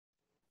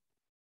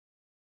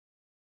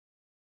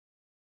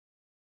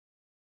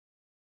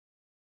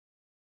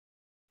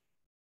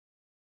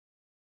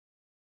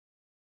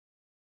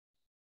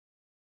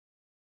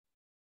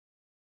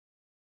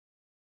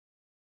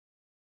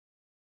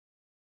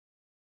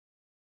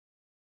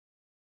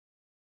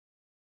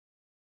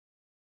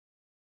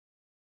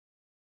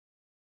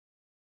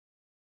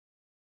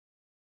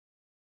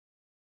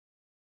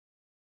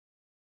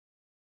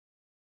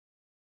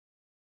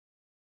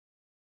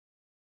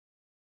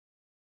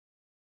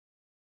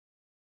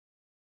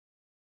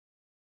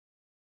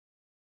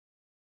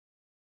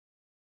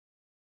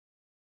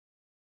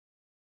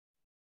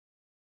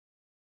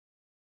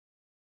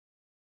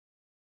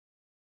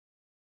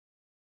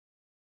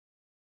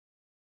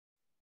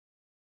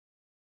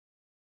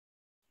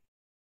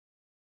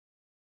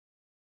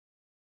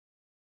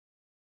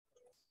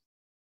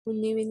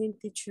Good evening,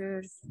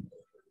 teacher.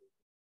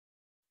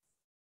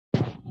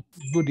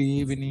 Good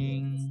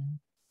evening.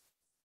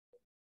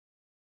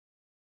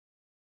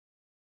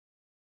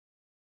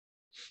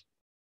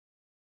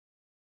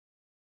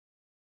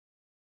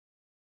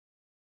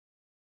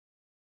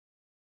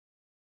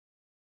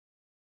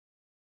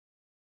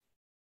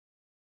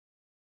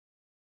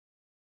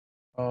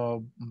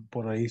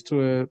 Por ahí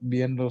estuve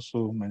viendo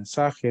sus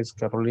mensajes,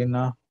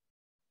 Carolina.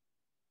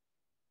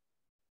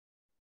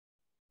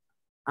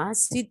 Ah,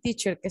 sí,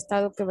 teacher, que he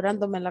estado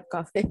quebrándome la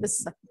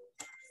cabeza.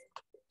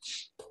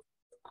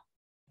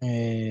 A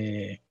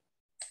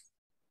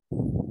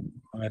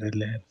ver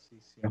el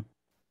ejercicio.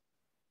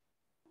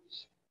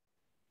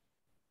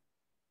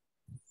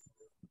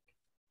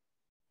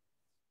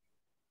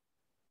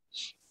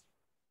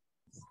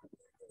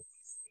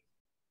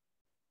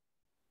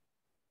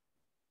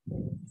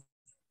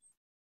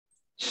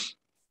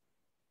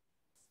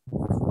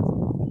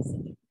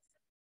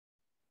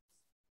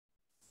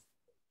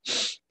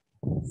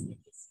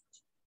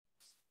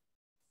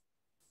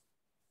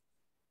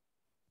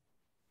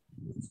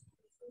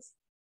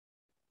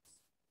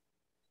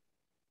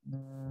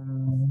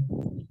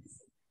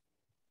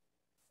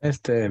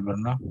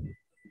 ¿Verdad?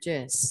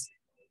 Yes.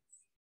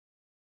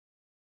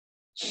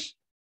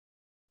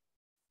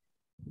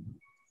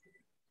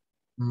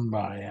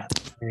 Vaya.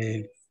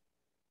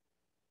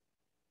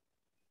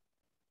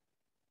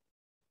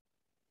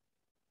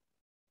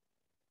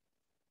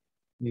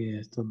 Y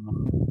esto no.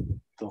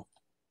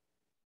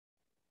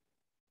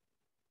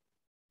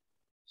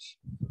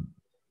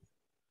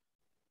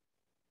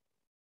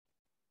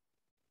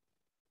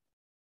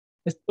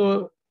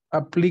 Esto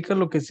aplica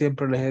lo que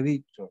siempre les he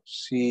dicho.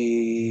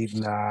 Si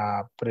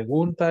la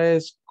pregunta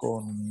es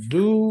con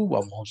do,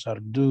 vamos a usar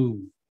do.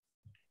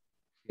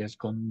 Si es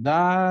con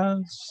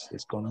das, si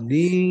es con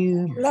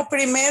did. La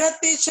primera,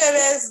 teacher,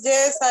 es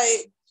yes,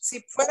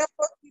 si fuera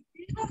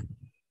positiva.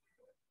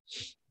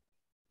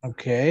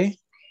 Ok.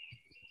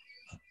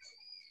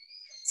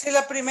 Si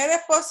la primera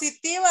es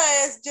positiva,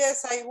 es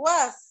yes, I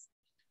was.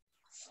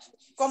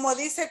 Como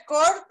dice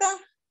corta.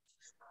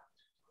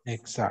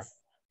 Exacto.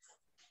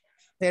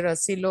 Pero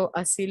así lo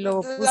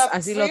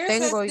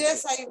tengo.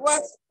 Yes, I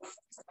was.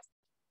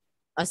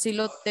 Así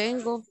lo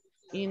tengo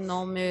y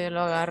no me lo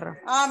agarra.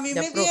 A mí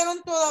me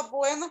dieron todas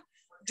buenas.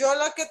 Yo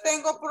la que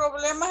tengo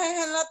problemas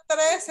es en la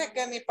 13,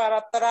 que ni para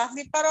atrás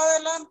ni para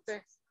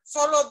adelante.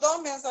 Solo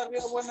 2 me han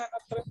salido buenas en la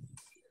 13.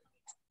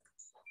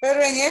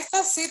 Pero en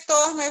esta sí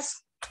todas me...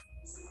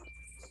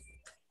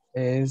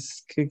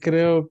 Es que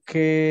creo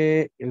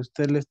que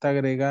usted le está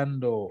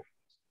agregando,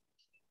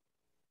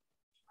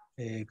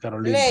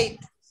 Carolina.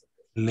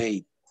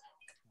 Late.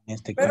 En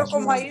este Pero caso.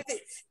 como ahí...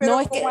 No,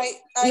 es que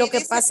ahí lo que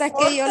dice pasa es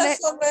que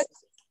corta,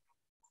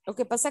 lo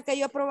que pasa es que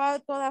yo he probado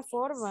de todas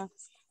formas,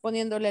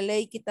 poniéndole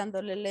ley,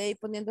 quitándole ley,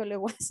 poniéndole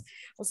was.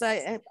 O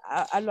sea,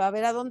 a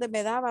ver a dónde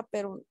me daba,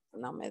 pero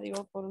no me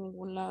dio por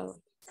ningún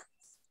lado.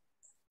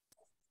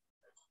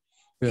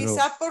 Pero,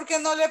 quizás porque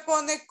no le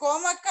pone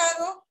coma,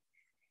 Caro.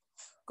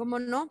 ¿Cómo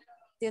no?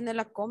 Tiene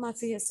la coma,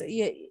 fíjese,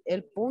 y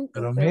el punto,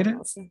 pero pero mire.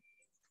 no sé.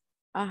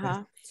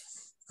 Ajá.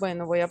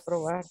 Bueno, voy a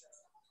probar.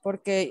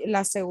 Porque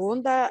la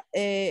segunda...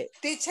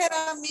 Teacher,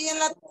 a mí en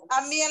la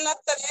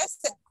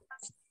 13.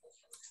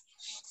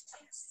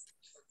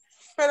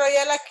 Pero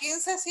ya la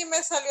 15 sí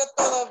me salió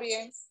todo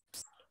bien.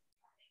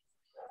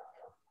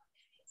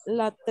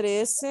 La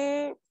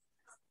 13...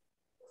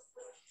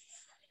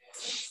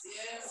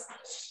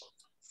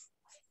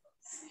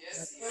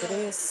 La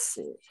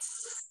 13.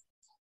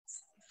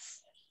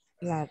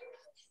 La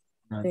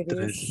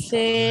 13.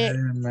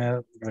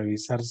 Déjeme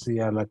revisar si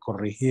ya la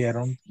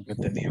corrigieron, porque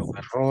tenía un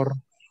error.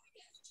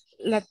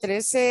 La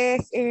 13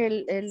 es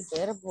el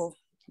verbo.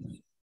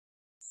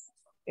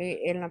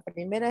 En la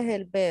primera es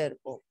el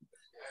verbo.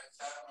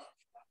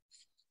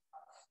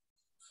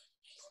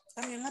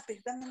 Dame un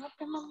lápiz,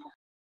 mamá.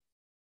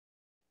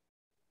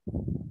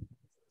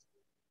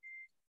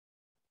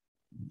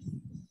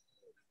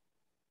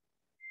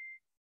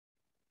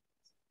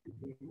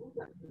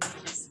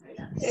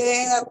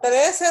 En la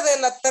 13, de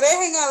la 3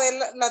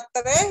 la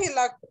 3 y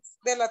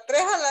de la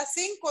 3 a la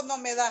 5 no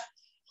me da.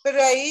 Pero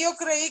ahí yo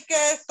creí que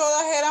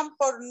todas eran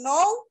por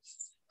no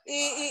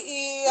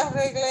y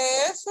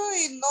arreglé eso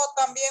y no,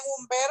 también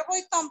un verbo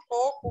y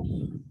tampoco.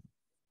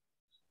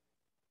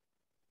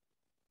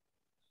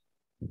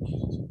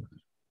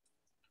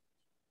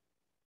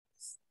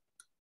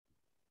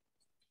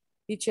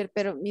 Teacher,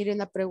 pero miren,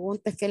 la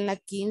pregunta es que en la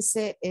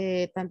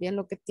 15 también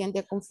lo que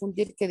tiende a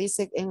confundir, que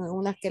dice en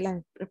unas que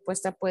la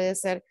respuesta puede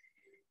ser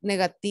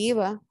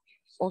negativa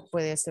o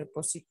puede ser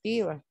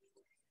positiva.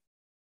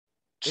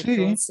 Sí.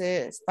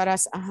 Entonces,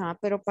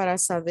 pero para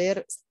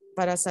saber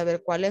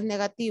cuál es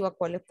negativa,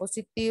 cuál es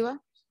positiva.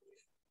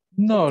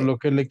 No, porque, lo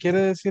que le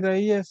quiere decir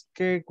ahí es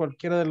que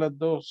cualquiera de las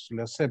dos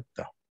le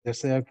acepta, ya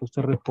sea que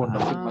usted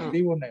responda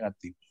afirmativo o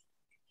negativo.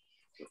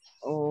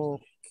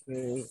 Ok.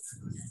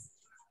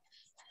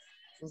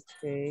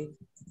 Ok.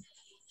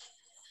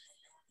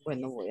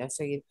 Bueno, voy a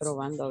seguir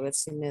probando a ver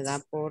si me da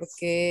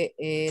porque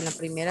en la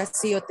primera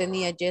sí yo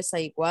tenía yes,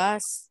 I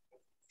was.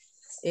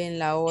 En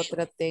la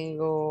otra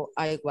tengo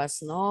I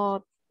was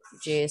not,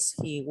 yes,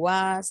 he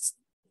was,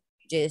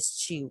 yes,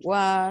 she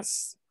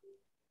was.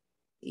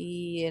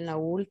 Y en la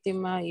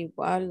última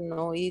igual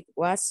no, it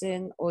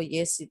wasn't o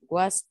yes, it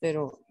was,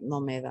 pero no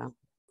me da.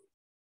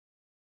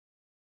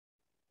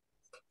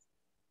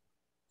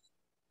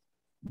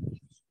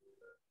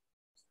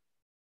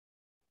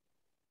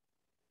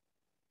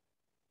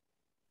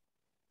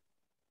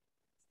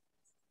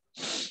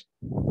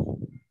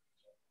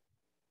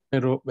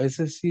 Pero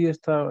ese sí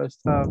está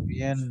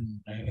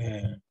bien,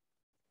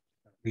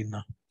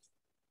 Rina.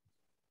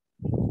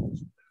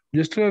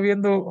 Yo estuve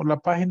viendo la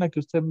página que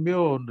usted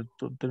envió, donde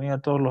tenía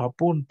todos los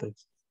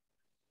apuntes.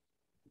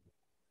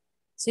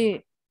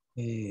 Sí,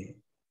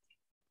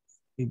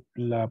 Y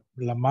la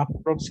más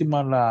próxima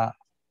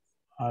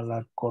a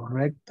la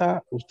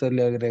correcta, usted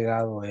le ha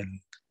agregado el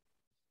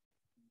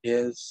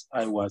yes,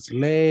 I was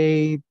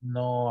late,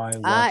 no, I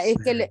was. es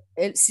que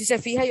si se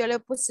fija yo le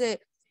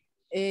puse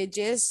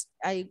yes,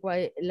 I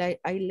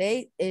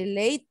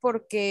late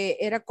porque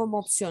era como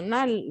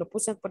opcional, lo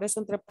puse por eso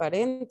entre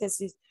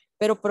paréntesis,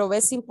 pero probé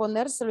sin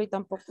ponérselo y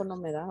tampoco no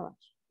me daba.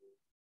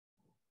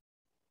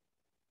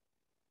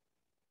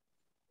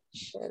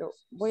 Pero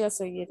voy a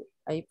seguir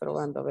ahí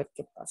probando a ver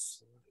qué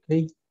pasa.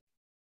 Okay.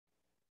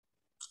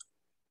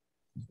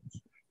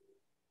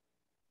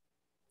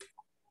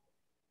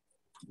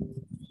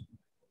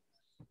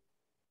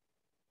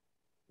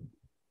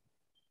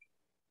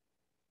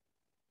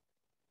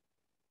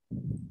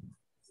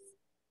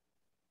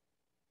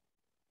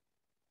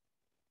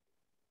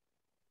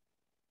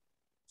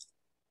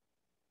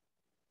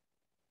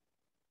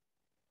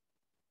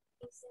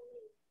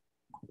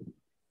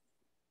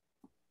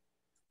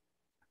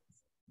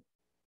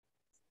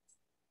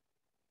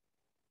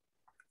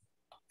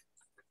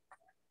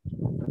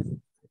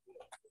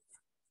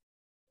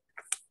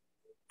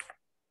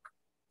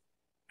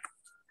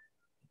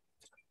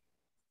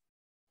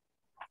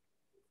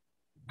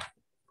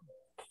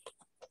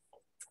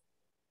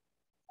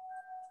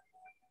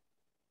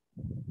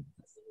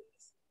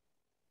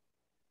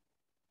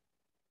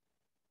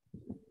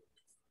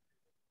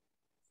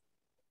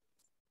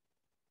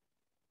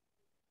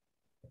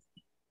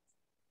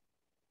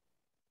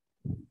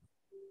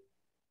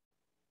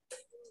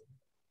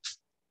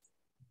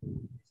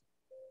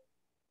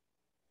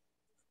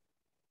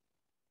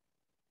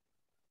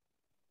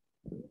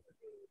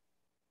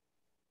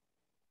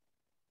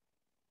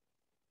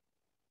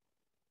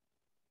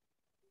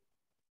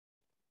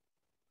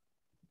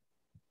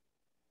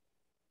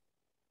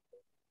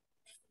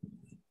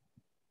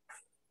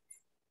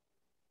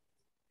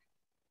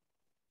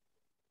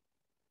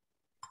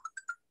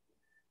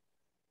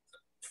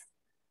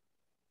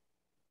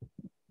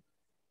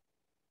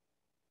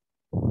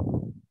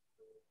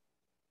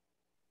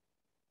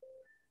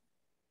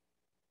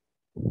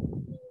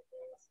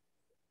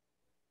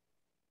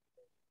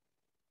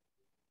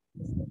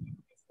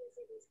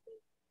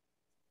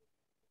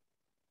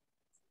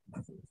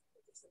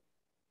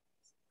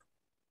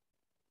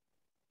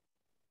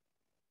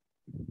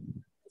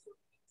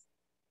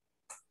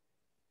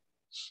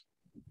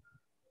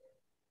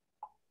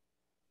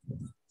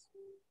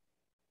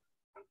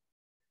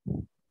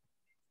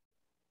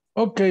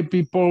 Okay,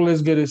 people,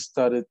 let's get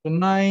started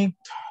tonight.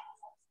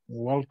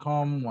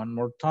 Welcome one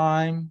more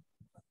time.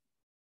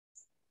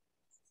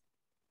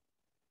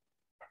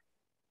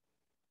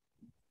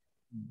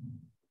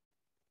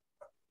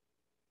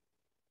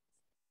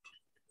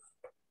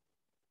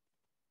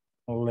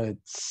 We're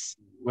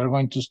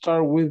going to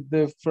start with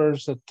the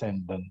first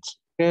attendance,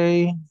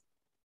 okay?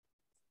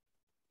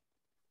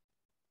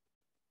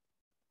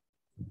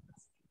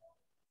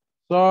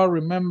 So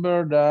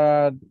remember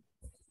that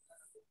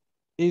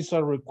it's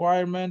a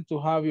requirement to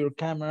have your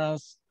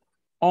cameras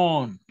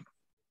on,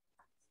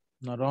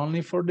 not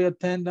only for the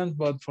attendance,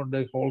 but for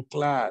the whole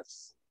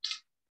class.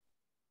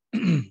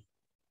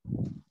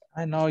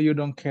 I know you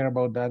don't care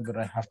about that, but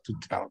I have to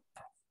tell.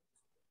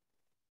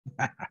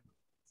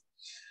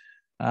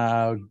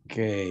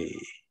 Okay.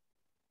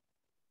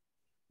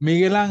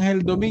 Miguel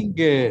Ángel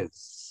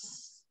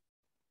Domínguez.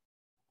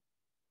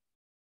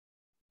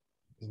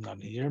 Is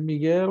not here,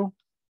 Miguel.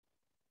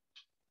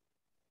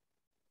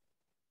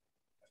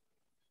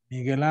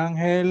 Miguel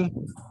Ángel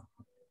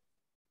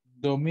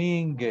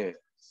Domínguez.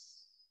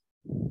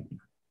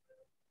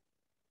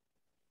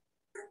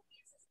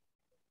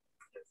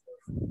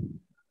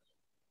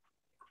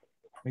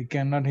 We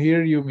cannot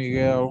hear you,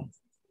 Miguel.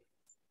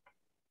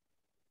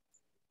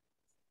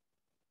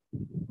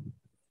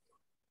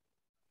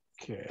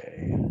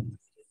 Okay.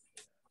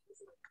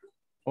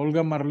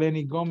 Olga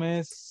Marlene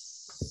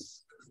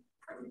Gómez.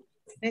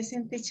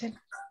 Present, teacher.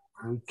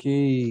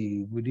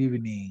 Okay, good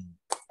evening.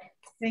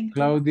 Thank you.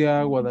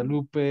 Claudia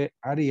Guadalupe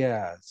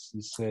Arias.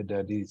 You said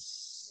that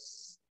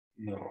is,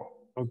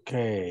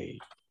 okay.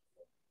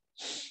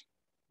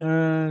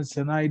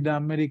 Zenaida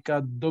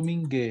América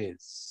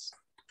Domínguez.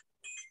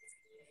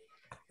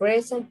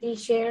 Present,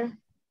 teacher.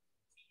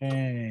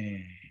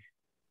 Okay.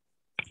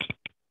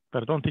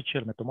 Perdón,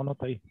 teacher, me tomó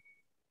nota ahí.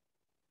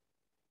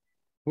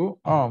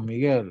 Oh,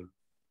 Miguel.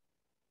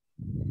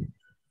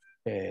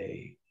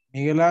 Okay.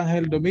 Miguel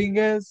Ángel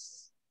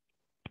Domínguez.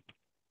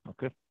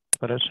 Ok,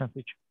 present,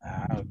 teacher.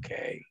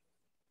 Okay.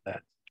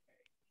 That's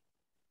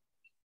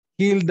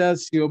Hilda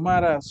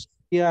Xiomara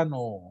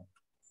Ciano.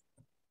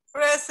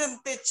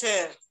 Present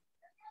teacher.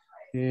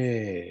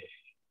 Okay.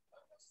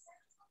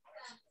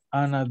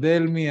 Ana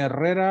Delmi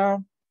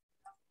Herrera.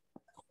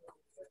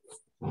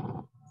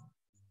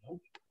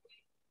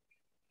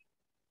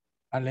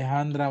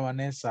 Alejandra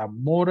Vanessa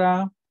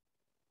Mora.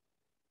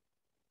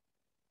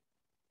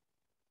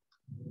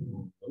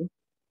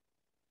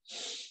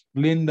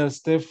 Linda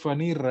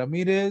Stephanie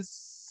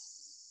Ramírez.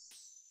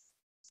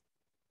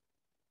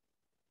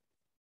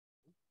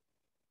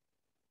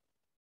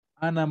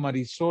 Ana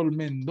Marisol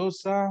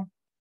Mendoza.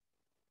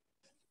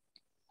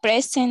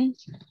 Present.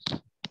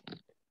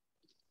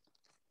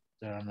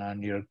 Turn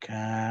on your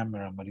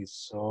camera,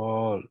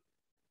 Marisol.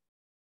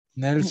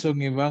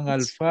 Nelson Iván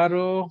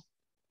Alfaro.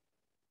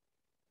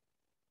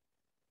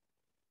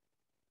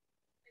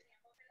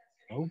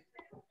 Nope.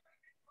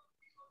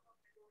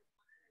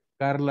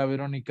 Carla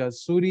Verónica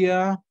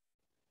Zuria.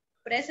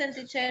 Present,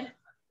 teacher.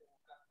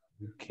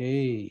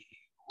 Okay,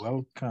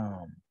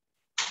 welcome.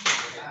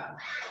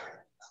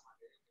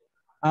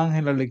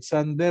 Ángel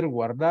Alexander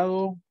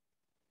Guardado.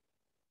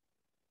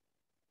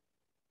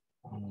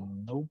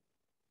 Nope.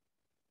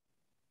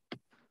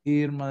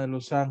 Irma de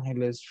Los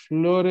Ángeles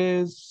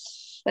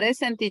Flores.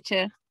 Present,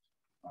 teacher.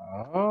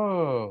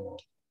 Oh,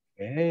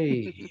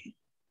 okay.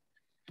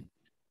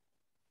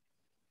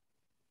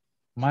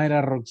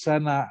 Mayra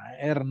Roxana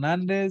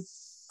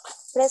Hernández.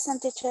 Present,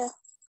 teacher.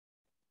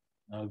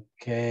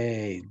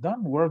 Okay,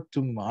 don't work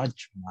too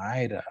much,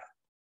 Mayra.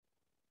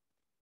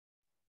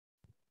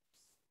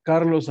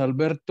 Carlos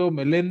Alberto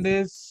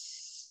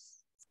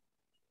Meléndez.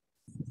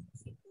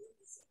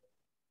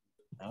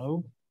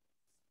 No.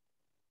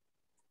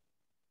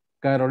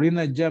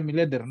 Carolina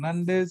Yamilet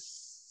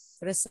Hernández.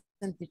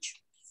 Present teacher.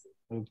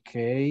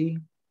 Okay.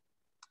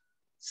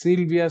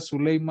 Silvia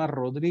Zuleima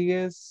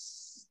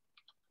Rodríguez.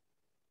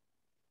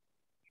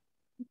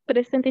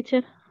 Present,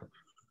 teacher.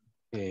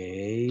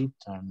 Okay,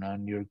 turn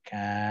on your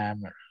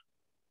camera.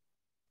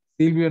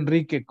 Silvio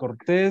Enrique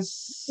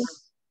Cortés.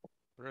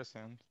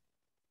 Present.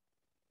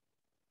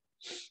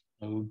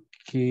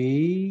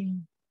 Okay.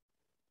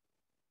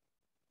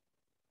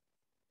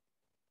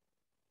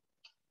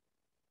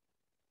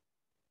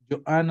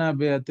 Joana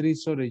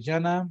Beatriz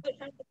Orellana.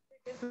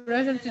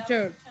 Present,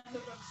 teacher.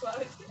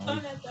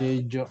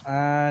 Okay,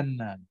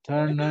 Joanna,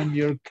 turn on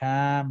your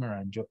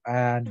camera,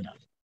 Joanna.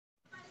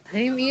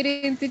 I'm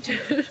eating,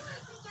 teacher.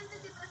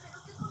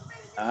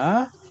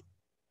 Huh?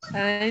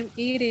 I'm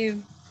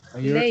eating. Oh,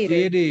 you're Later.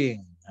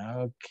 eating.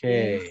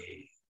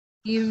 Okay.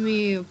 Give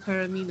me a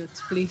few minutes,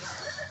 please.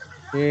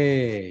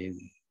 Okay.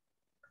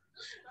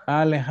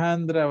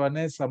 Alejandra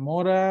Vanessa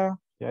Mora,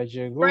 ya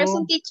llegó.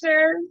 Present,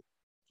 teacher.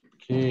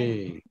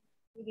 Okay.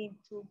 Eating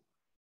too.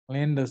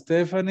 Linda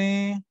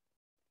Stephanie.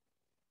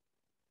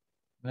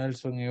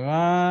 Nelson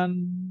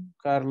Iván.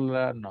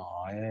 Carla, no.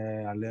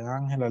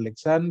 Ángel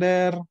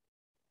Alexander.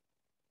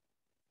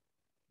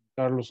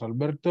 Carlos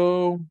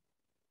Alberto.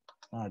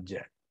 Not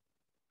yet.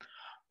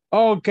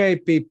 Okay,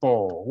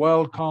 people.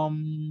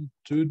 Welcome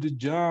to the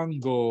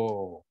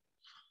jungle.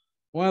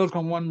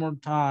 Welcome one more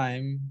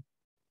time.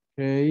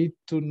 Okay,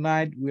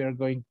 tonight we are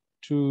going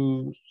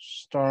to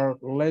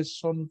start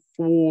lesson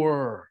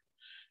 4,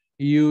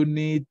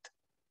 unit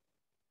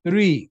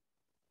 3.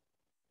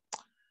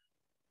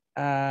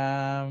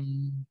 Well,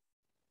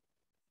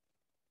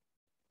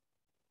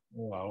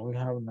 we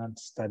have not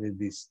studied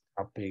this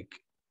topic.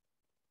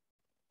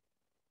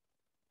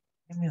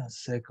 Give me a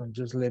second,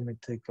 just let me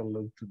take a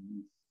look to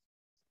this.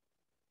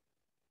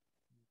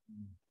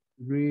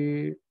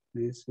 3,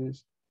 this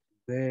is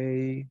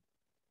today.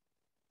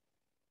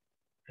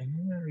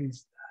 And where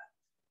is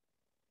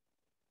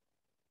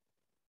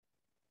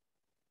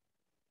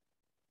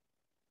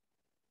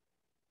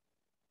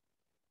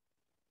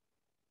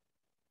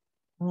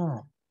that?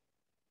 Oh.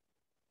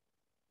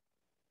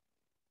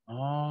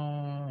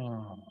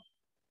 Oh.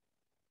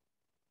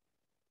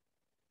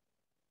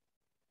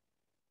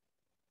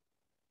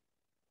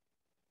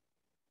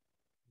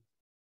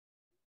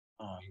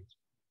 Oh.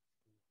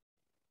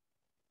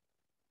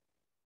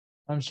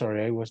 I'm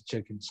sorry, I was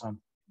checking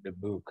something in the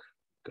book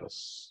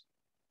because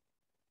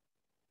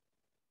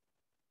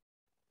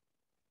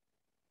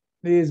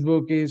this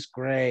book is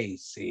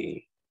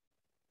crazy.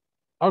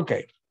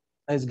 Okay,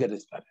 let's get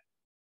it started.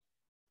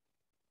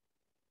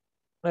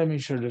 Let me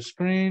share the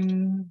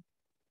screen.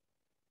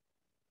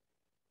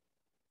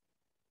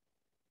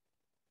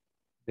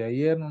 De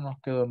ayer no nos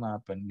quedó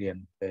nada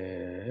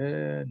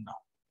pendiente. No.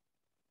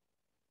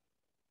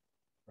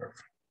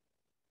 Perfect.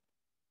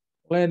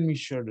 Let me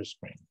share the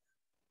screen.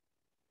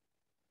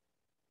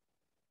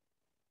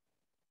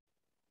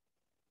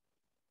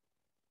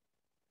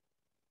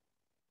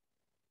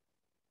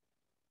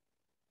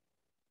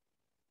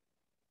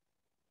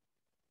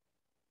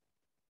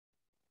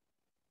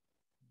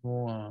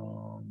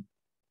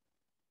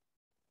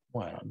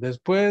 Bueno,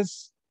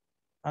 después,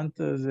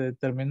 antes de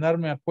terminar,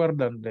 me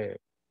acuerdan de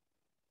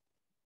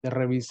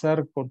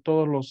revisar con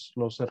todos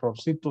los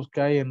errorcitos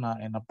que hay en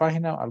la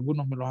página.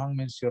 Algunos me los han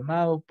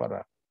mencionado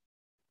para...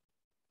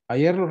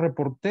 Ayer los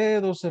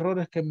reporté, 2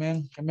 errores que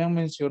me han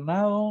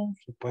mencionado.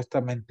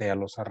 Supuestamente ya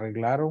los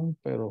arreglaron,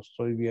 pero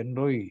estoy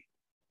viendo y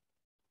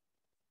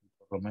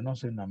por lo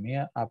menos en la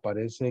mía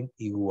aparecen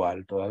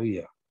igual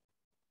todavía.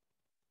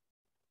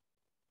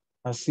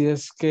 Así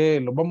es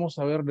que lo vamos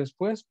a ver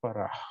después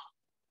para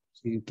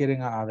si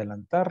quieren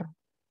adelantar.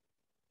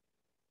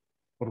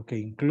 Porque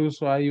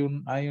incluso hay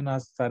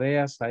unas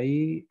tareas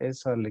ahí,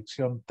 esa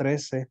lección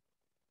 13,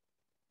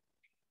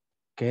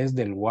 que es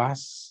del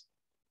WAS,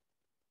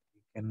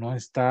 que no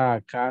está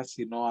acá,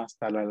 sino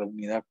hasta la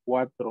unidad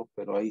 4,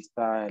 pero ahí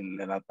está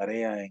la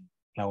tarea en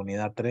la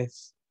unidad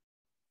 3,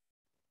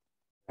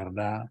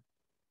 ¿verdad?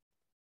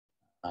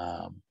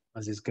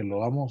 Así es que lo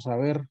vamos a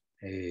ver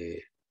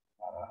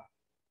para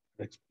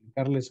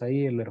explicarles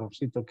ahí el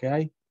errorcito que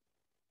hay.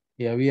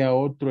 Y había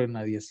otro en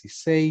la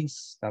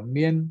 16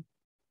 también.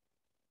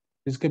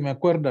 Es que me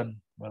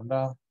acuerdan,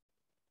 ¿verdad?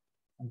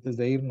 Antes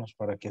de irnos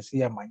para que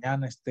así a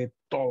mañana esté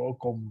todo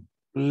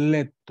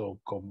completo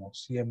como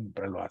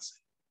siempre lo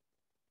hace.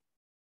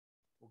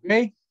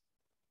 ¿Ok?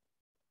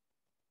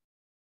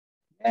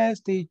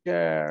 Yes,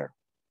 teacher.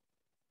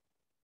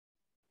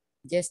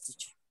 Yes,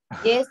 teacher.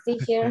 Yes,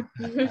 teacher.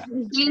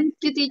 Thank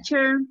you,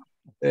 teacher.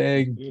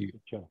 Thank Yes, you.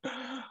 teacher.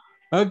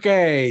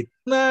 Okay,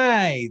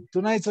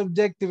 tonight's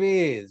objective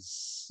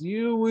is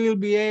you will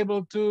be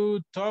able to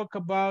talk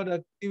about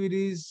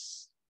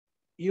activities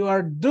you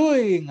are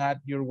doing at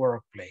your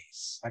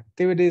workplace,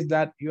 activities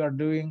that you are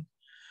doing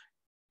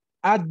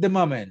at the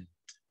moment,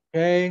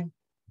 okay?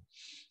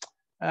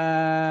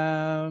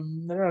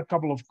 There are a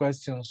couple of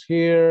questions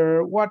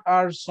here. What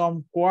are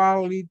some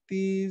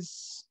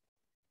qualities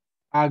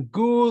a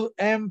good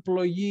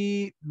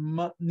employee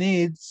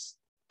needs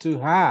to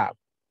have?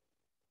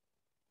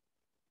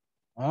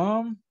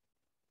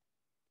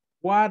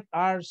 What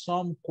are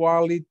some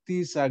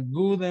qualities a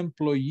good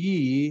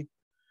employee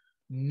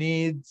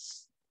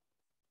needs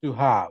to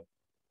have?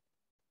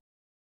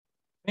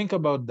 Think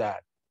about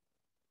that.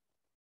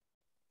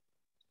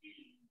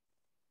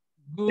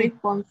 Good.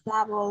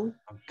 Responsible.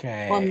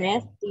 Okay.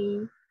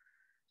 Honesty.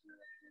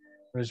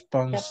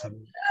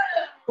 Responsible.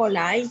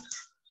 Polite.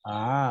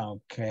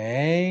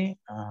 Okay.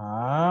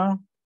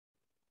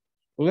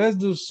 Let's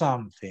do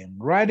something.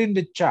 Write in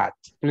the chat,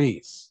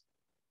 please.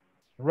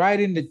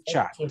 Write in the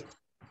chat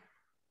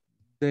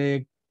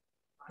the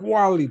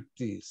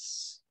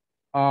qualities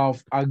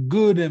of a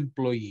good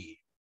employee.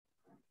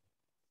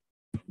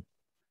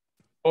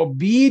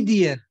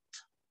 Obedient.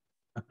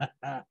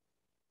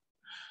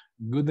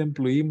 Good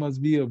employee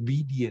must be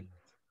obedient.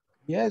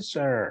 Yes,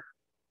 sir.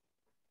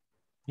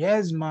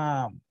 Yes,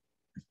 mom.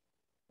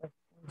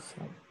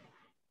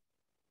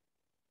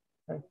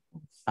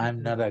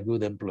 I'm not a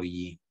good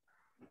employee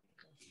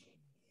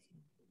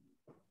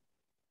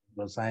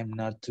because I'm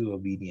not too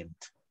obedient.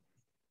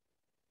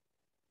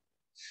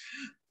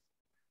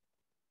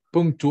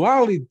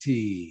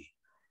 Punctuality.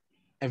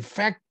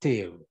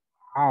 Effective.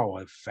 How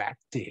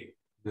effective.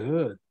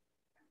 Good.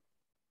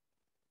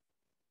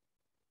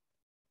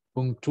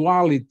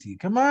 Punctuality.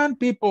 Come on,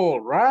 people,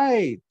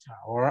 right?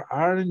 Or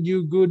aren't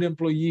you good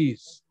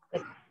employees?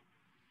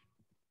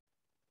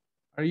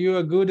 Are you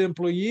a good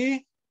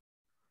employee?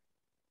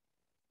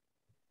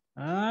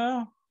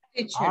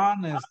 Teacher,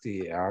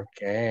 Honesty.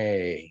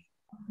 Okay.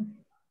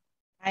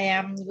 I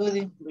am good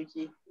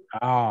employee.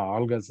 Oh,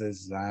 Olga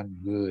says I'm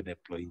good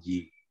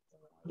employee.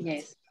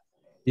 Yes.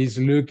 He's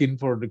looking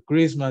for the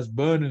Christmas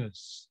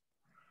bonus.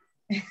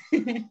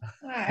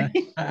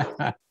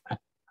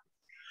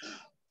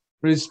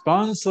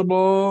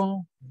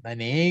 Responsible.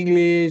 In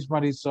English,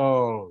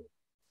 Marisol.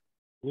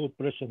 Good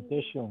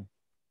presentation.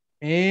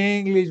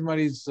 English,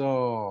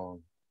 Marisol.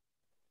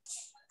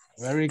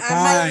 Very I'm a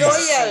kind.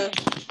 loyal.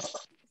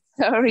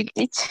 Sorry,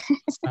 teacher.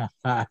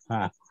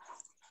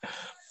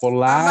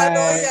 Polite. I'm a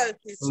loyal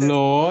teacher.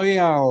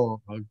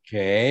 Loyal.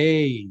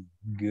 Okay.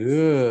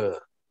 Good.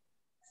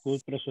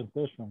 Good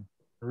presentation.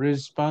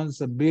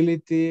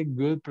 Responsibility.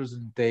 Good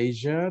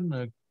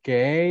presentation.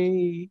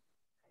 Okay.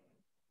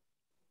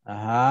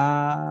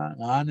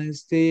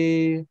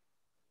 Honesty.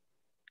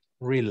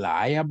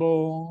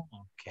 Reliable.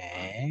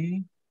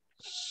 Okay.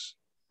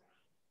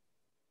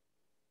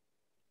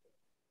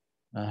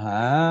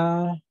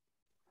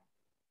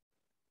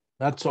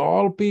 That's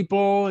all,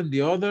 people. And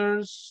the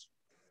others?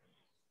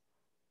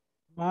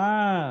 Come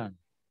on.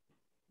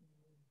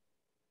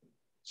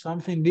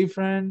 Something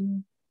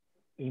different.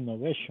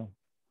 Innovation.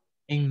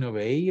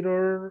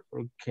 Innovator.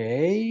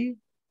 Okay.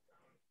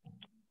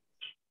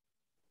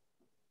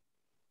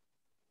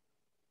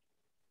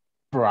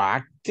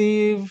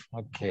 Proactive.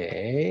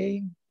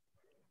 Okay.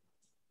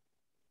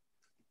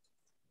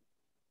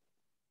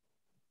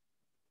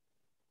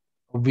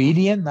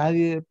 Obedient.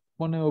 Nadie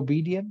pone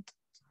obedient.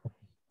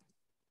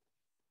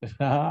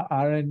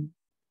 Aren't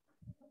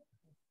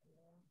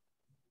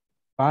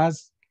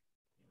fast.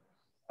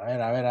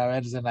 A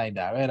ver,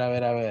 Zenaida. A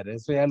ver.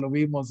 Eso ya lo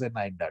vimos,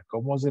 Zenaida.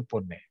 ¿Cómo se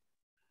pone?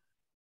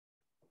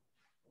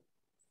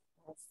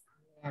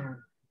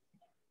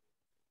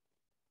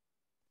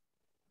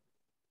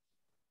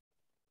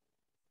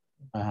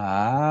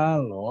 Ajá,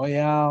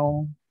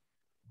 loyal.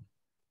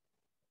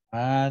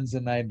 And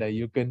Zenaida,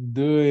 you can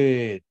do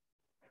it.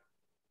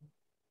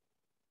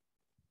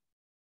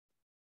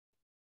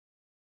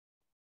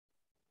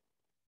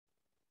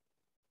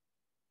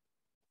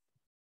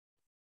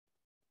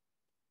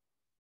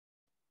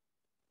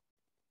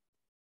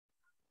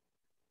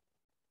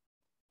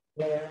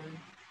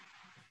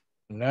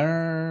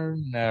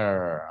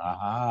 Learner.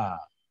 Ajá.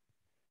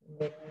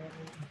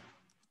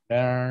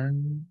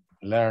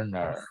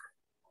 Learner.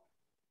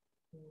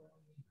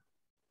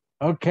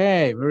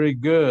 Okay, very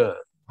good.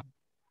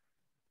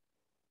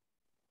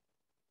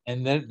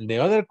 And then the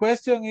other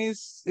question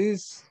is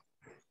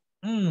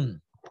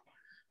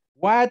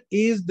what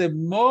is the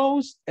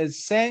most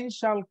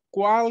essential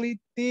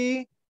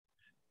quality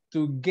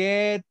to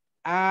get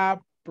a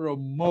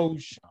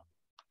promotion?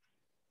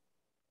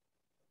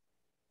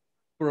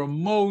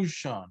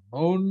 Promotion.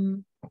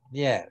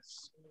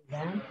 Yes.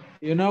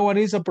 You know what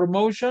is a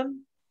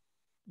promotion?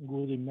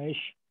 Good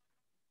image.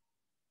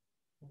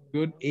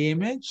 Good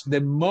image.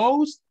 The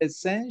most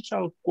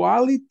essential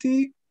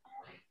quality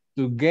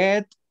to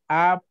get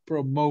a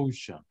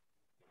promotion.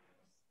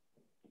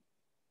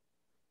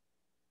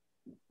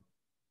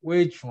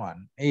 Which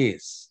one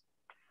is?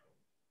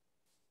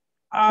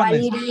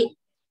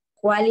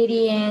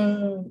 Quality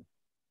and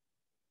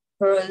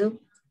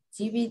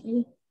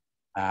productivity.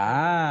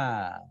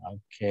 Ah,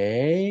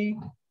 okay.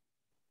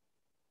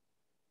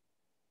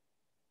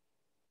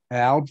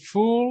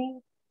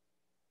 Helpful.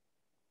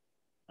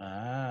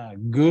 Ah,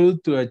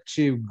 good to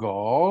achieve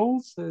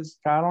goals, says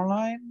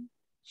Caroline.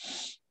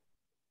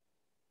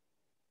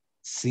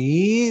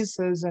 Sí,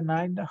 says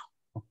Zenaida.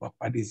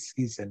 What is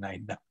he,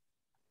 Zenaida?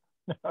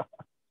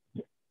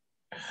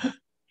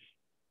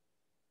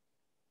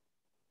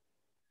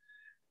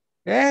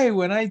 Hey,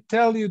 when I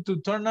tell you to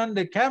turn on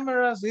the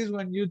cameras is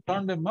when you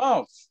turn them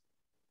off.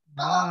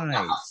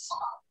 Nice.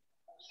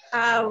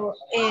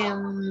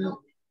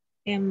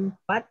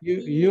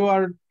 Empathy. You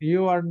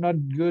are not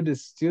good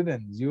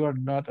students. You are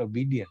not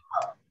obedient.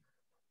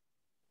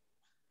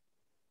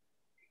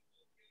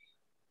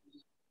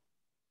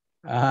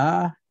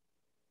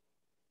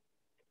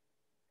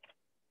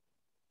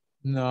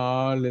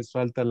 No, les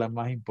falta la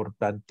más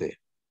importante.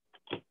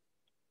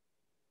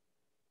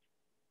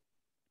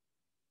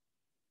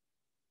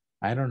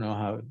 I don't know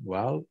how,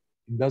 well,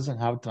 it doesn't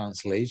have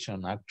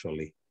translation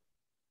actually.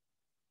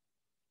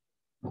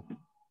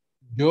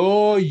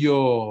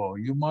 Yo-yo,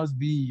 you must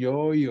be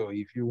yo-yo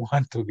if you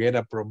want to get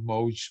a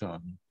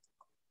promotion.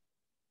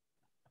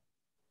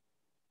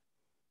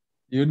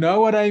 You know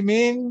what I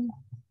mean?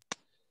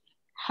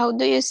 How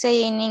do you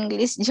say in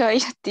English, joy,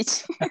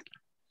 teacher?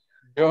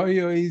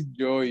 Yo-yo is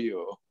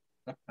yo-yo.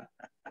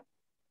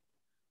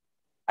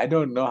 I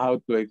don't know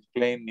how to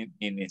explain it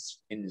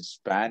in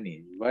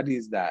Spanish. What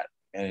is that?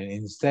 And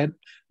instead,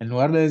 en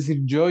lugar de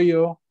decir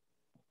yo-yo,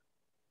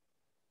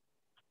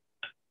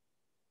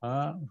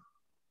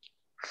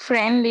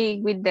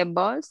 Friendly with the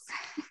boss.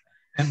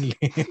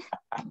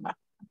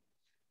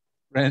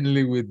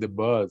 friendly with the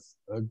boss.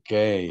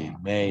 Okay,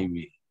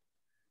 maybe.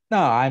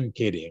 No, I'm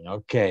kidding.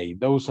 Okay,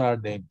 those are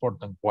the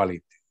important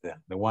qualities.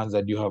 The ones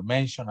that you have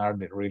mentioned are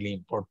the really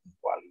important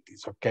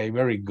qualities. Okay,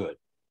 very good.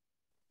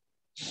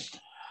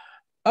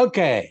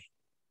 Okay,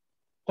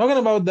 talking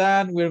about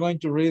that, we're going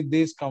to read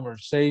this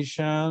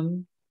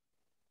conversation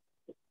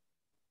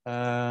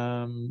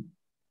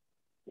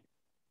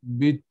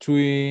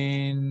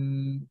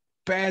between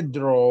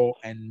Pedro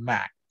and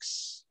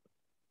Max.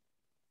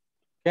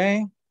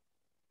 Okay,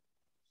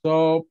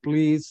 so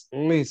please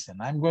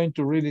listen. I'm going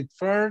to read it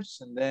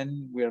first and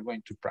then we are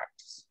going to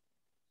practice.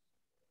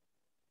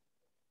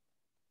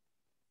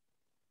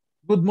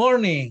 Good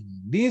morning.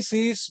 This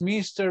is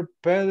Mr.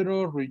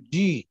 Pedro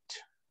Regit.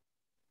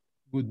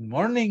 Good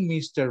morning,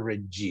 Mr.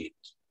 Regit.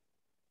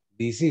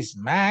 This is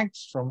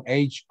Max from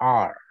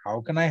HR.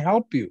 How can I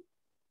help you?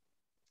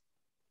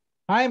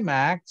 Hi,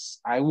 Max.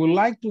 I would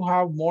like to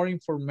have more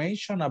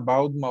information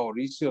about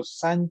Mauricio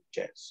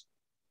Sanchez.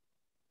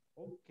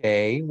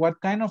 Okay, what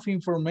kind of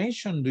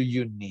information do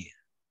you need?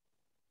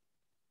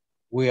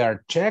 We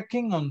are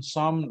checking on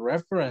some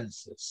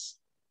references.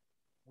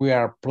 We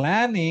are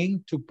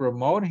planning to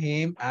promote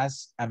him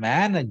as a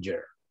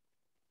manager.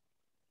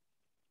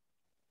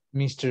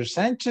 Mr.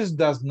 Sanchez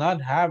does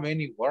not have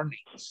any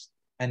warnings,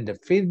 and the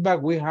feedback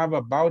we have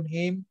about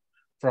him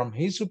from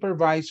his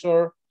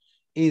supervisor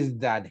is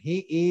that he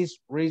is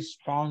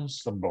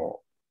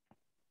responsible.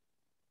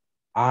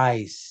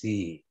 I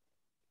see.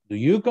 Do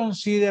you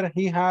consider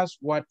he has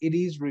what it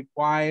is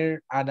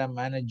required at a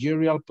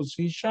managerial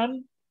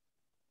position?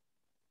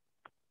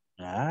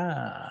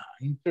 Ah,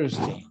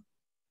 interesting.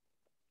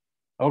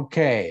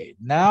 Okay,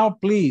 now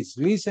please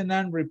listen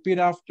and repeat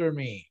after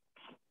me.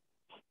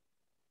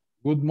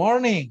 Good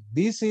morning.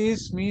 This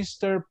is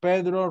Mr.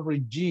 Pedro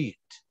Regit.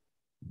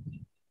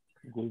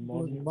 Good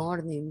morning. Good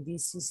morning.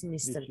 This is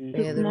Mr. This is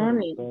Pedro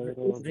morning.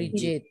 Pedro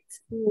Rigid.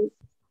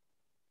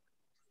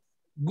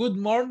 Good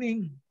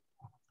morning.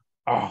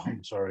 Oh,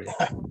 I'm sorry.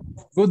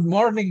 Good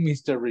morning,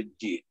 Mr.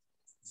 Rigid.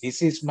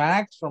 This is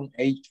Max from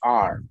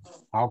HR.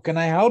 How can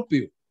I help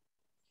you?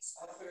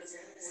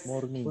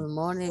 Morning. Good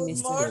morning, Good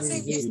Mr.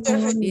 morning, Rigid.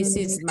 Mr. This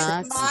is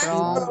Max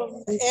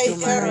from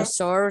Human HR.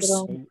 Resource.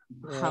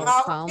 How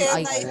How come can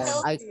I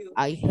help you?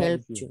 I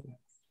helped you?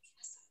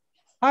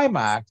 Hi,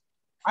 Max.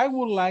 I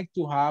would like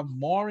to have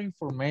more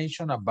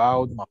information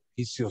about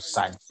Mauricio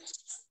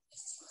Sanchez.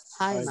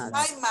 Hi, Hi, Max.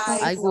 Hi,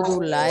 Mike. I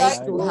would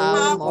like to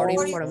have more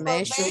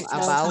information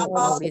about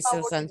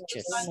Mauricio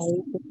Sanchez.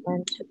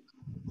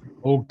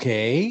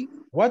 Okay.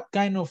 What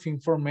kind of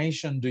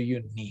information do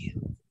you need?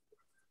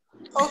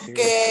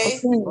 Okay.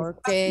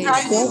 Okay, What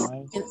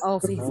kind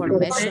of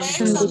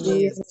information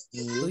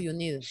do you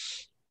need?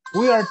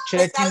 We are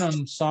checking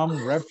on some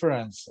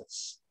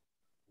references.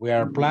 We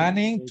are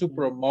planning to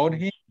promote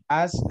him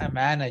as a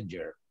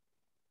manager.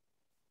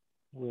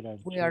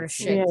 We are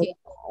checking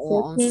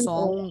on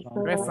some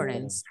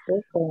reference.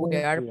 We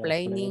are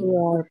planning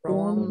to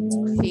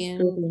promote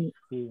him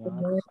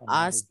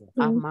as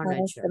a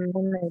manager.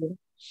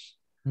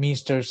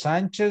 Mr.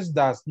 Sanchez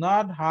does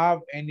not have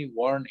any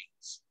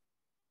warnings,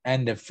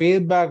 and the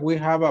feedback we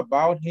have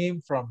about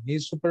him from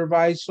his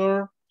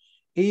supervisor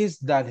is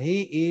that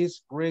he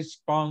is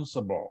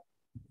responsible.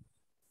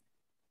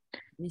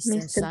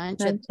 Mr.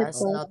 Sanchez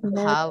does not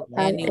have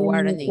any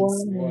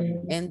warnings,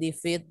 and the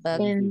feedback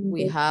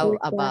we have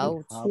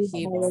about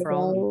him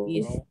from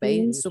his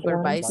paid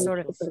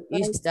supervisor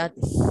is that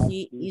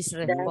he is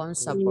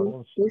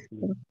responsible.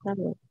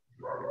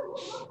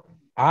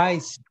 I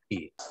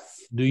see.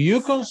 Do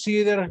you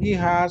consider he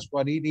has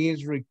what it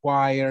is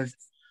required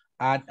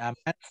at a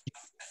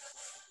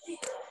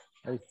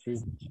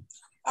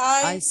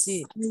I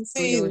see.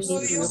 see. Do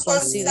you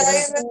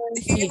consider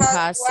he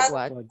has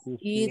what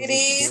it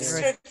is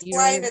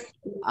required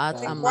at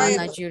a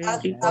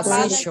managerial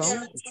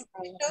position?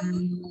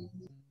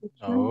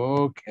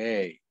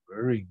 Okay,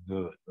 very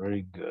good,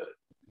 very good.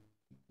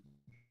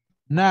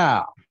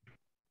 Now,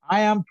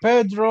 I am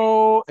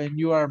Pedro and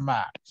you are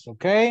Max,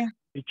 okay?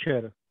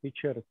 Teacher,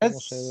 ¿cómo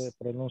se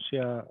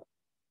pronuncia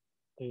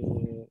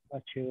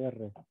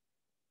HR?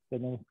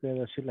 Tenemos que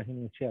decir las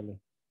iniciales.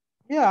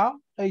 Yeah,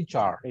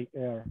 HR.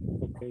 HR,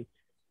 ok.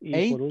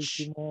 Y por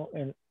último,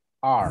 en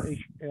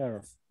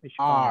HR.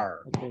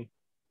 HR, ok.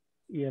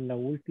 Y en la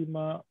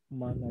última,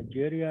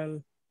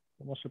 managerial,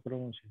 ¿cómo se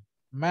pronuncia?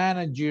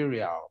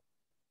 Managerial.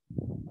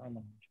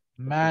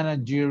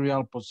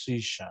 Managerial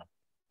position.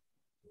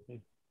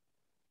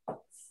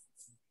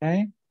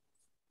 Okay.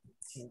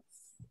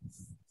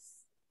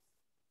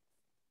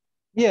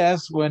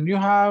 Yes, when you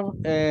have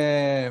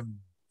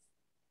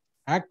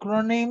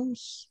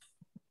acronyms,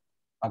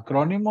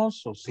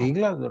 acrónimos o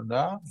siglas,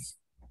 ¿verdad?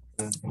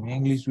 In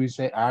English we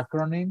say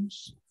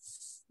acronyms.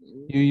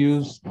 You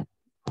use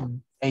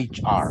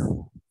HR.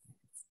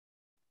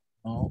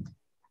 No?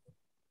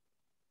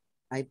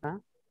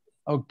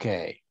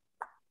 Okay.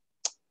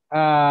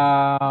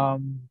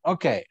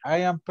 Okay, I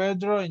am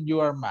Pedro and you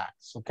are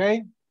Max,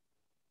 okay?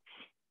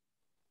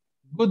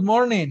 Good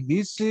morning,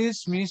 this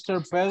is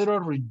Mr. Pedro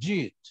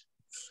Rigid.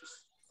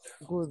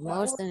 Good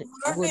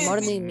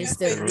morning,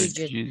 Mr.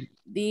 Rigid.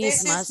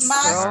 This is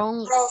Max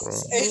from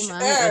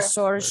Human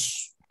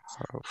Resource.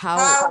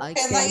 How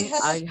can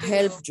I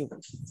help you?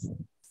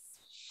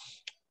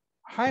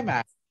 Hi,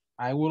 Max.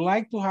 I would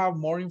like to have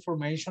more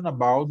information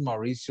about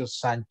Mauricio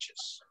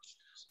Sanchez.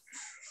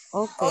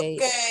 Okay.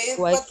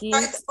 What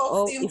kind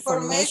of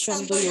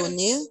information do you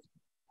need?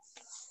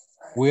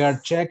 We are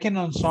checking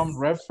on some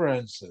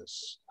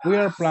references. We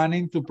are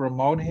planning to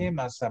promote him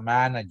as a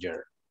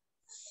manager.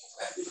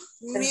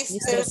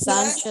 Mr.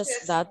 Sanchez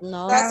does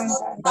not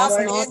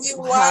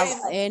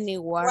have any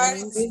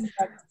warnings.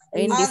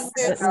 In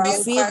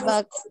the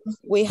feedback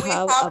we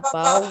have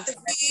about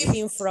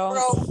him from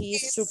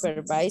his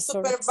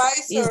supervisor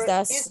is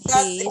that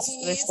he is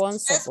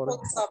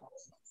responsible.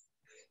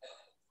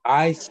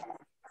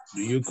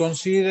 Do you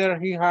consider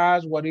he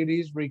has what it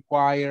is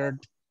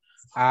required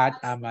at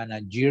a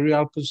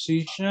managerial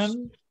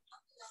position?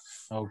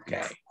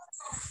 Okay.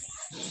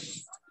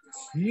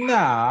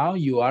 Now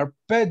you are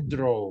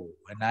Pedro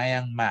and I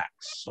am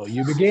Max. So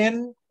you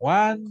begin.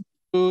 1,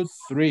 2,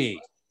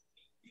 3.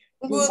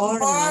 Good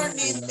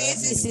morning.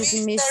 This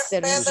is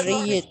Mr.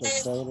 Rigid.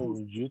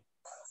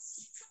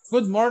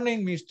 Good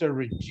morning, Mr.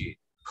 Rigid.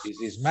 This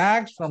is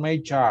Max from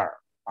HR.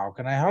 How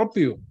can I help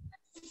you?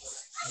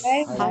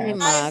 Hi,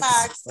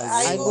 Max.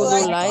 I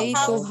would like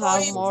to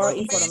have more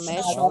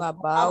information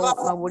about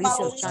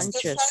Mauricio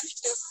Sanchez.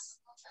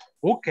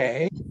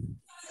 Okay.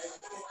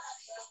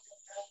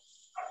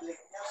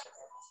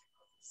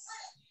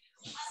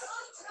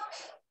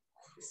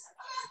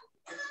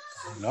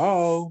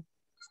 Hello.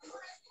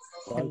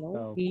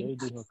 Falta, ok,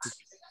 dijo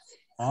teacher.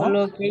 ¿Ah?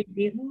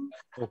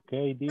 Ok,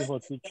 dijo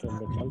teacher,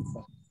 le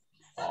falta.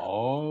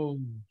 Oh,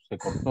 se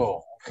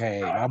cortó.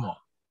 Okay, vamos.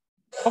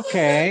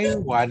 Okay,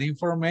 what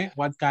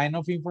kind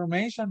of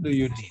information do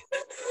you need?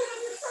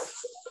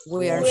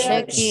 We are We are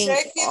checking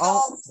checking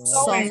on on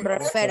some some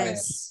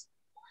reference.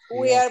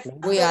 We are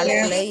We are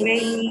playing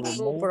playing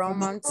Promote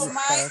Bromance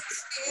Compromise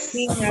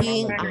King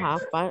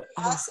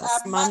as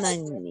a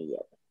manager.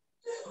 manager.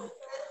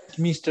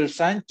 Mr.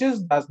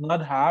 Sanchez does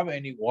not have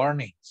any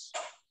warnings.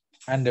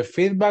 And the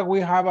feedback we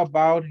have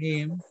about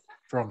him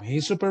from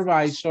his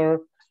supervisor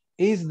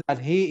is that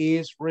he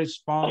is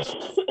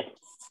responsible.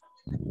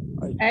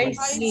 I I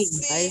see.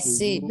 I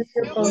see. You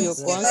Do you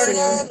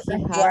consider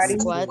he has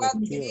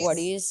what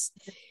is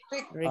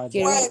required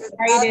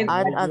required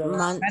at a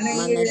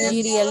managerial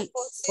managerial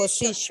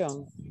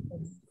position?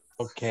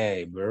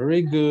 Okay,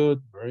 very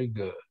good, very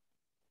good.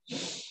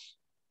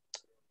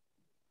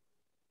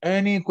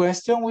 Any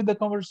question with the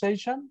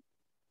conversation?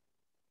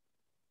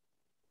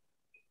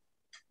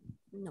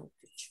 No.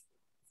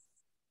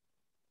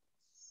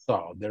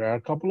 So there are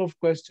a couple of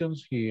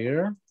questions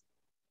here.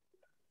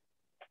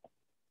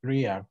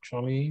 3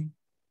 actually.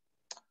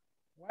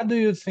 What do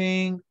you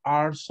think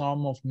are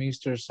some of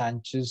Mr.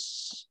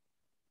 Sanchez's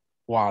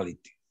qualities?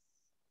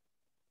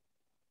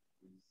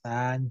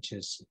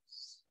 Sanchez's.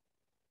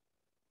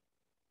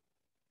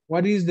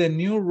 What is the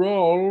new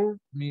role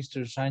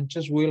Mr.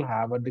 Sanchez will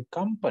have at the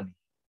company?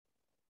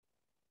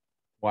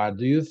 What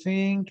do you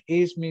think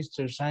is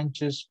Mr.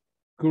 Sanchez's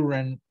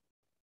current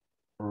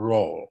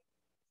role?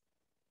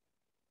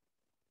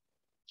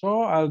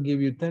 So I'll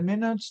give you 10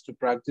 minutes to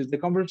practice the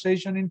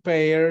conversation in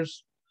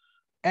pairs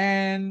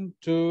and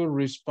to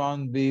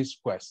respond this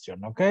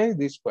question, okay?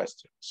 These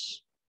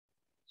questions.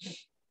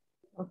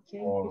 Okay.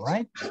 All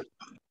right.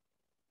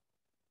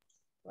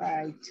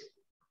 Right.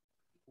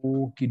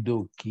 Okie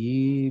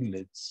dokie.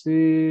 Let's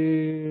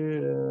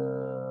see.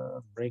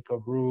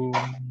 Breakout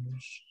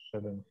rooms,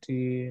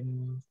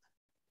 17.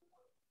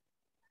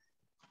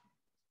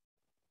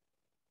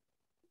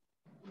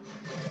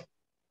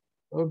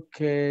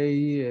 Ok,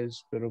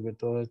 espero que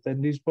todos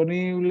estén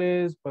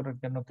disponibles para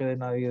que no quede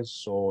nadie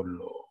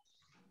solo.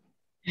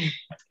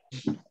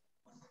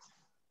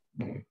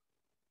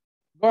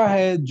 Go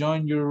ahead,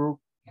 join your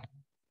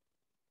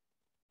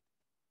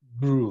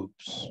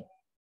groups.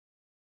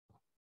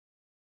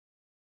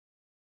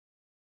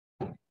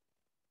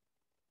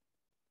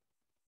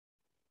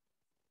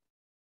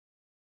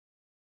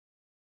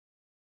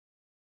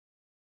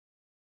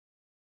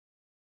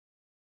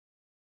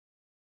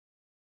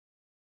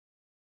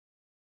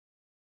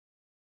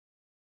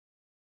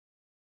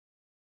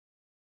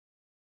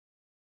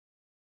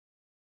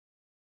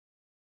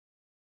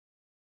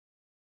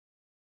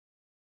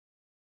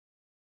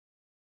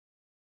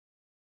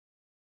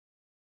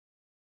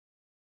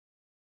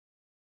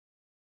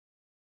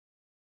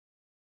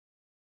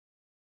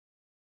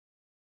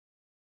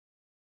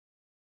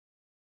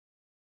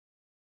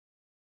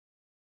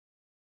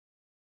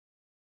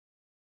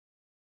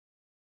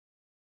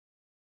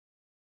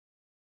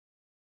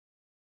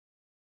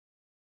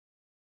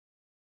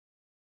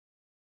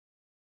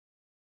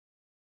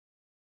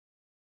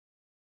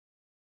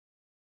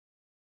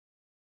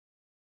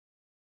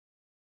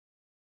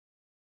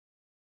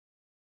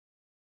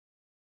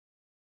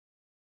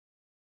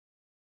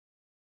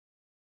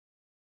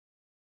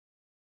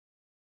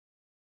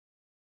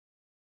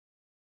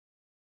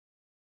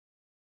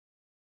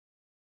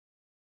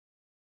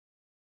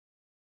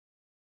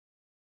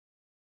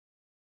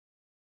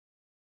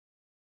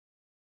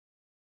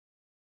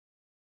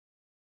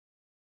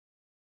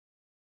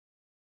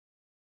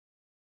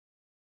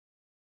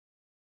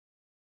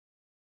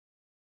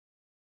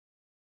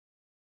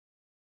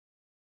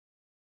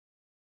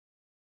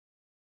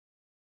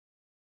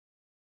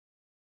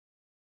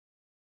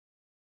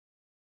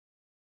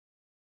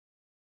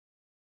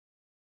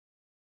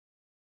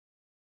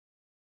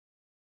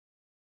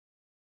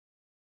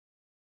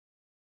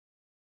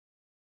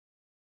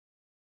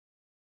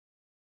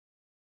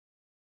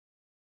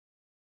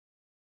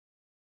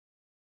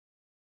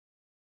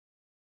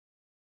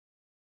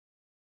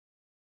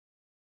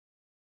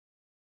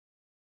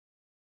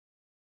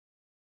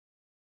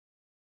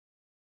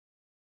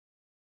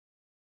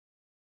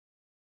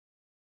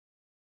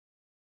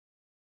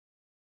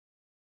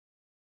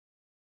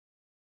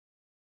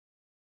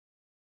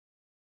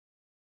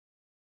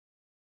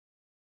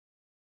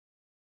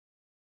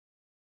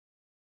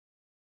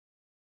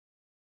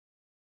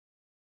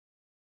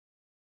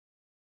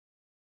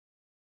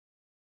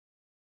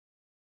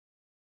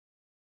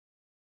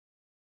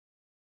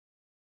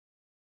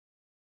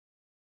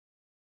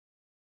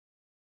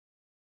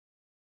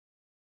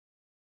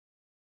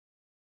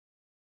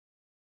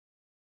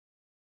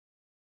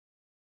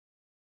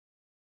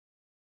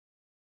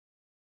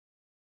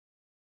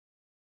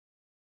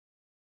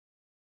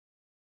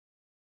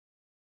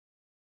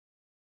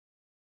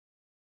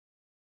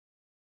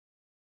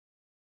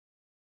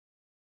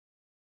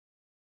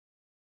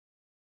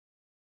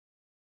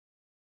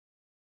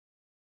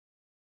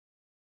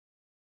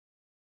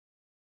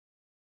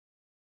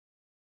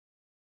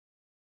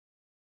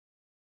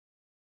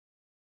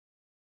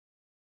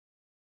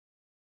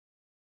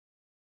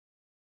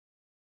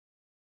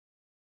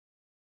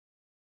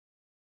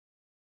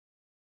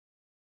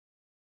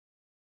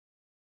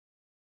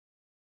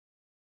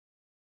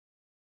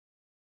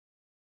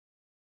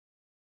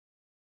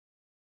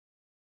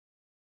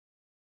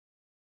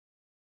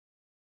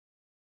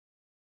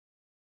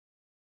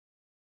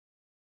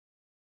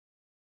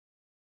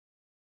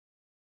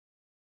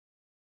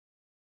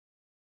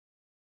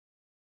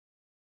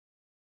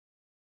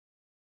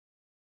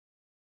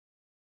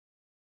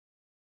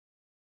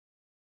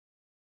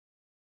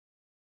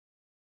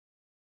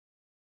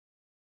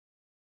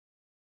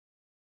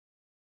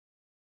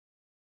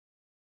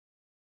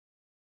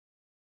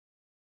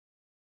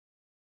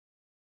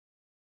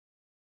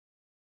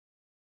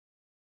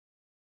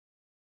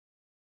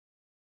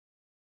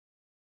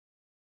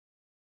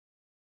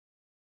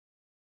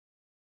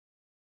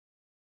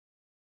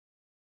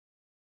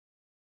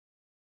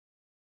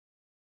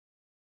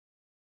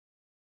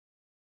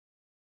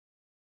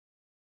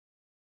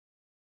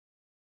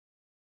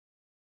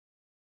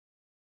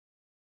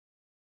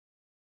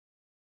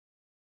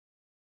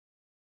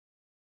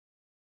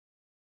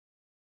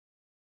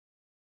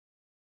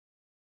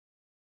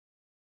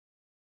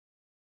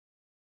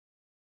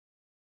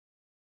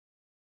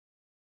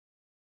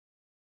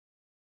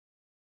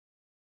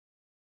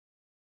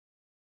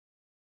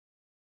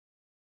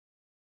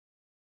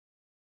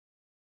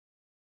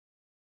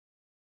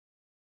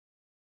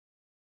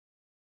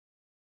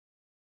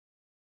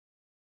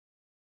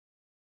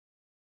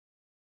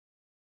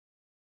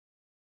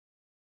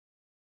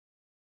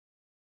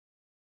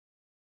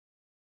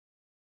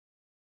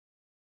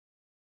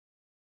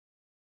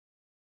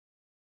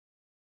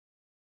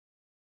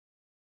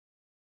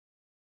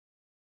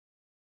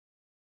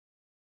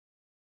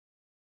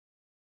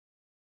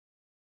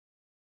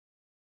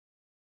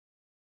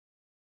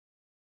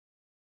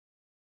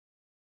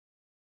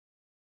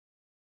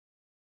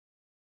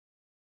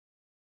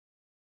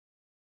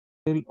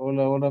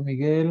 Hola, hola,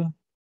 Miguel.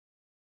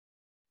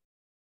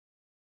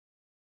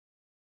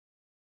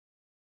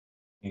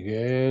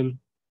 Miguel.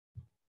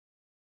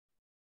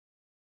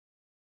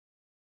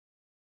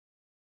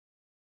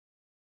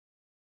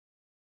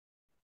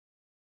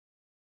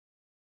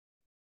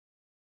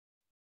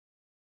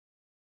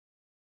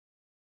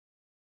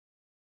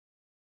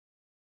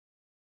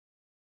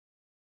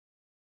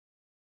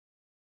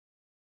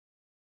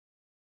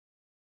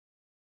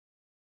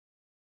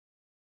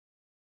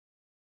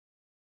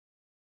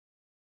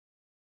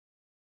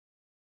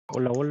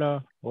 Hola,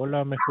 hola,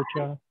 hola, ¿me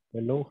escucha?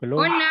 Hello, hello.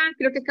 Hola,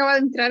 creo que acaba de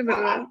entrar,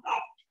 ¿verdad?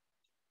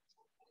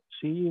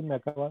 Sí,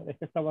 es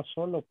que estaba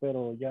solo,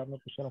 pero ya me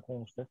pusieron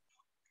con usted.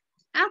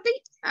 Ah, ok.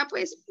 Ah,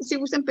 pues, si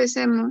gusta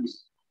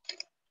empecemos.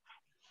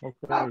 Ok,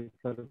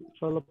 pero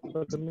solo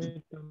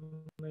permítame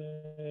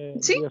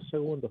 ¿Sí? 10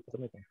 segundos,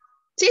 permítame.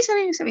 Sí, está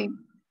bien, está bien.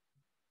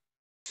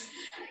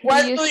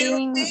 What do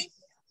you think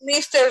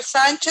Mr.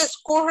 Sanchez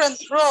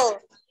current role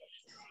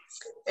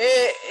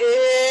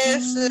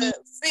is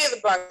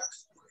feedback?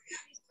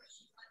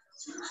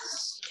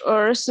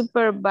 Or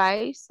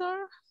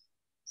supervisor?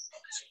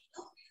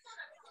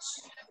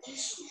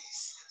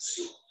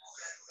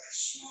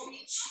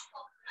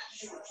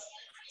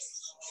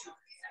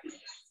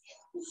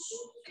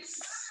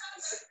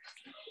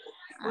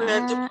 We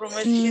have to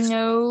promote his...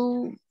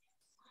 No.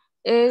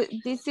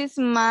 This is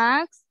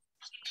Max.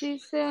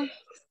 Dice.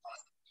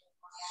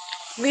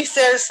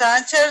 Mr.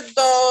 Sanchez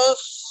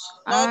does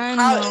not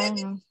have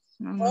any...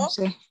 No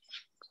sé.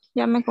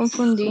 Ya me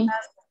confundí.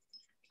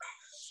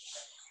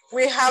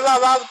 We have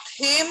about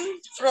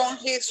him from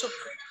his...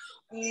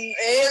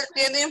 Él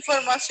tiene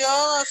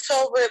información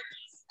sobre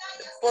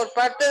por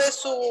parte de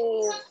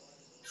su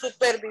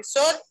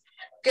supervisor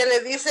que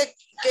le dice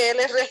que él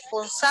es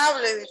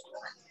responsable.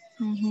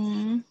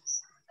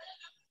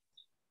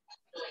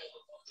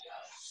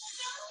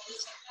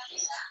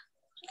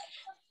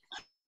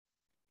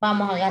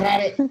 Vamos a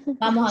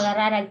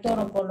agarrar al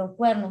toro por los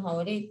cuernos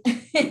ahorita.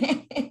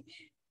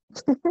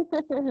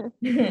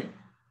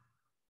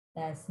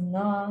 That's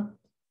not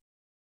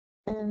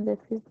And the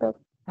feedback.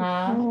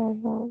 have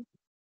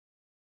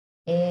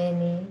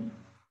any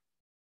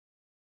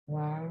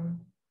warning.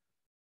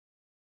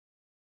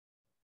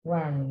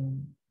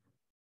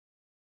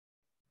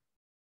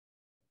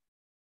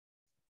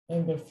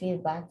 In the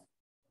feedback.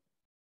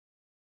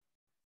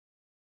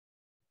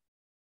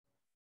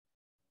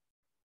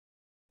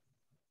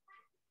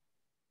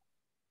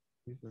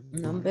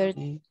 Number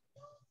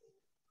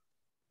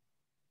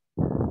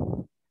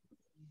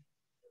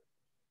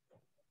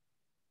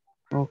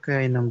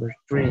Okay, number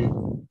 3.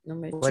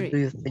 What do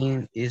you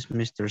think is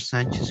Mr.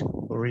 Sanchez's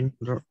current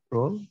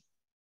role?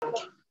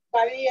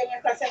 María, en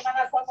esta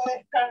semana cuando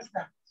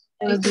descansa.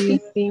 What do you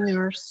think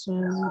are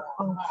some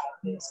of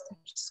Mr.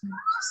 Sanchez?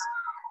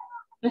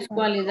 Las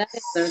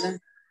cualidades, ¿verdad?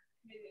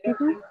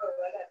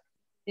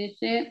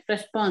 Dice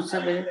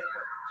responsable.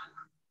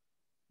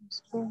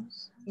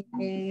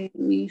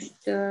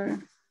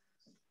 Mr.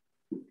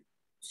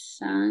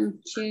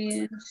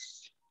 Sanchez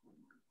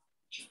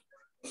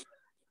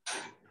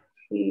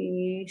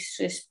is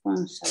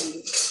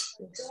responsible.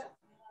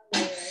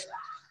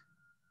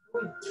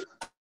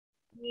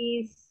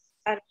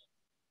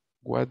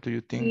 What do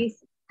you think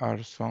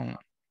are some?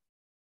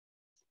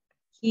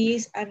 He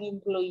is an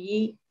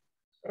employee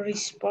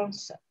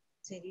responsible.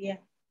 Sería.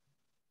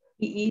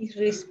 He is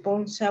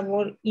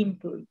responsible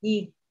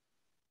employee.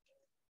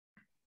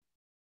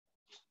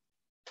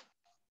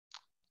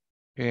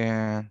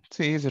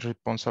 Sí, is a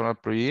responsible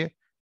employee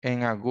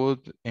and a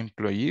good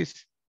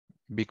employees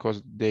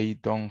because they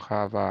don't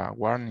have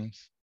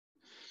warnings.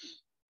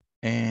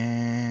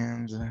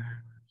 And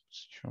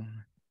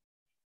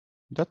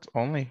that's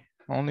only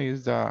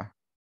is the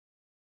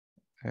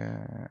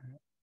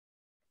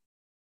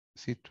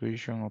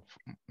situation of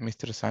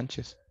Mr.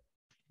 Sanchez.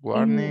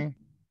 Warning.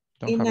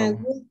 Don't have a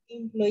good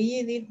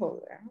employee,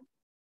 dijo, ¿verdad?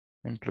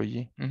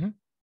 Employee.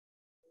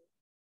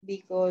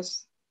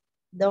 Because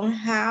don't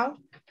have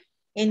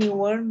any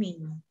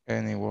warning.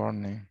 Any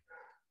warning.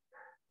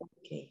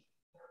 Okay.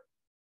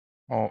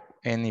 Or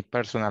any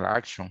personal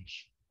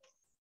actions.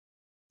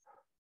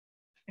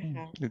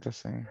 It's the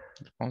same.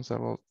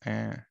 Responsible.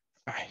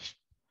 Ay,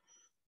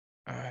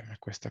 me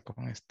cuesta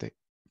con este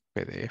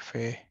PDF.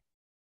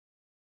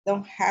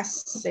 Don't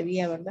has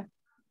sería, ¿verdad?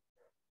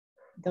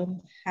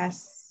 Don't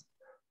has.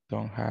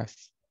 Don't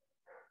has.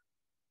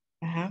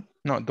 Ajá.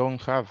 No, don't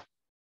have.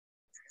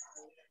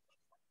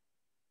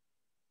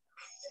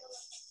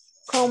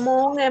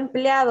 Como un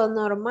empleado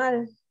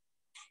normal.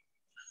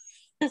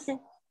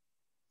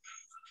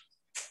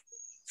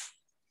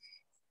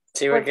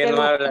 Sí, porque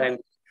no habla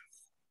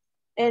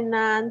en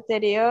la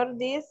anterior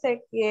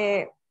dice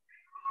que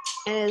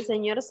el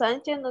señor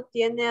Sánchez no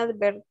tiene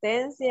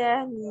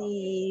advertencias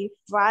ni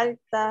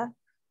falta.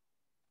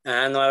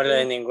 no habla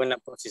de ninguna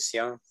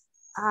posición.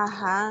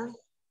 Ajá.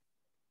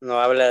 No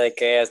habla de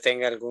que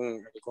tenga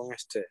algún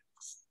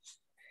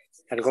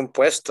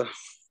puesto.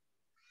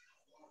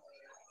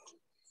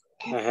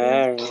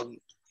 Ajá,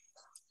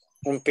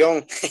 un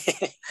peón.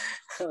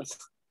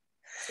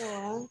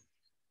 Oh,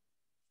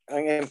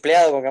 Un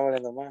empleado, pongámosle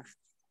nomás.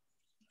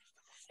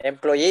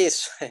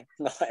 Employees.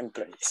 No,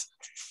 employees.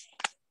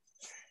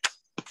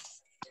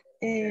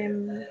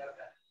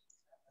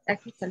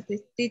 aquí está el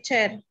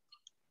teacher.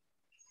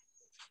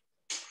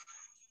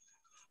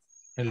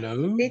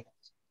 Hello.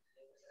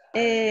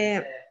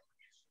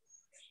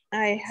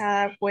 I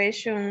have a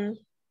question.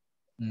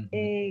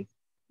 Mhm.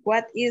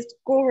 What is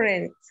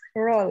current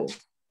role?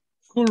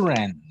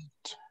 Current.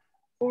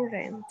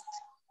 Current.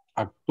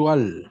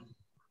 Actual.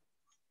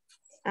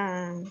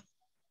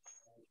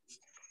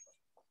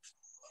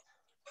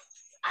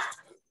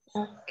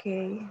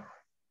 Okay.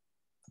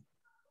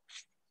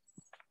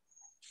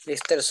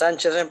 Mr.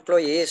 Sánchez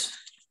employees.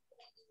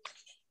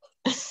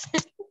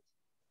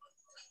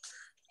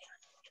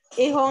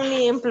 Is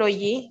only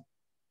employee.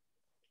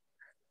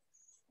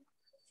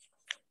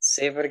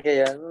 Sí, porque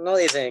ya no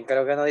dicen,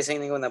 creo que no dicen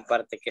en ninguna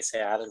parte que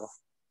sea algo.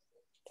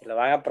 Que lo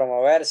van a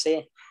promover,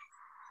 sí.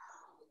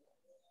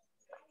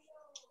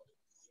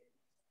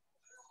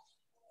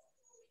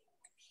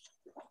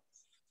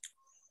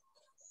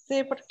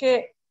 Sí,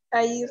 porque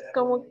ahí es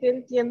como que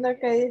entiendo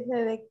que dice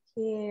de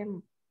que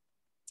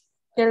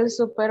el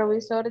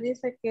supervisor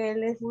dice que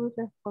él es muy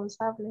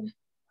responsable.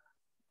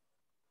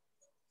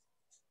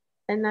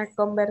 En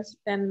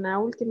la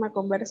última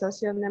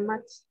conversación de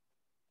Max.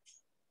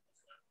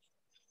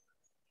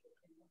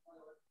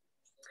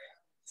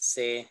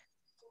 Sí.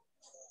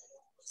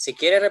 Si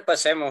quiere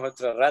repasemos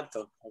otro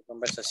rato la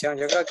conversación.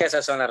 Yo creo que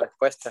esas son las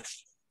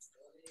respuestas.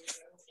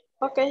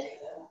 Ok.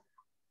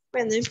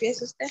 Bueno,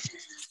 empieza usted.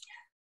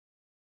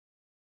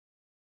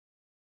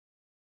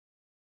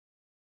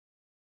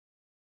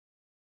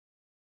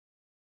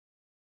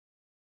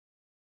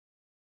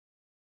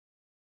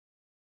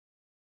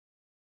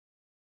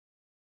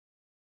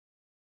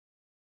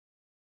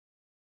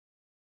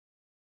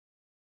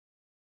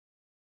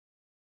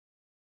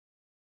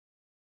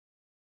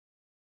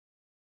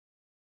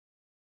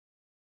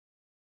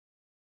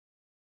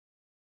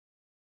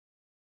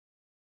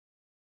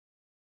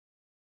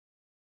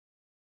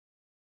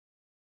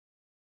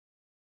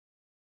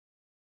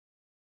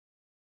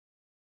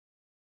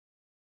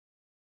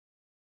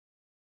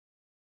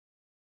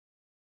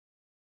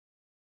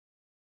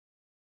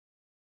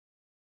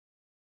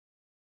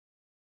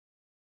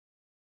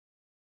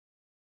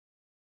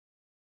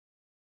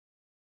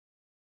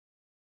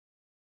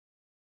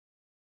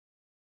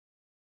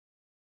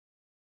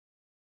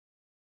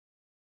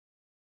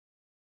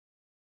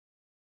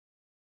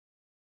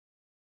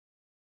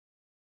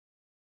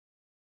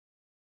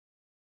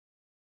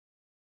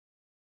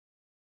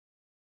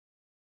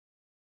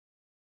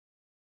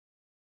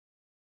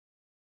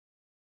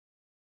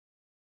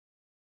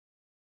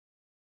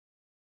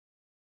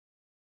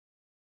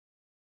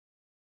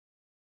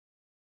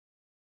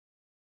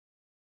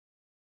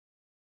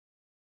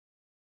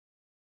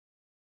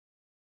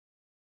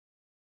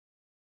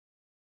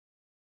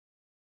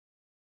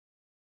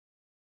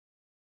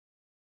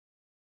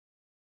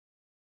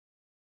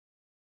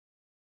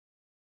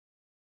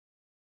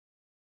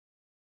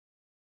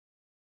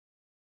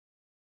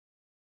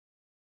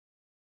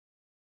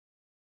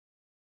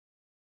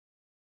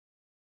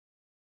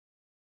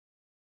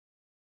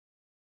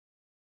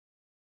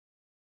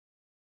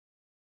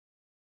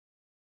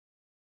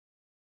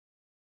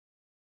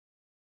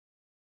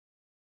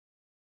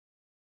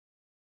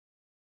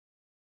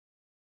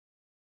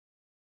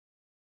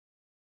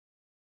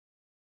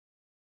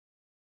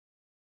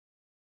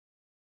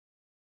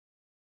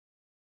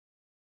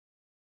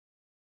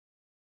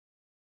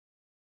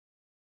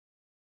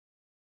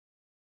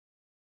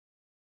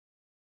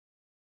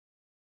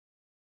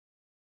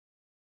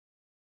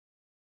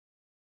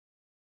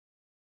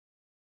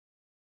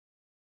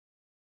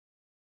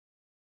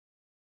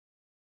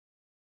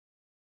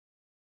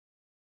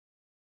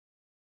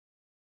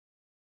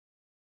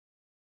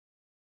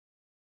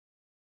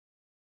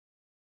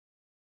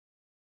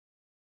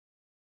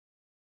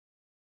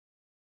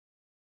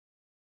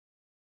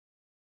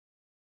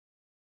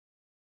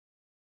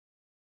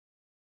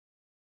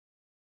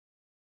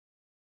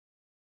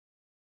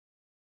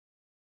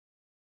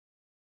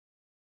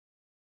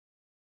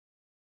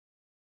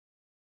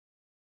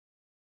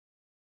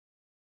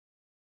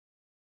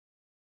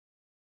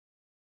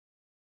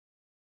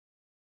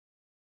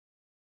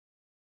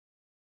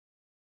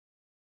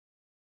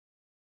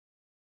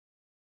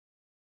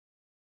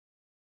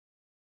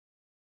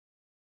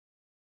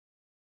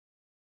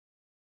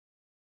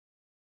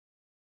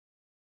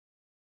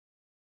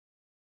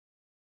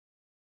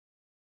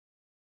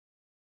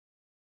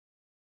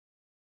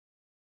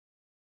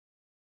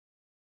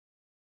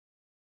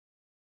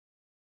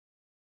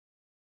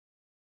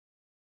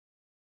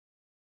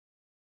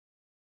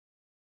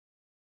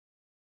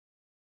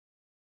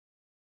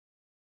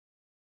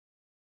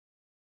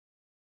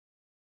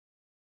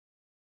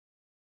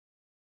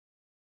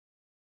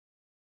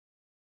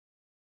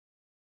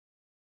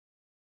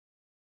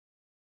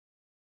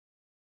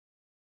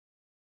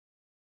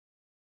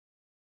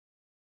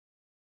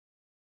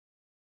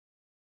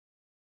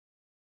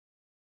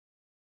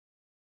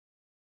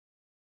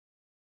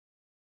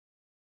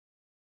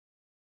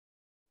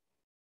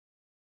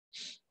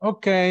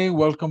 Okay,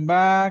 welcome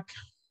back.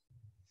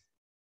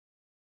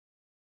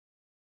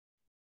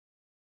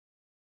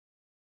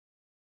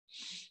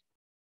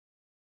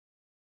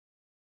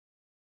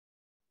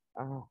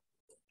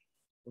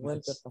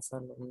 Vuelve a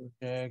pasarlo.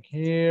 Check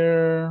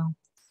here.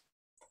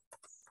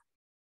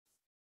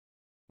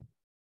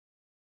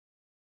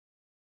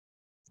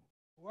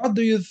 What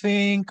do you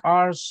think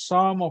are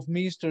some of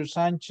Mr.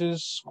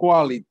 Sanchez's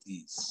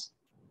qualities?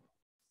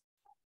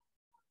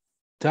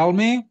 Tell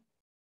me.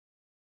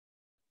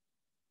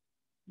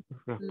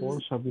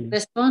 Responsible.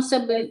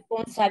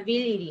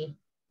 Responsibility.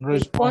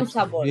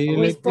 Responsible.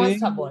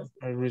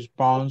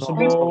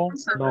 Responsible.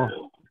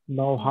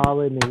 No have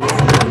any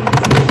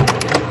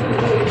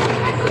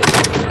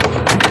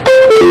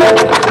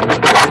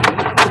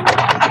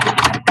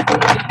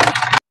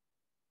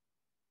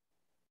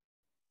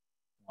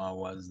What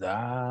was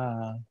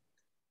that?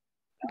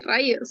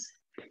 Rayos.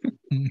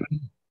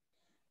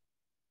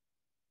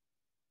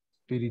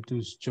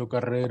 Espíritus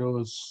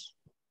chocarreros,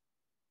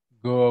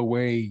 go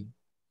away.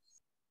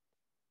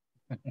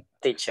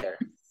 Teacher.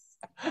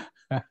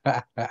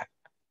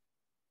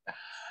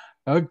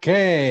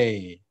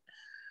 Okay.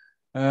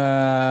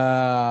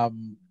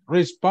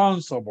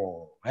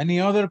 Responsible.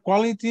 Any other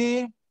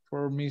quality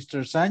for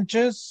Mr.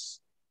 Sanchez?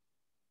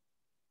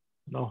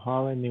 no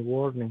have any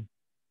warning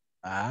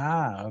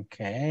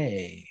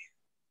Okay.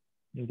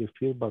 in the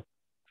feedback.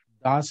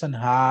 He doesn't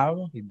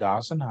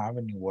have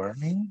any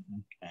warning.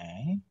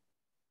 Okay.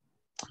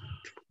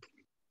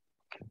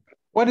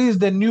 What is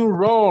the new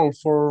role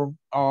for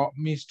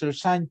Mr.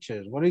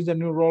 Sanchez? What is the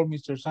new role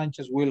Mr.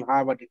 Sanchez will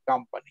have at the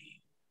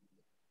company?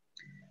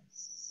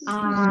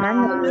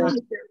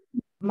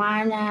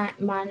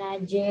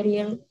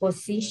 Managerial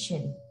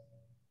position.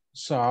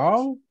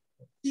 So,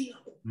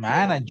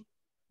 manager.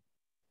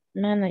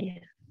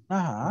 Manager.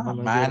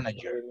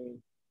 Manager.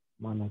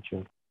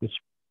 Manager. It's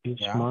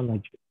Yeah.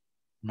 manager.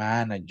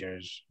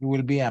 Managers. You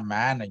will be a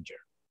manager.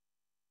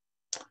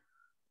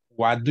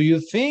 What do you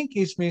think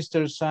is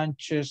Mr.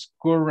 Sanchez's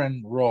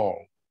current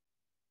role?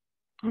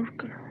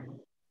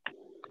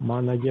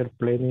 Manager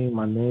planning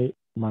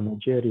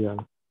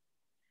managerial.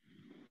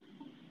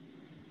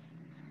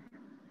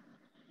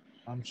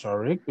 I'm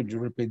sorry, could you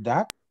repeat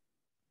that?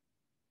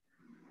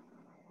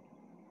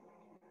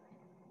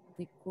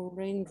 The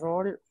current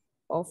role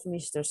of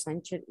Mr.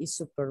 Sanchez is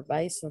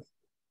supervisor.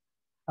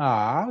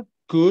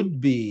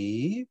 Could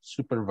be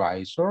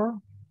supervisor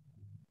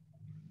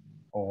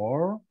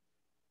or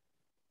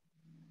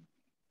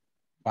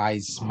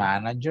vice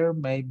manager,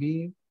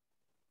 maybe.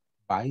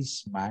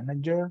 Vice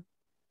manager.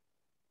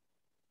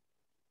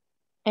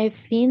 I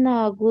think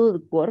a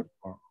good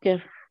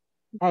worker.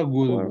 A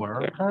good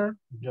worker,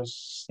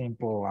 just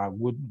simple, a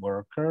good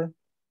worker.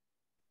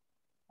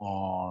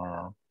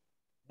 Or,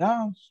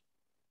 yes.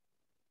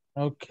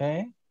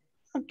 Okay.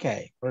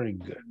 Okay, very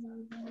good.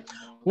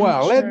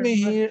 Well, let me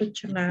hear.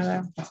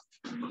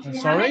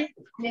 Sorry?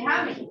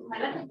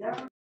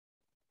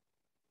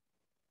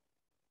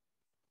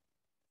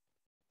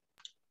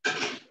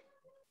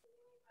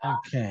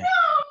 Okay.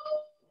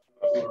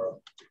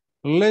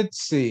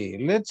 Let's see.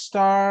 Let's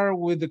start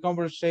with the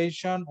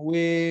conversation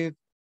with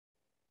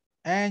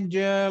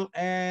Angel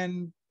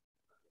and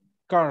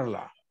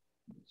Carla.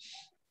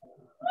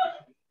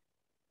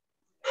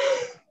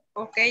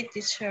 Okay,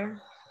 teacher.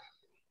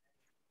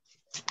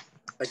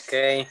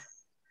 Okay.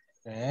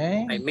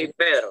 Okay. I meet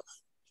Pedro.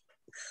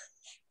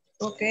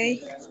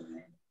 Okay.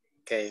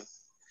 Okay.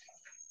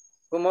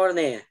 Good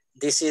morning.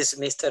 This is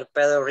Mr.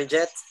 Pedro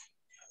Riget.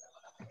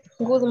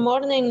 Good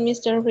morning,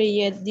 Mr.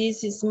 Riet.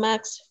 This is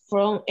Max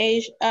from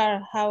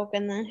HR. How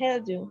can I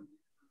help you?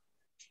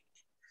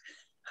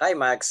 Hi,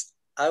 Max.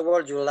 I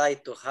would you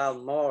like to have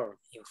more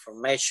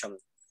information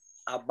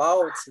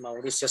about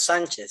Mauricio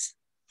Sanchez?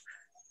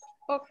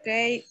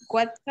 Okay.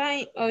 What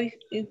kind of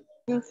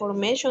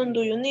information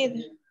do you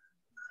need?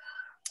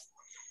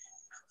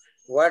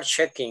 We're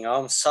checking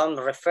on some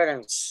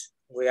reference.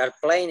 We are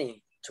planning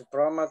to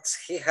promote.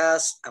 He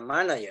has a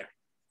manager.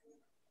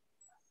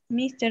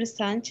 Mr.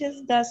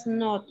 Sanchez does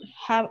not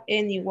have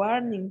any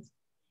warnings,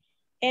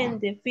 and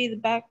the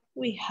feedback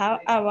we have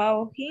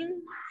about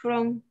him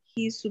from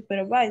his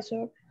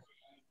supervisor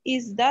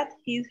is that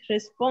he's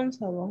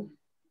responsible.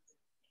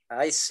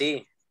 I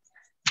see.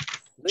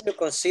 Do you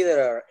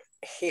consider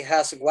he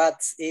has what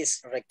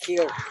is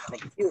required?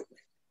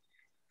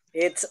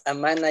 It's a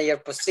manager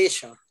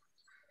position.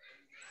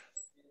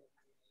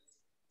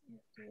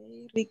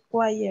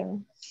 Require.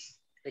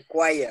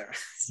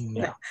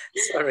 Yeah.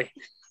 Sorry.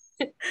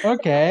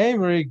 Okay,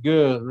 very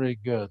good, very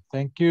good.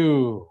 Thank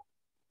you.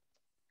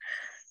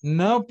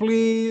 Now,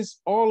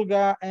 please,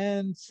 Olga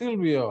and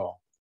Silvio.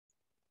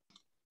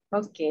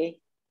 Okay.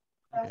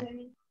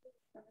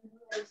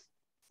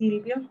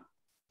 Silvio.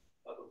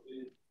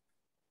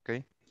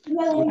 Okay.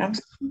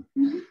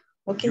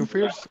 Okay. You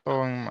first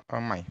on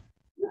mine.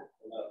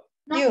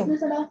 You.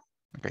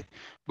 Okay.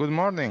 Good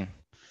morning.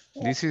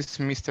 This is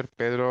Mr.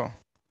 Pedro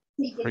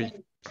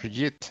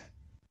Rigid.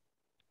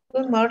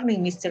 Good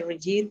morning, Mr.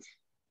 Rigid.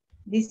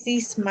 This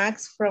is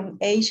Max from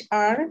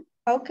HR.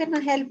 How can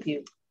I help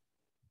you?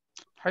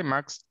 Hi,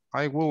 Max.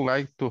 I would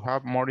like to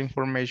have more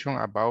information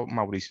about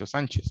Mauricio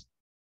Sanchez.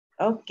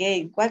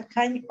 Okay, what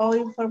kind of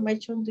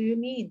information do you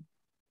need?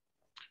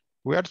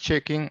 We are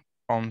checking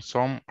on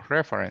some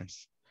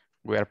reference.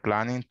 We are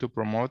planning to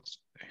promote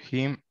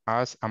him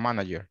as a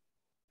manager.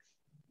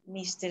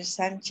 Mr.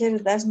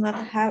 Sanchez does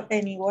not have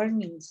any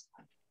warnings,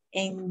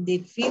 and the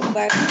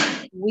feedback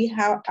we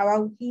have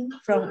about him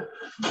from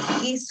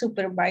his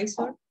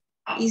supervisor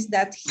is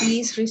that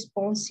he is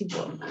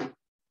responsible.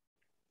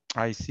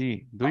 I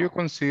see. Do you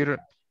consider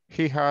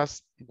he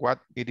has what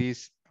it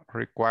is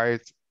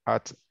required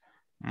at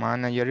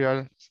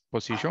managerial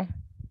position?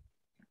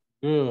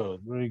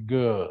 Good, very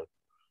good.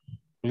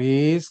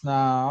 Please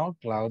now,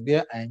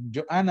 Claudia and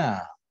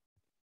Joanna.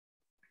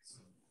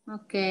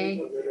 Okay.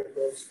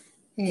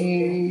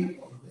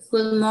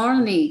 Good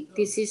morning.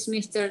 This is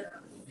Mr.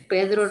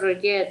 Pedro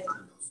Roget.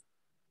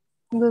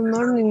 Good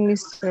morning,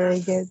 Mr.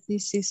 Roget.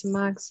 This is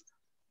Max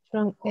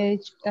from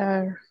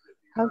HR.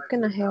 How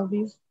can I help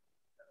you?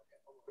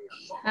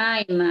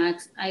 Hi,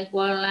 Max. I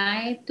would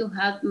like to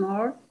have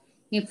more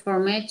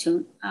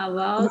information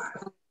about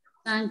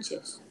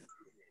Sanchez.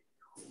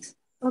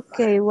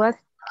 Okay, what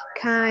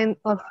kind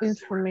of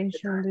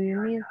information do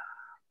you need?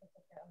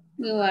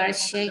 We are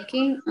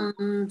checking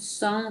on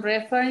some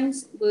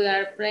reference. We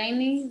are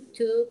planning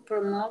to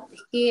promote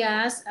him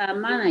as a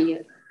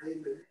manager.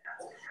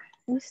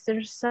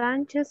 Mr.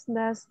 Sanchez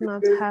does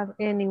not have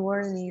any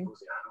warning,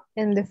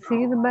 and the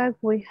feedback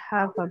we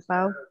have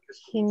about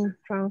him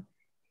from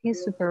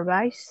his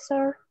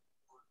supervisor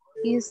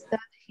is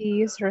that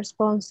he is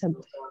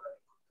responsible.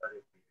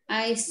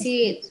 I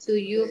see. Do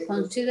you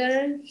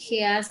consider he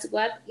has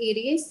what it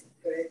is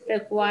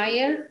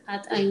required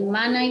at a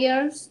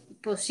manager's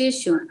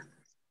position?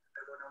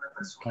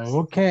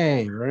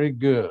 Okay, very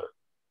good.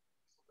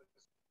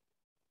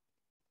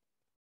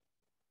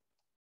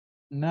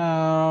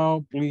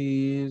 Now,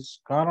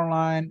 please,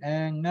 Caroline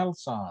and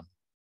Nelson.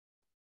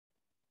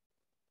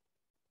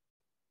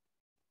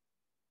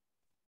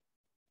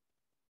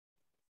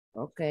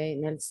 Okay,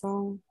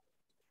 Nelson.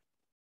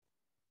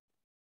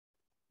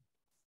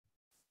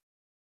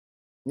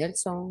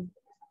 Nelson.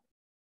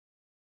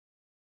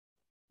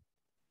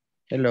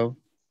 Hello.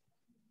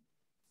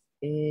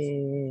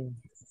 You,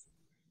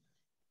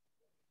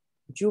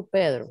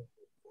 Pedro.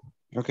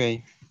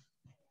 Okay.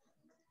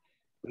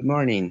 Good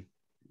morning.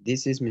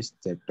 This is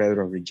Mr.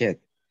 Pedro Roget.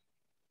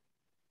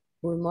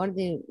 Good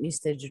morning,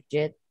 Mr.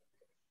 Jet.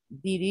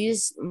 This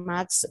is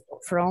Max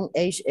from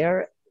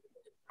HR.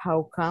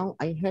 How can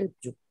I help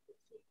you?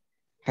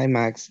 Hi,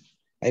 Max.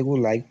 I would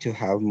like to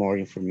have more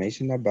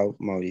information about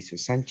Mauricio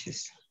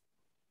Sanchez.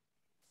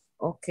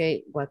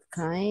 Okay, what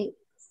kind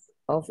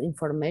of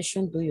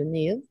information do you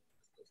need?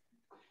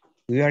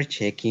 We are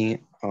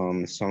checking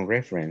some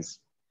reference.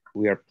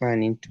 We are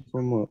planning to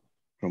promote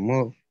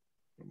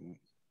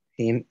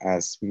him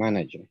as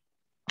manager.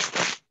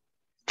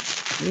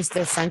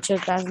 Mr. Sanchez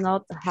does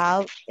not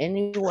have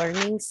any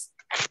warnings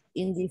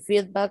in the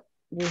feedback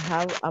we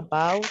have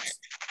about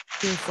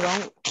him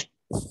from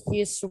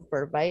his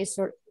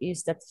supervisor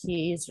is that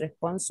he is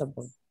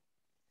responsible.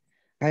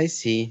 I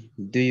see.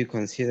 Do you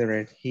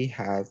consider he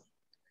has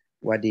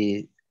what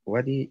is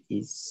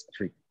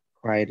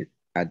required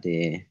at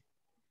the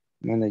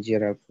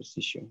managerial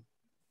position?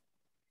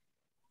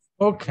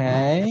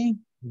 Okay,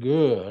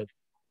 good.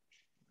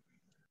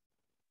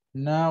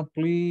 Now,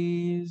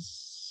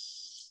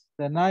 please,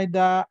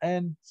 Zenaida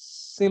and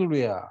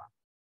Sylvia.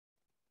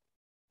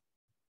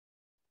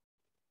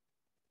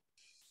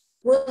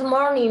 Good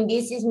morning,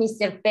 this is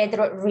Mr.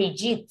 Pedro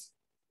Rigid.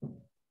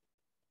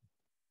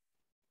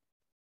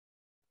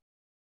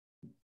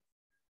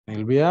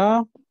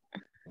 Sylvia.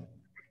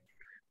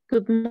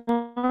 Good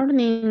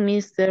morning,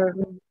 Mr.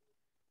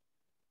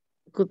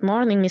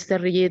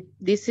 Rigid.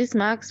 This is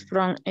Max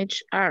from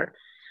HR.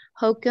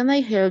 How can I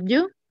help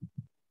you?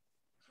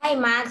 Hi,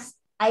 Max.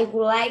 I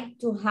would like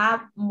to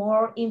have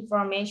more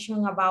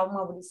information about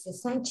Mauricio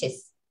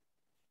Sanchez.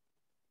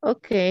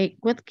 Okay,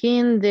 what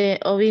kind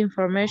of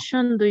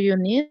information do you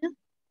need?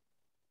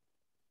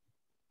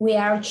 We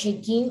are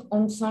checking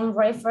on some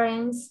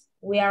reference.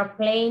 We are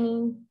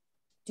planning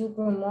to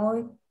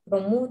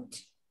promote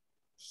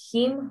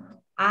him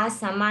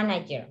as a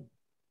manager.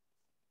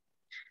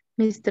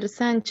 Mr.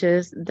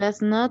 Sanchez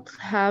does not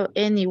have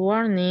any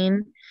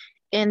warning,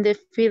 and the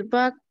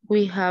feedback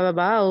we have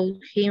about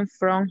him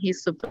from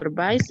his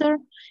supervisor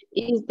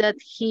is that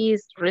he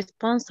is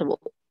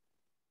responsible.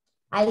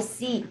 I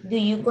see. Do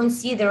you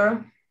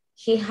consider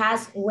he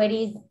has what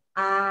is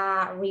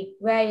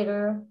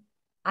required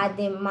at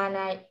the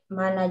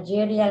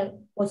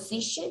managerial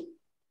position?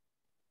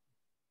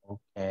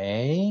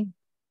 Okay.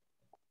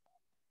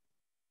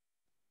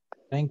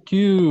 Thank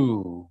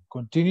you.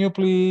 Continue,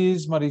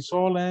 please,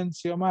 Marisol and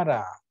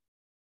Xiomara.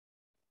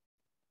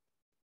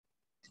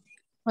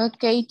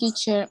 Okay,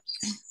 teacher.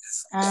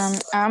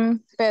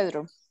 I'm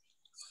Pedro.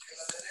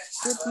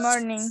 Good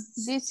morning.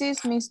 This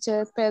is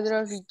Mr.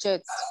 Pedro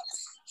Richet.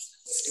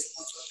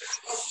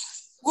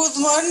 Good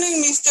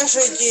morning, Mr.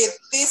 Regit.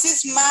 This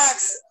is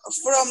Max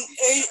from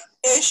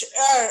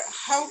HR.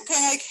 How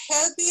can I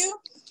help you?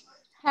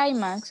 Hi,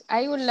 Max.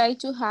 I would like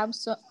to have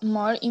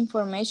more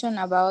information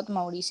about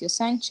Mauricio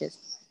Sanchez.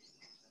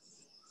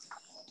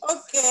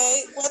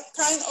 Okay, what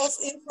kind of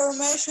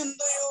information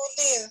do you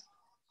need?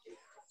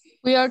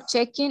 We are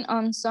checking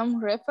on some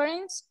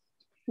reference.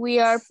 We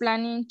are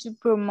planning to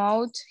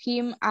promote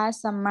him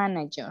as a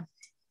manager.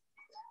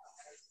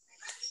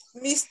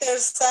 Mr.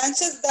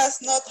 Sanchez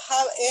does not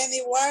have any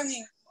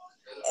warning.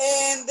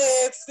 And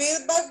the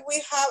feedback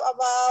we have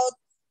about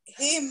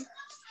him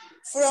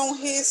from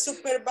his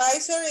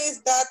supervisor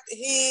is that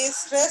he is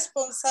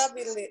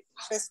responsible.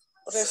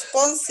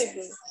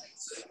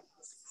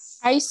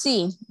 I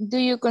see. Do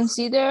you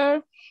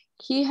consider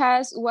he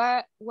has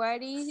what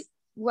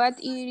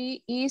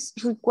it is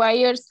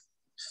required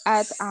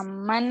at a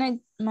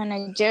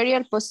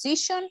managerial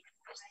position?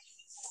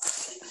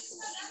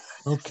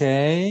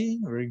 Okay,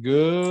 very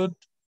good.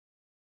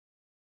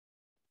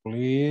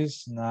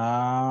 Please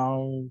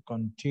now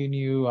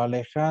continue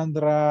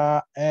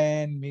Alejandra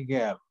and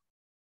Miguel.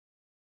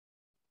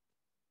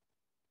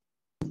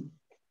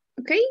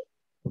 Okay.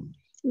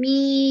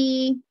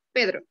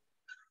 Pedro.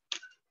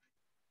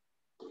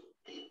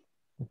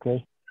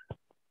 Okay.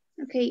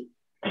 Okay.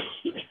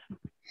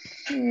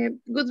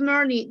 Good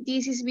morning.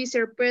 This is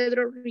Mr.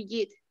 Pedro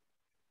Rigid.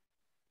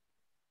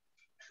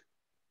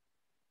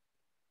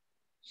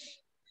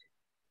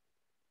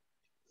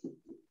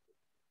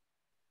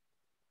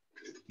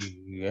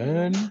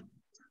 Bien.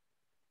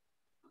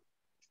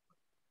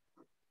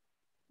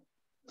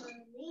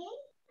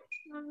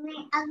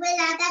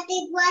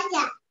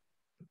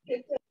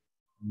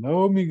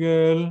 No,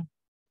 Miguel.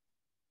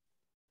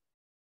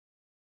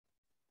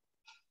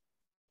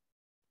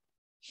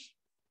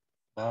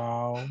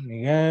 Wow,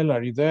 Miguel,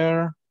 are you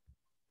there?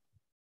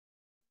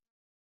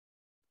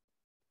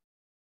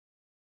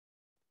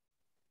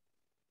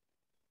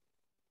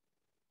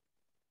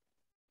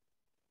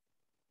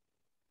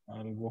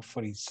 Algo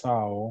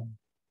frisado.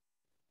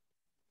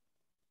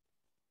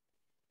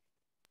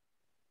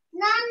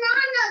 No.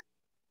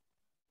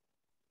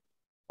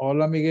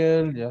 Hola,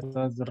 Miguel, ¿ya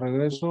estás de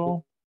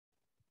regreso?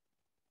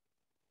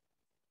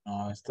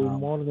 No, está. Good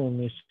morning,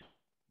 Miss.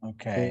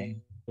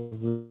 Okay.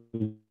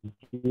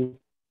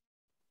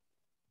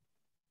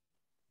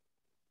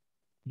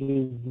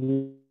 This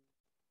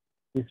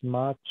is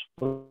much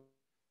from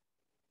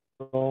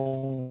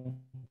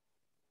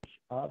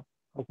how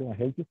can I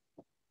help you?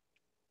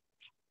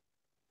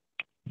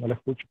 No la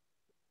escucho.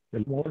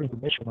 More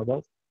information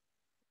about.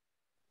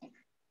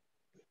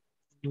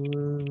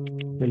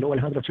 Hello,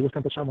 Alejandra, si gusta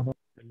empezamos,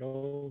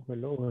 ¿no?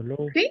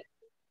 Hello. ¿Sí?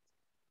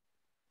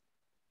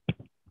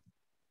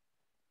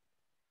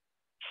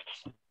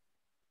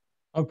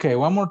 Okay,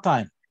 one more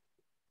time.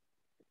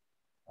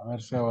 A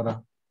ver si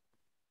ahora.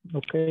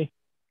 Okay.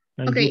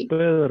 And Okay. you,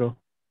 Pedro.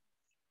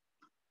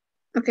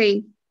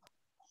 Okay.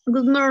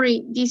 Good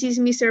morning. This is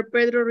Mr.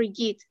 Pedro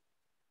Rigid.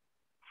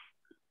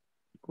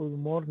 Good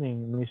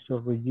morning, Mr.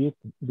 Rigid.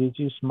 This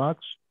is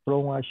Max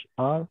from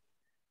HR.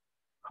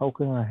 How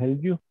can I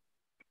help you?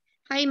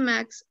 Hi,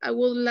 Max. I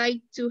would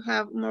like to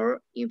have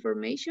more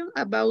information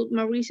about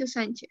Mauricio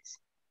Sanchez.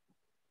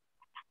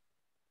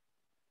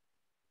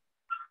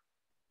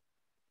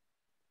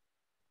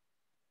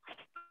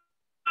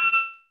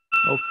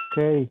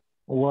 Okay.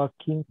 What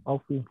kind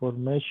of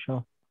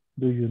information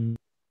do you need?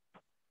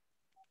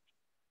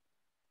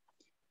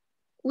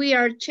 We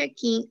are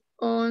checking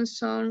on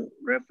some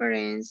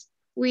reference.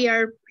 We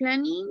are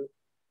planning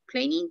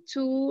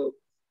to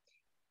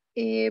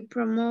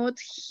promote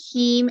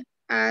him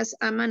as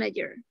a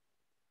manager.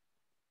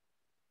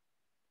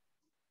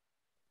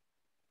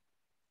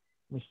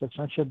 Mr.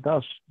 Sanchez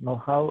does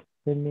not have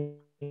any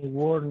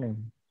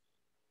warning.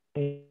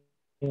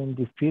 And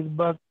the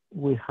feedback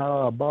we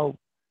have about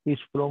his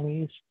from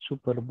his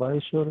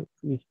supervisor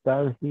is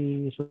that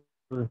he is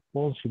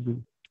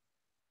responsible.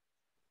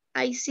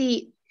 I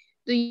see.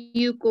 Do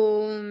you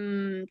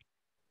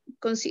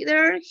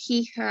consider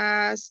he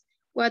has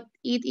what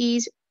it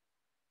is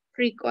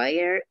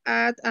required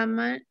at a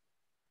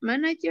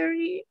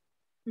managerial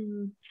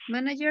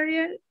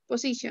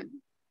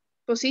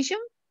position?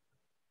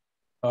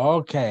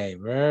 Okay,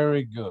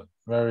 very good,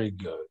 very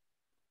good.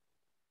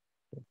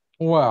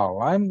 Well,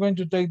 I'm going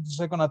to take the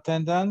second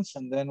attendance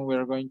and then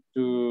we're going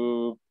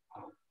to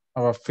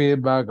have a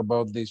feedback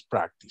about this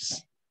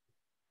practice.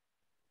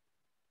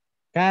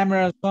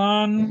 Cameras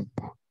on.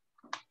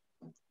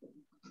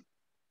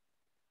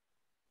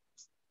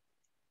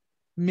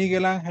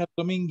 Miguel Ángel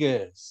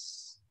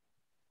Domínguez.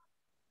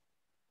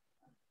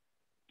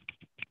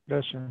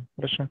 Present.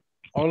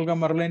 Olga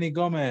Marlene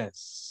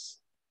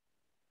Gómez.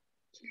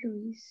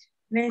 Luis.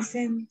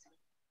 Present.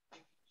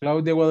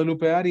 Claudia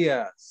Guadalupe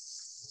Arias.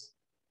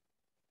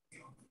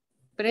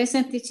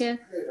 Present, teacher.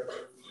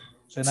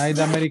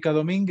 Zenaida América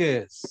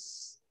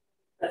Domínguez.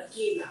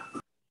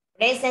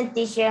 Present,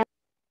 teacher.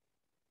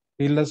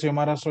 Hilda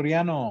Xiomara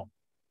Soriano.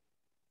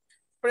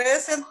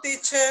 Present,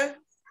 teacher.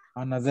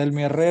 Ana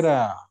Delmi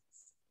Herrera.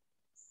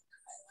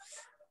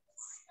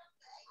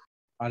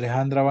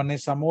 Alejandra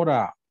Vanessa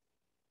Mora.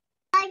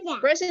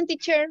 Present,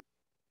 teacher.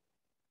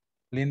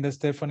 Linda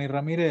Stephanie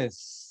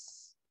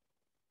Ramírez.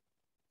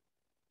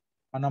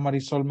 Ana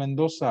Marisol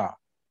Mendoza.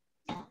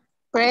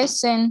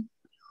 Present.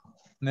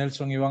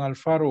 Nelson Iván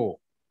Alfaro.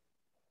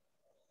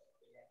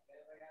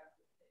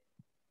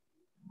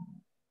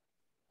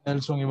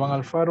 Nelson Iván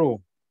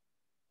Alfaro.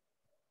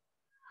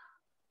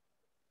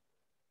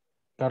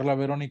 Carla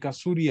Verónica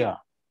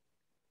Zuria.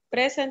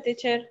 Present,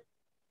 teacher.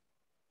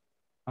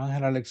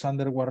 Ángel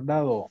Alexander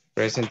Guardado.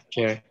 Present,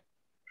 teacher.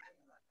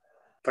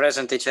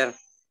 Present, teacher.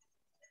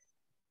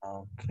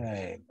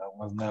 Okay, that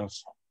was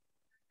Nelson.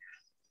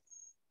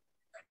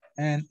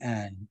 And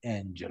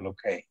Angel,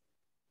 okay.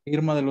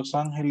 Irma de Los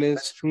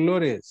Ángeles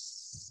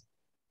Flores.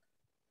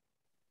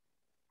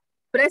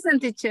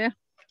 Present, teacher.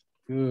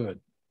 Good.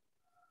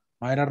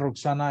 Mayra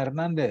Roxana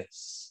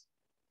Hernández.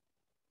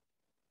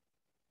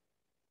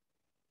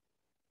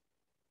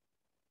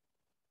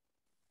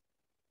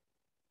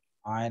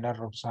 Mayra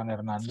Roxana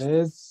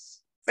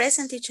Hernández.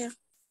 Present, teacher.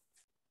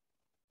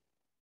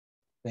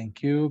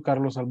 Thank you.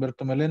 Carlos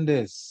Alberto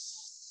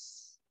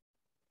Meléndez.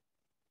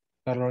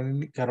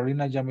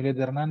 Carolina Yamilet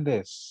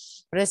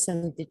Hernández.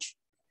 Present, teacher.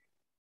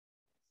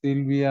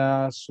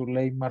 Silvia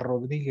Zuleima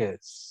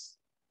Rodríguez.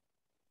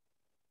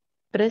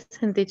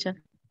 Present,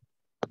 teacher.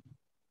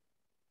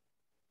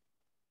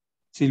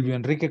 Silvio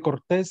Enrique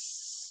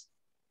Cortés.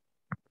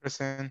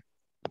 Present.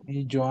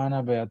 Y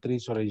Joana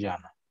Beatriz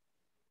Orellana.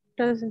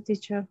 Present,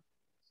 teacher.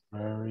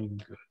 Very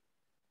good.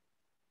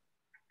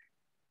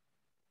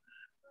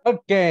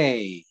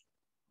 Okay.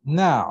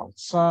 Now,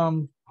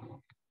 some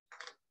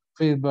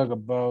feedback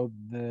about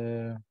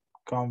the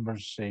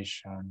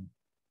conversation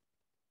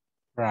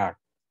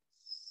practice.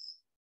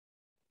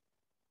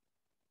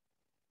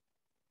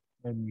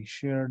 Let me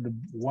share the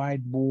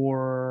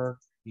whiteboard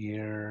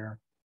here.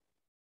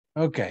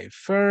 Okay,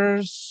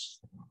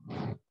 first,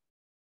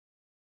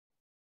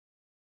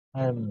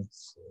 let me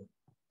see.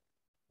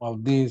 Well,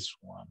 this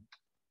one.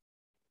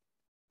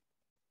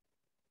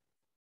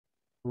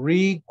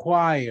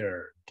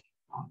 Required.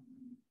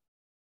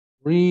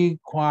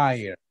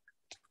 Required.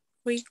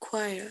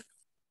 Required.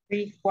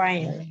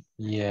 Required.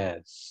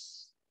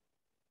 Yes.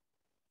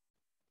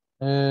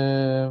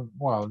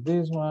 Well,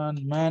 this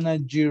one,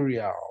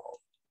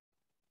 managerial.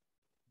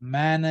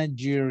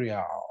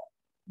 Managerial.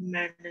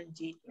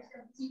 Managerial.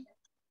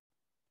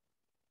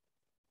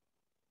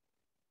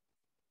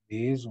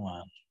 This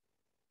one.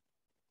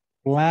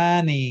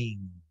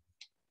 Planning.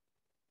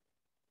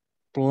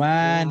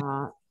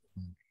 Planning.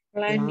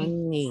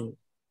 Planning.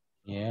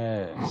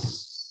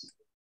 Yes.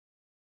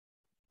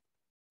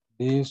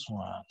 This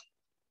one.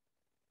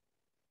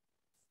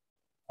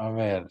 A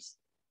ver.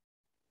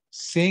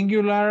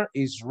 Singular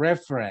is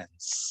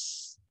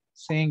reference.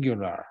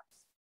 Singular.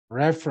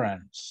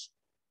 Reference.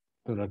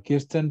 Pero aquí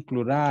está en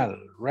plural.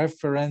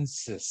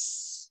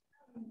 References.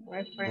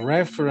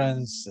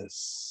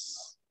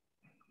 References.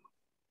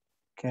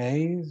 Ok.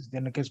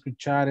 Tiene que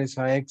escuchar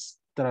esa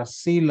extra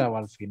sílaba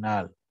al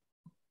final.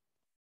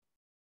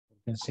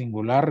 En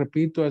singular,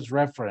 repito, es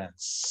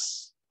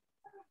reference.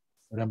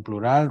 Pero en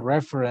plural,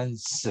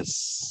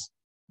 references.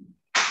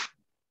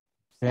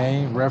 Ok,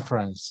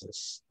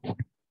 references.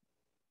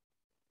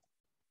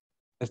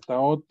 Esta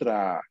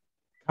otra,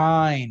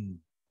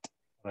 kind.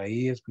 Por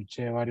ahí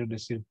escuché varios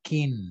decir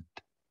kind.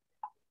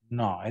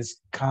 No,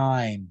 es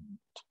kind.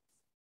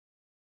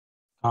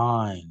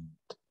 Kind.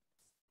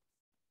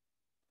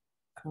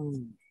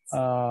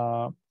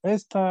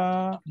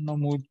 Esta, no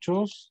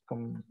muchos,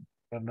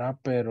 ¿verdad?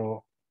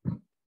 Pero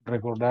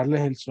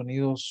recordarles el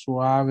sonido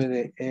suave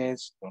de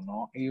esto,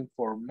 ¿no?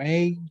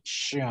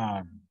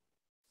 Information.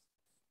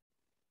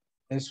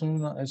 Es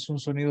un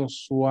sonido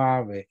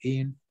suave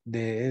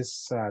de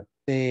esa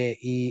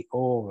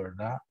T-I-O,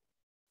 ¿verdad?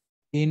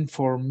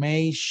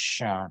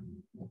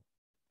 Information.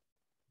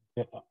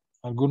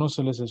 Algunos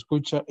se les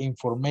escucha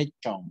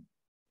information.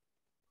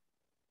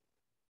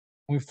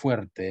 Muy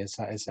fuerte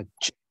esa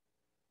ch,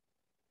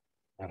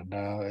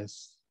 ¿verdad?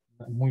 Es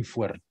muy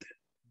fuerte.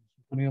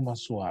 Un sonido más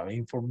suave.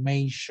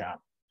 Information.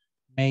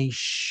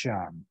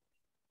 Information.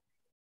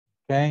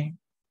 ¿Ok?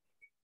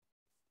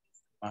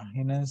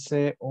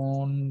 Imagínense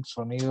un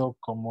sonido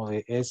como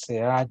de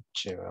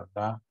SH,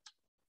 ¿verdad?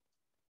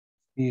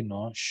 Y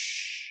no,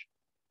 shh.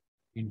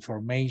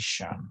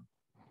 Information.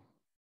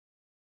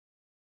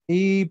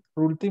 Y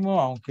por último,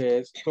 aunque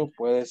esto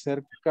puede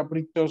ser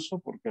caprichoso,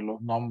 porque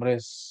los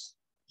nombres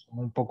son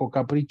un poco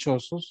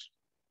caprichosos,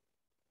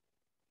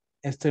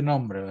 este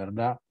nombre,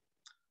 ¿verdad?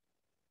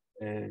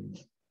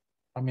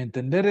 A mi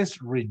entender es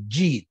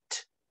rigid.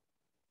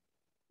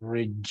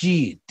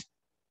 Rigid.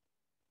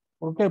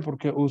 ¿Por qué?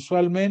 Porque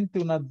usualmente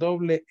una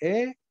doble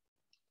E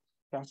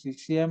casi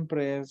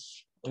siempre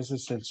ese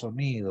es el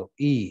sonido.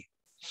 Y,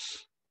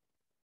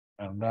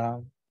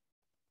 ¿verdad?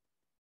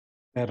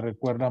 Me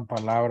recuerdan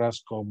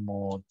palabras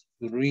como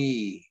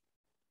three,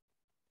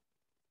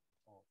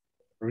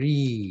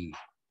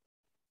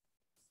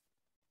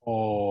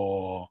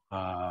 o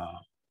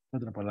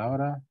otra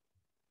palabra,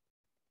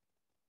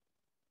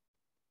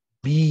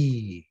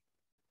 be,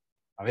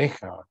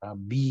 abeja, ¿verdad?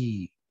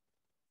 Bee.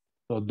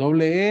 Los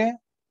doble E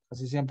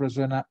casi siempre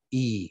suena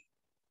I.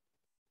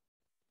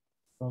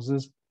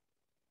 Entonces,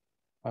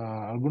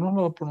 algunos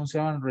lo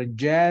pronunciaban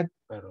reject,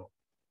 pero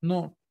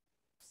no.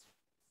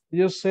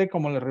 Yo sé,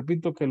 como les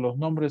repito, que los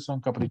nombres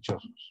son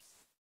caprichosos.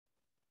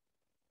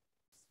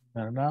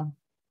 ¿Verdad?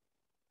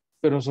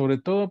 Pero sobre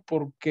todo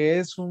porque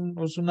es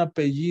un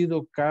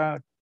apellido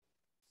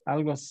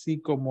algo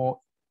así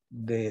como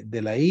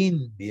de la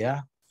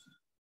India.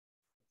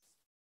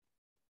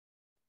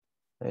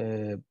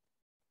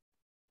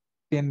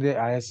 Tiende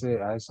a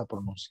esa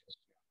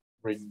pronunciación.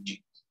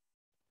 Reject.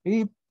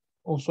 Y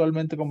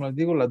usualmente, como les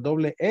digo, la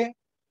doble E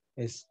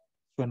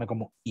suena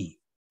como I.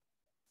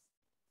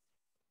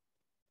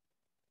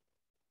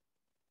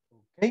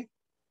 ¿Ok?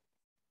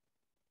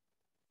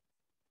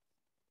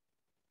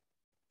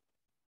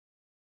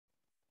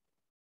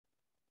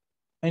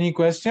 Any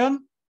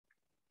question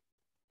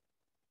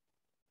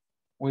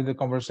with the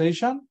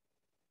conversation?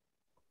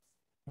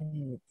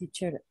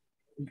 Teacher,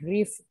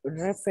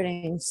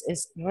 reference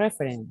es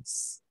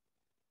reference.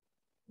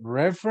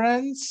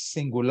 Reference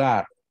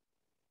singular.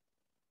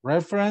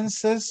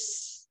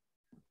 References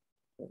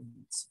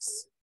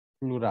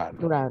plural.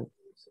 Plural.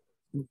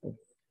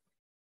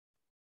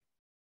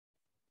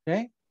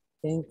 Okay.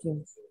 Thank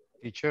you.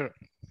 Teacher.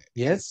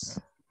 Yes.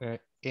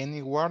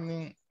 Any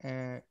warning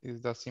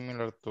is that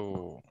similar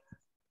to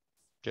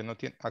que no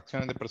tiene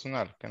acciones de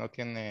personal, que no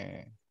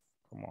tiene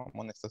como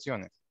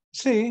amonestaciones.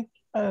 Sí,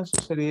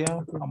 eso sería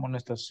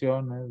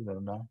amonestaciones,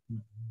 ¿verdad?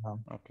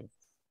 Okay.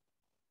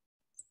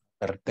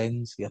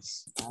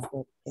 Advertencias.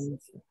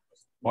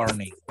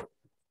 Warning.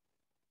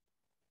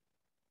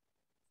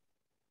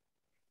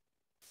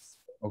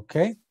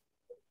 Okay.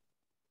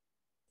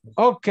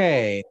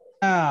 Okay.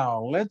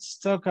 Now let's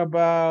talk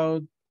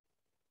about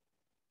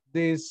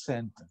this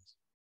sentence.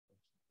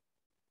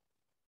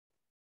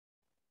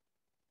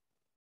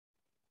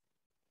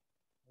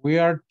 We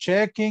are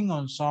checking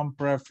on some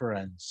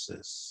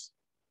preferences.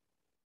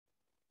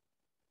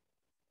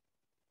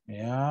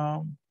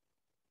 Yeah.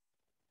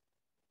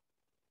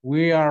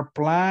 We are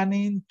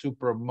planning to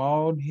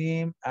promote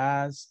him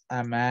as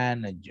a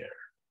manager.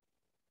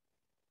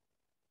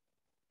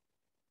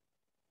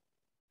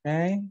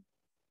 Okay.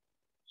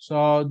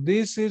 So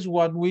this is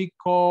what we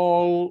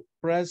call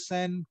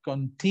present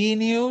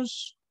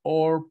continuous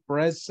or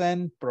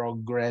present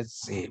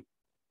progressive.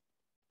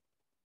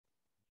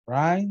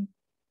 Right?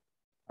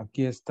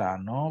 Aquí está,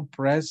 ¿no?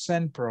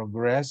 Present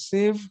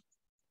progressive.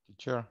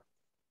 Teacher,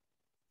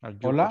 are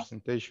you Hola.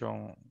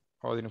 presentation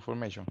or the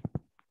information?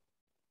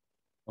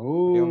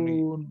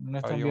 No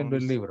están viendo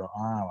el see... libro.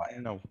 Ah, vaya.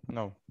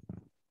 No.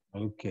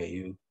 Ok.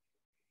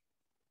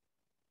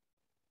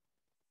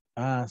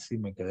 Ah, sí,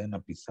 me quedé en la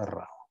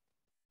pizarra.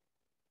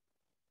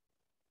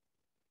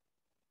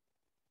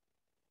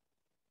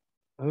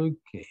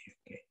 Okay.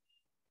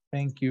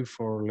 Thank you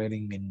for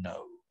letting me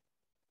know.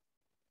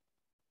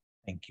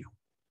 Thank you.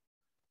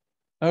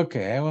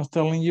 Okay, I was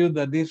telling you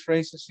that these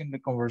phrases in the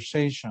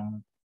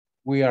conversation,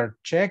 we are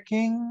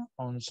checking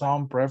on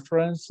some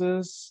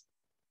preferences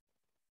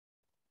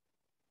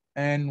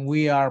and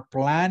we are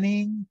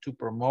planning to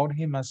promote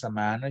him as a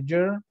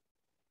manager,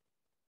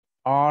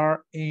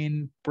 are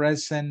in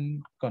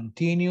present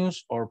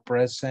continuous or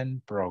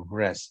present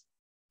progressive.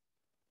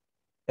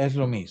 Es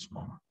lo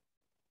mismo,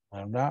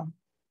 ¿verdad?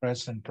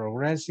 Present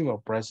progressive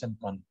or present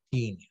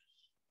continuous.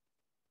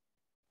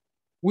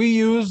 We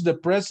use the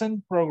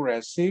present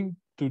progressive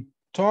to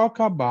talk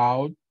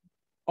about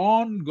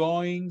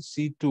ongoing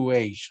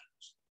situations.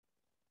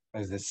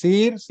 Es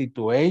decir,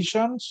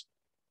 situations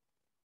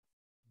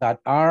that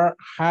are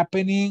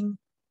happening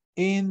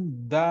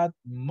in that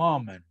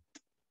moment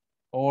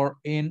or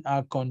in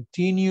a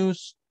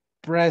continuous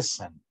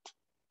present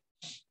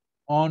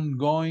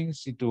ongoing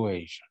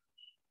situation.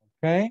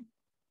 Okay?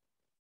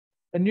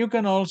 And you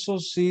can also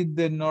see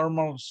the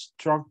normal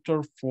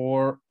structure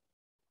for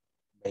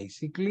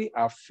basically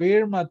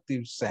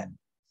affirmative sentence.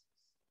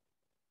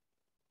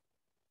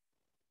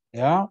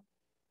 Yeah.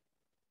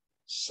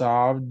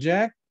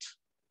 Subject.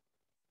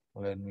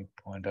 Let me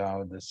point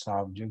out the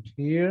subject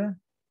here.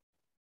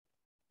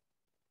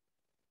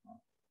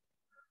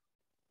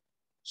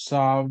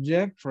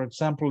 Subject, for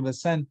example, the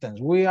sentence,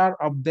 we are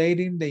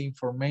updating the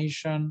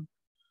information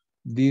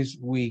this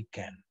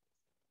weekend.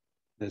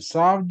 The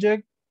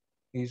subject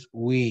is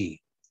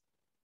we.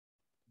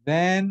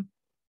 Then,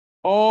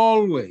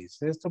 always,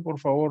 esto por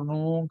favor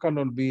nunca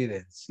lo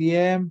olviden,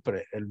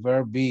 siempre el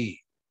verb be.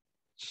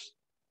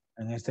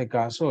 En este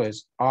caso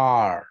es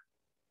are.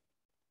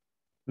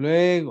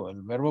 Luego,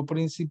 el verbo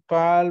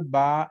principal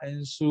va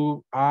en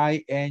su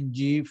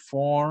ing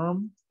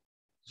form.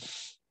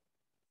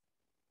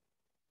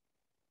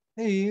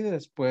 Y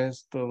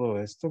después todo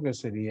esto que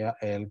sería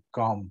el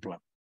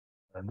complement,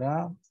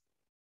 ¿verdad?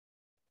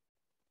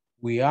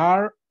 We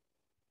are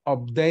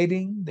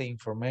updating the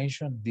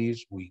information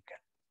this weekend.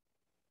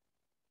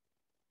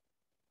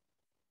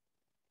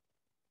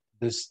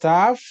 The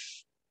staff,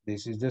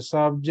 this is the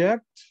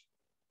subject,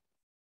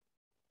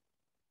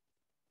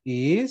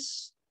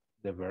 is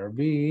the verb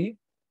be.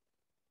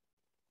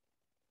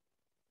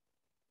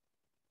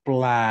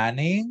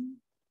 planning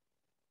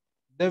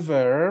the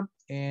verb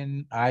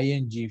in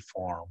ing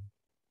form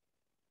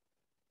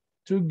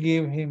to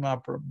give him a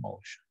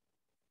promotion.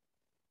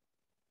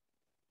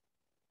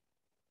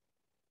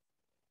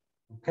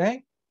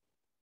 Okay?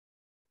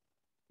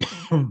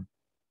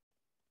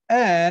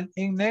 And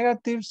in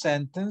negative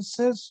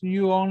sentences,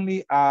 you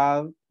only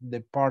add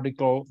the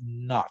particle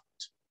not.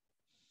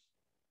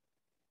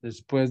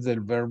 Después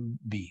del verb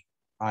be.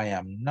 I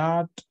am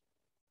not,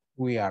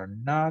 we are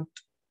not,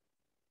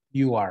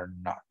 you are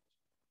not.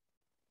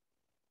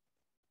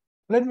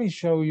 Let me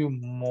show you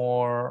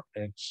more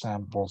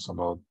examples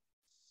about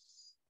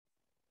this.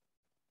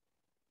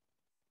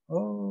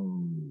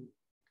 Oh,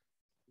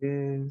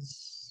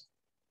 yes.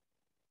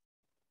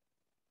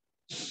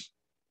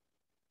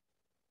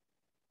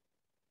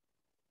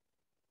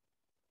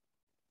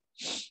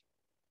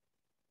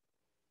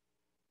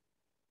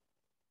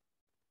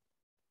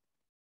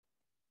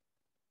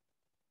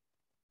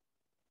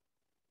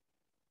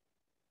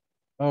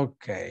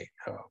 Okay,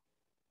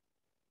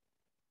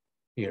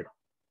 here.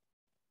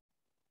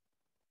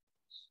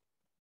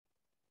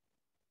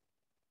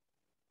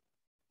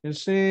 You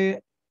see,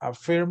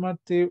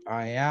 affirmative,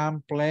 I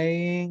am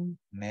playing.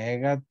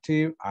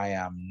 Negative, I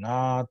am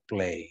not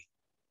playing.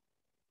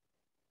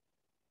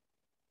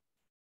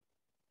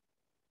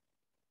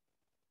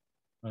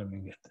 Let me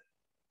get it.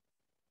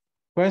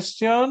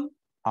 Question,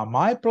 am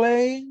I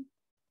playing?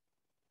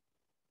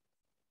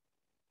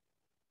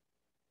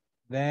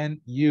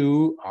 Then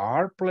you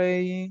are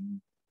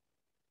playing.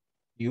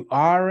 You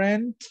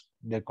aren't,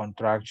 the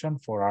contraction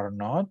for are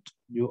not.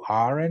 You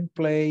aren't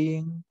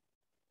playing.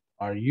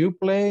 Are you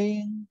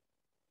playing?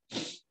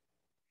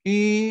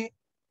 He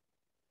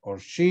or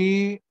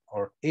she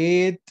or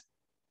it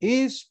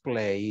is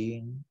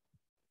playing.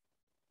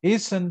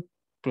 Isn't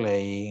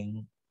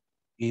playing.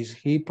 Is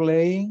he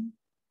playing?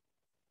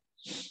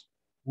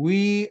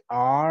 We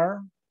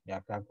are, y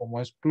acá como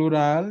es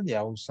plural,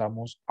 ya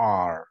usamos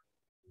are,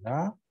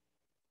 ¿verdad?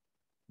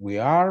 We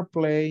are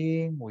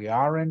playing, we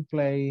aren't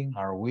playing,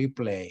 are we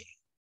playing?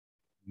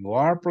 You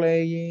are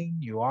playing,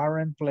 you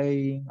aren't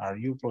playing, are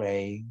you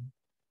playing?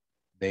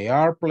 They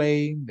are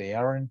playing, they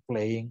aren't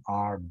playing,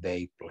 are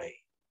they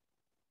playing?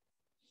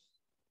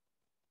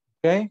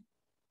 ¿Ok?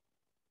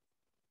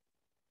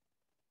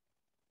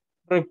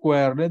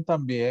 Recuerden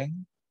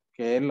también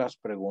que las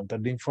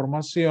preguntas de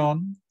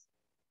información,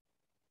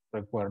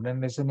 recuerden,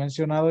 les he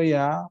mencionado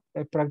ya,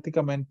 es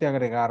prácticamente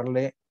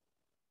agregarle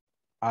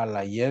a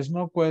la yes,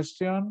 no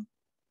question,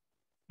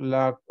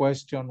 la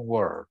question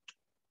word.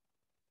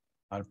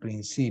 Al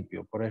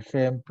principio, por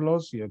ejemplo,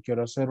 si yo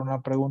quiero hacer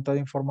una pregunta de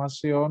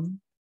información,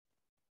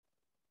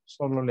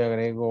 solo le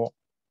agrego,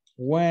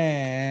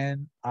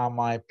 when am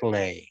I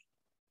playing?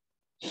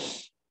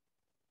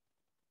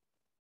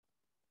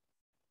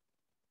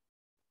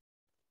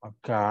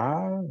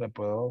 Acá le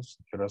puedo,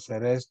 si quiero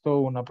hacer esto,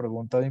 una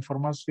pregunta de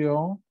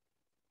información,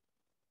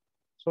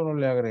 solo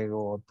le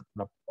agrego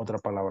otra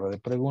palabra de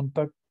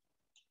pregunta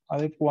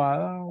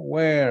adecuada.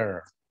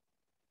 Where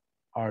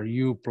are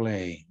you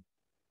playing?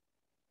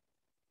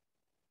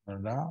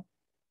 ¿Verdad?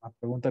 Las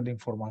preguntas de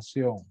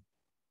información.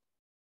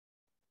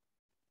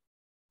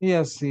 Y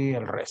así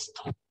el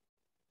resto.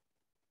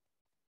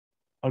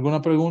 ¿Alguna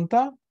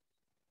pregunta?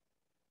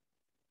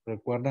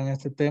 Recuerden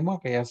este tema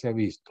que ya se ha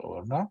visto,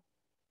 ¿verdad?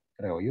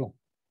 Creo yo.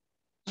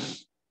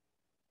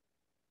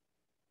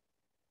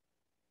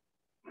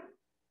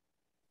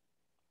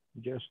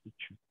 Yes,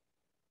 teacher.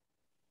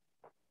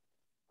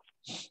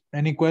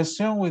 Any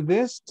question with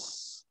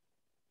this?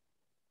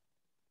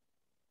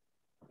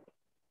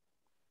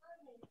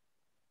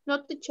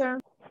 No, teacher.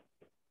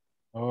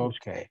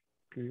 Ok.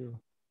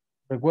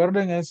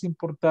 Recuerden, es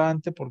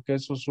importante porque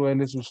eso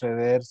suele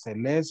suceder. Se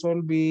les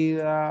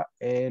olvida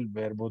el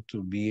verbo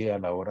to be a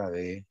la hora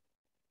de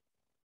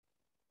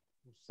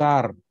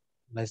usar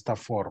de esta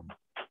forma.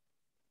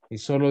 Y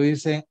solo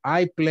dicen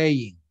I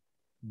playing.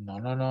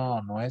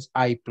 No es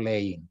I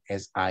playing,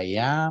 es I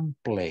am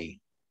playing.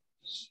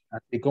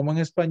 Así como en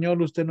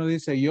español usted no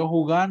dice yo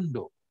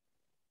jugando.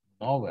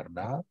 No,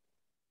 ¿verdad?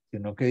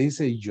 Sino que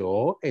dice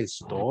yo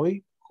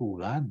estoy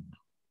jugando.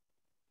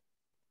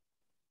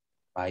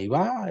 Ahí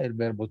va el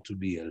verbo to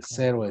be, el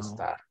cero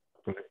estar.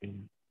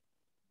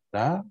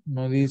 ¿Verdad?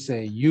 No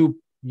dice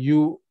you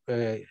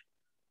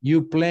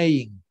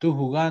playing, tú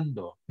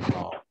jugando.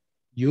 No,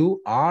 you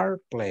are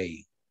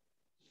playing.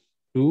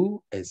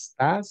 Tú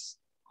estás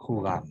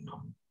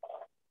jugando.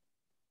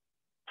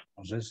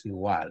 Entonces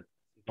igual,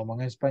 como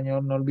en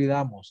español no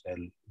olvidamos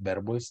el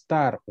verbo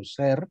estar o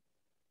ser,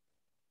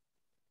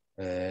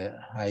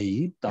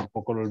 ahí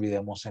tampoco lo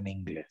olvidemos en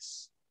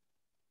inglés.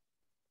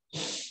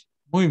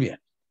 Muy bien.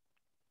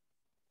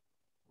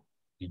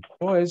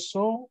 Dicho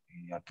eso,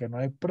 ya que no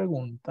hay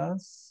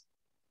preguntas,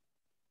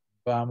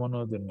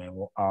 vámonos de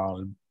nuevo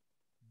al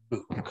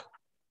book.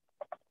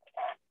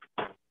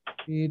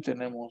 Y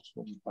tenemos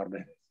un par de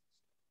veces.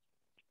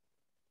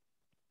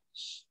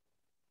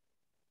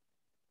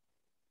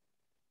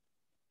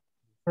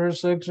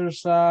 First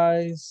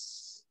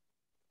exercise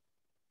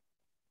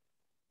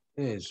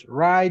is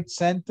write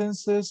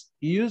sentences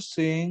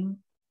using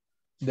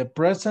the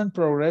present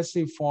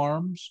progressive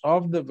forms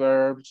of the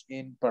verbs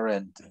in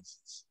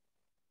parentheses.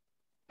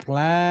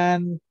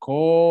 Plan,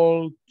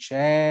 call,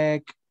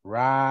 check,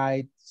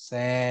 write,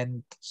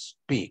 send,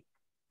 speak.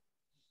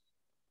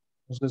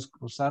 Entonces,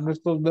 usando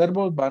estos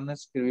verbos van a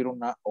escribir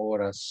una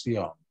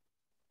oración.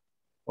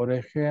 Por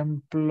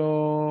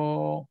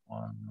ejemplo,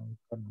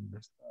 ¿dónde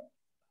está?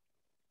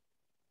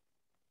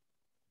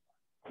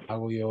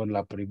 Hago yo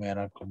la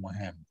primera como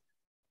ejemplo.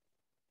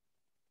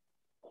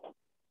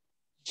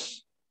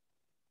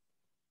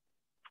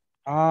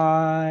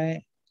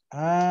 I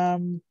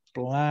am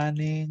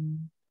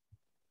planning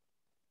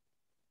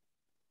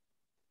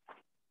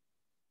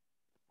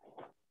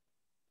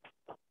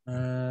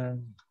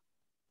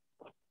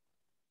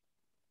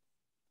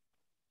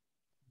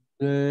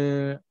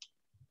the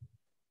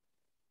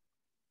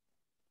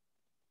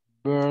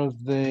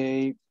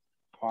birthday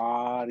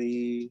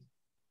party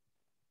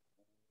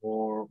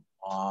for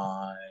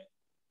my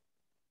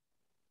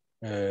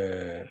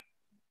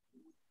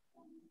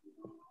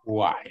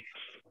wife,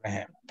 por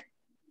ejemplo.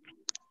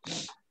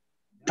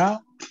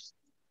 ¿Ya?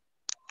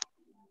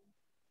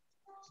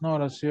 Una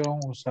oración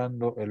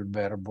usando el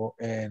verbo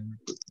en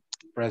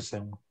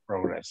present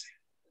progressive.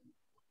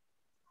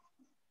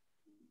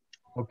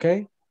 ¿Ok?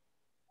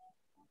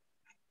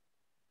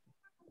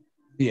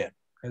 Bien.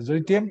 Les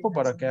doy tiempo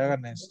para que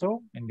hagan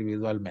esto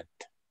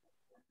individualmente.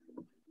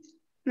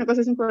 Una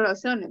cosa es sin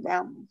oraciones,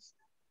 veamos.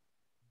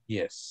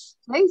 Yes.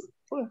 6.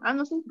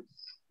 No sé.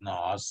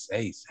 No,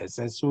 6.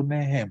 Ese es un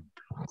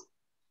ejemplo.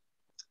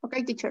 Ok,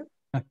 teacher.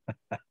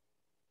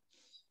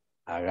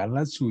 Hagan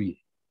la suya.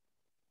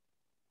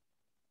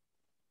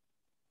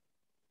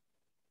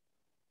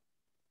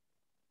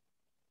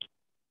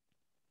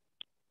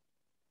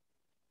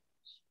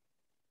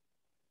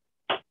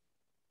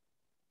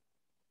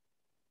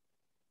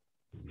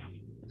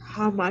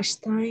 How much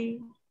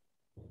time?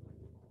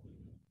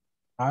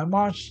 How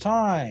much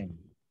time?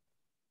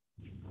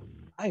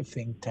 I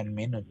think 10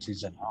 minutes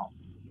is enough.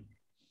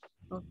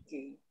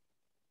 Okay.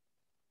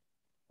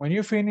 When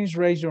you finish,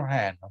 raise your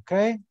hand,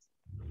 okay?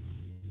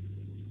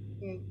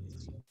 Okay.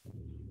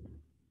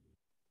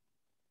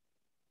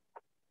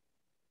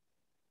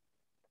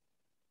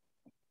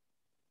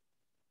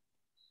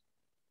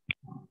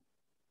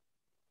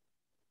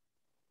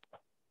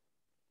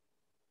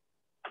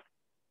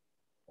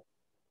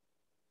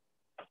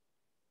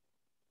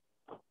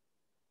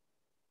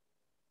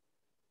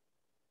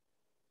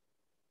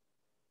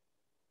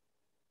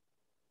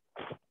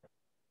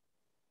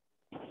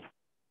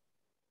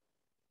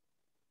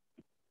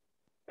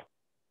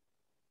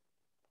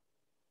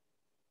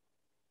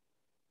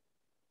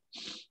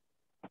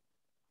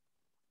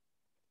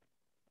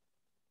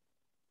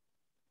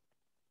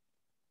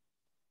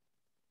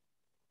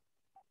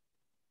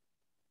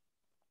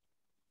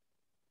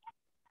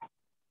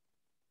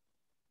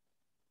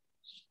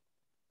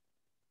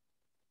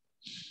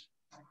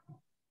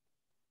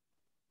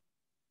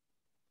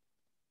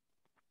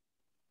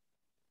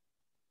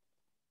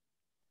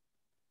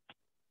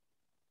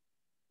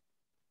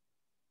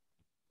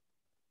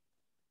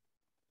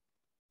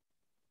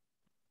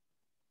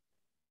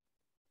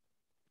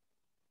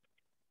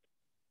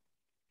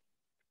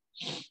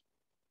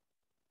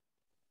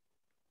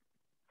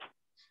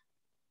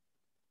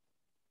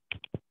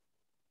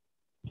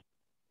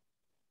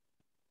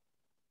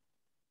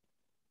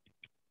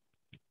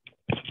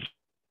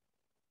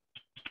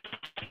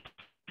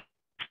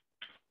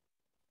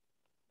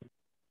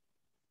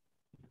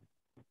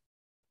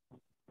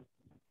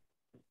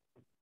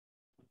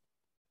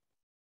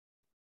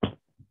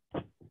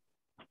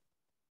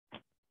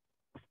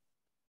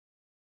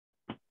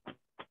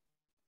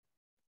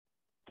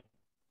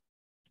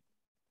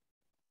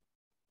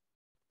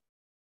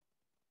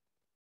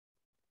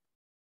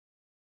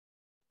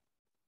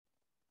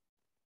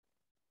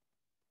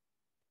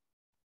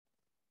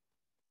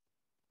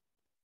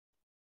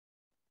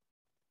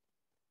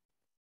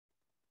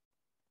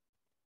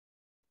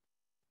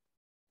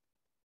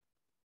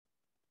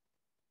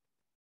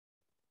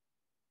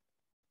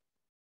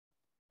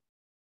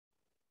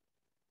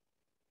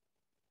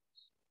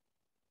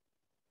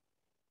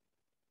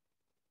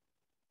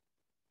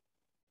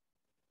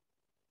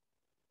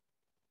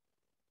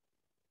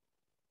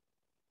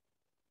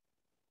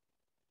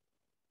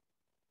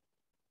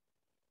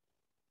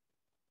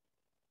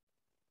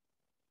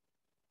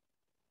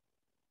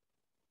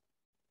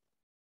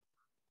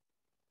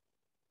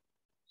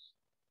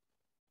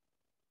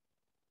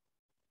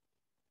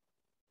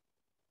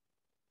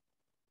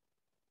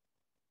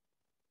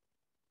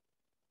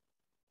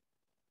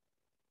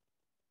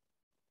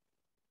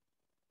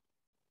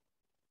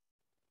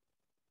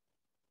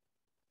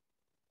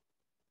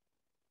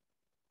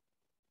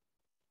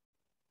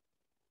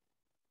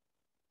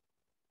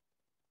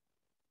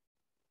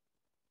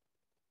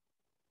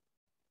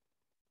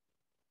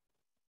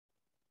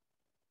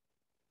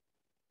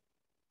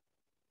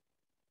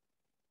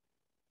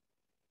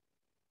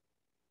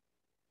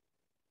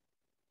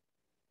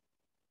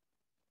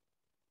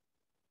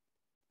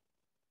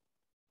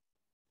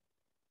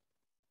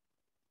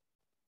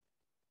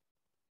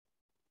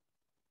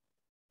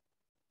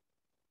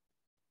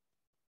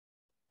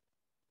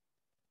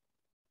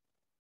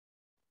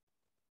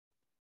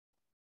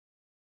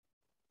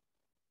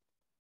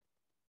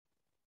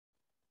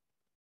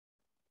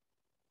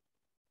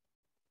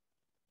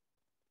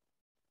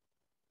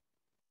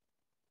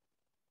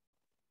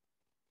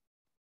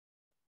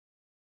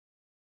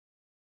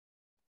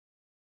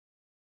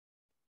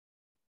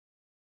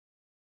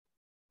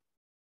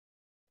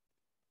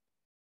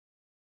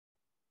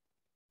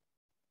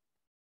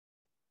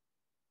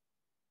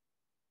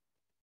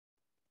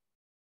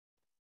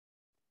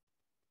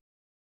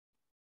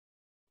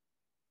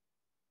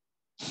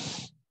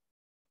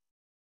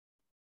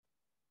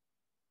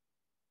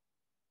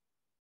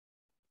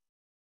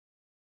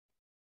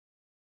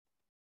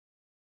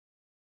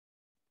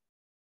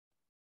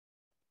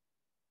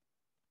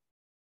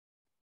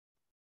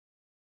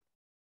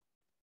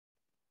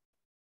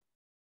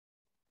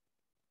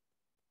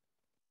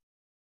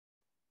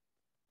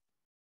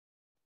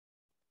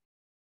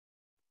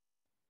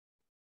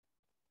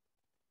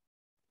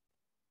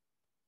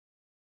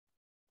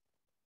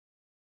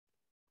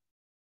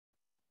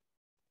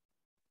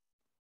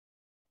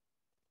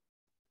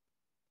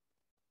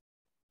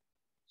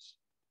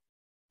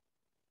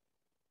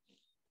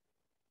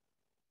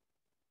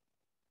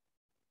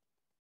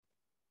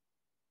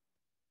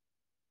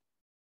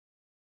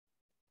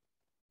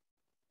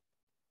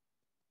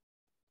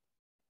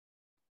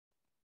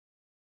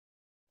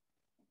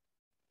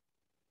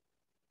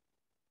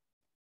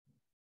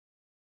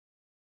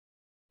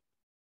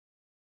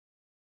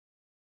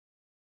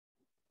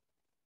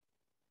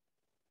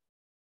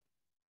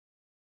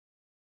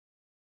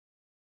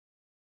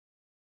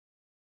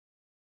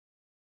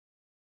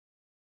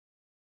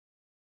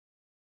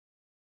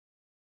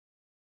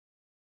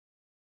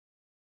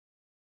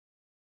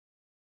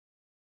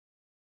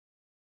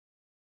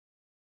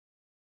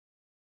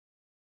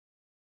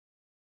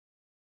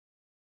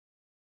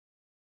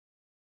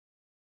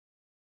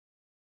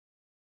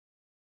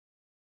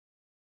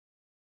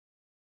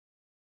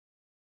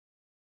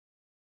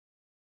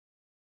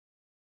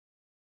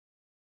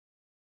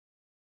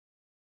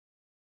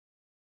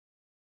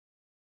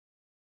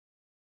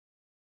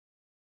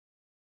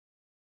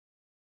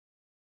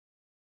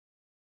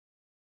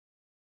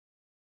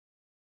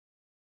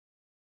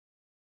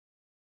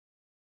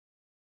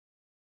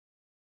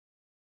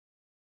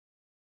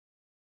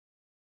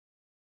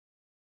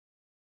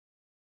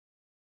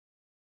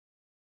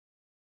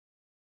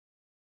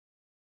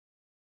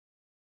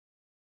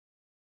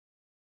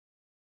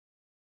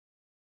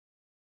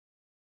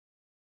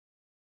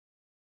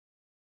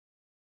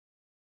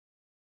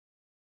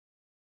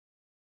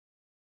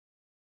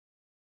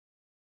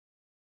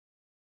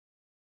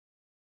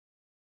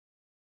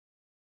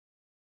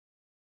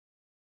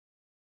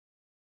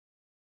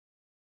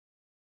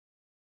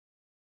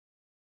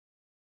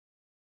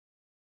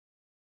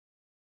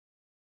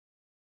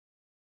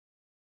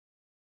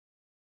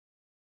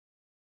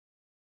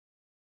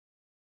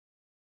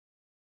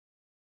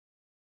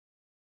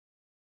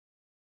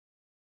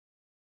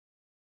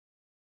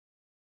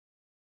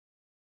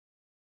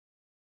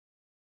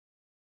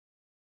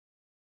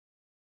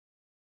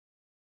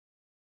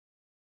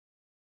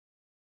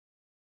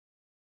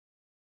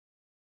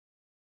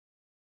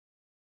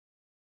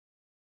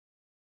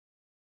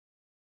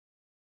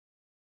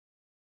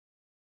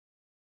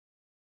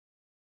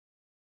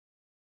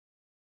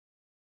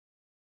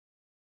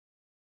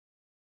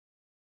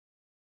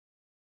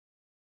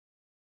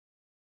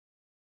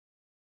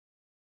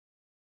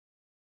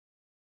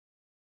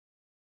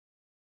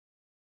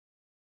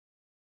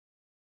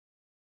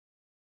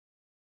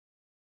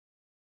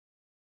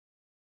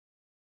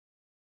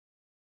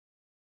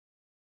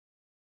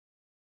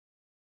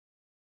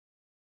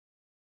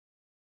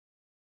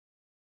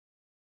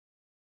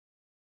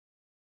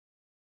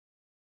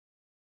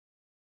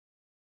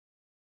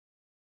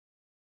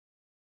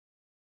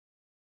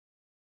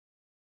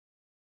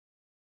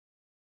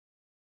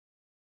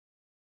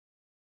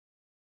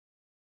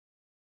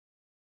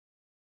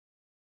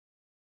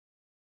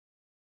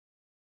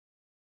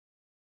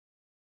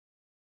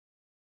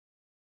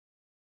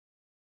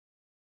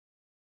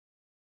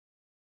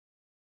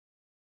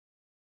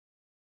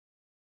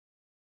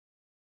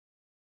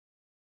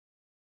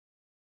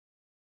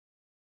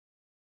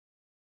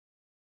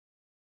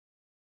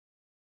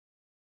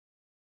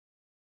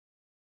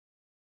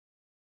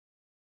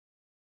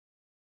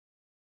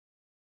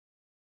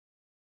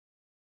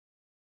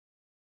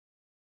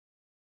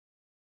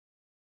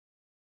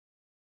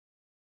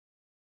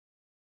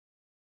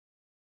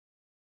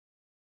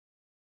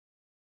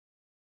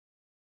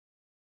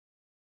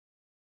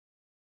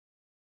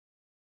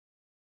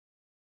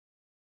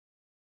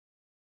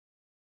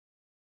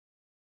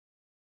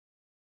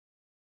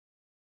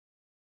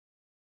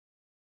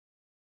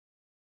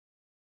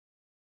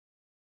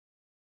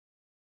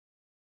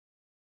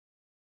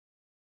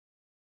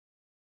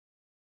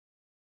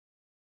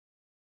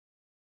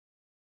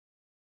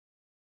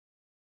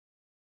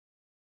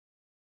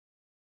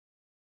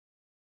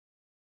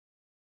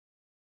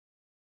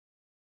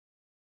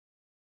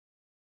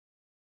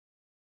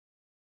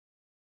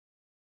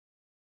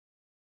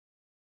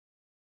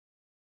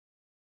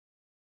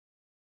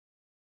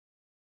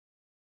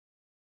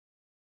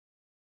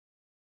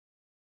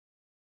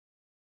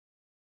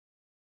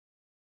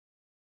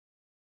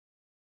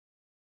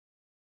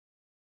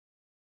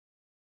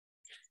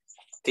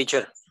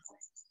 Teacher.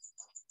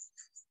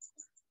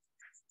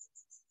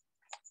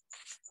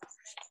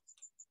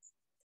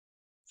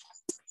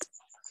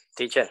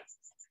 Teacher.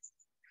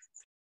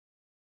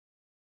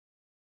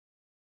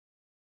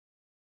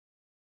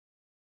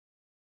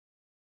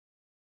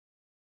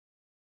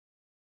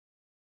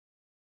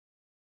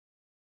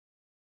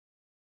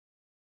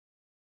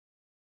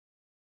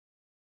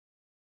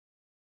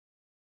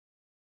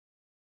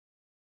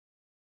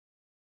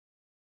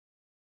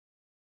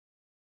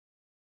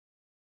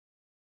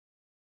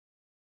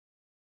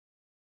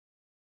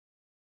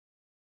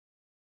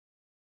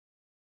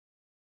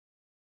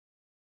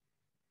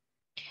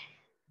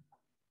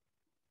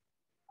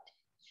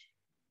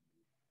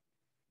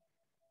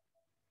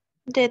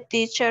 The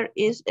teacher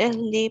is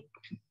asleep.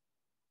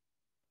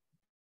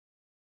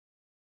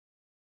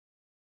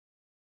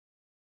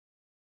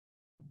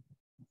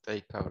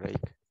 Take a break.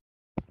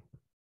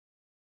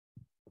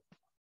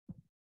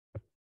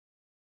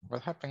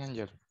 What happened,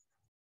 Angel?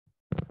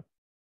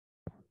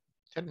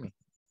 Tell me.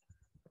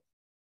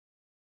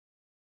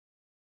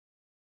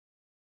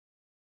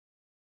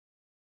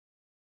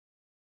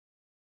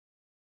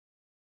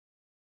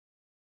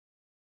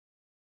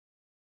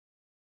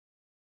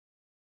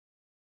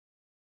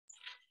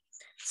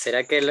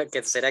 ¿Será que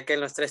en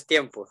los 3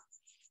 tiempos?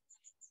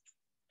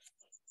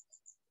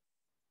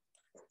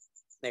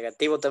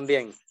 Negativo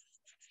también.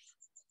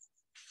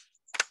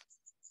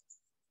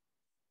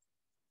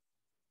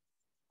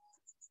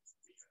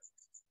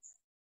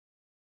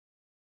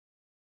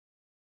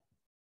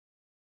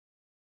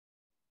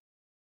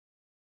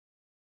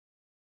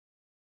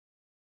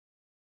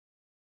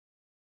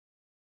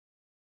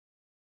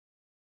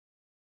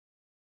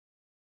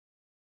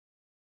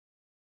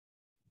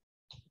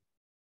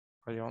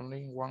 I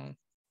only one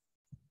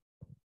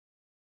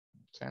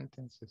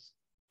sentences.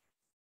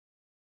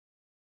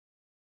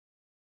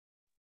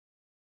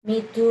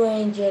 Me too,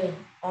 Angel.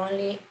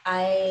 Only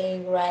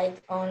I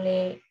write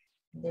only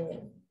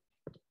the.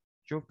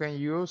 You can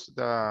use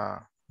the,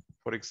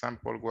 for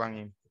example,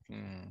 one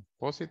in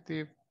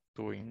positive,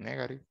 two in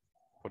negative,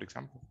 for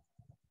example.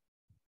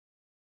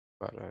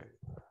 But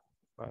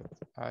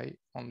I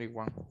only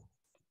one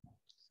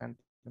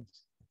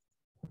sentence.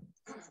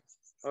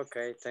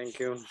 Okay, thank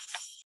you.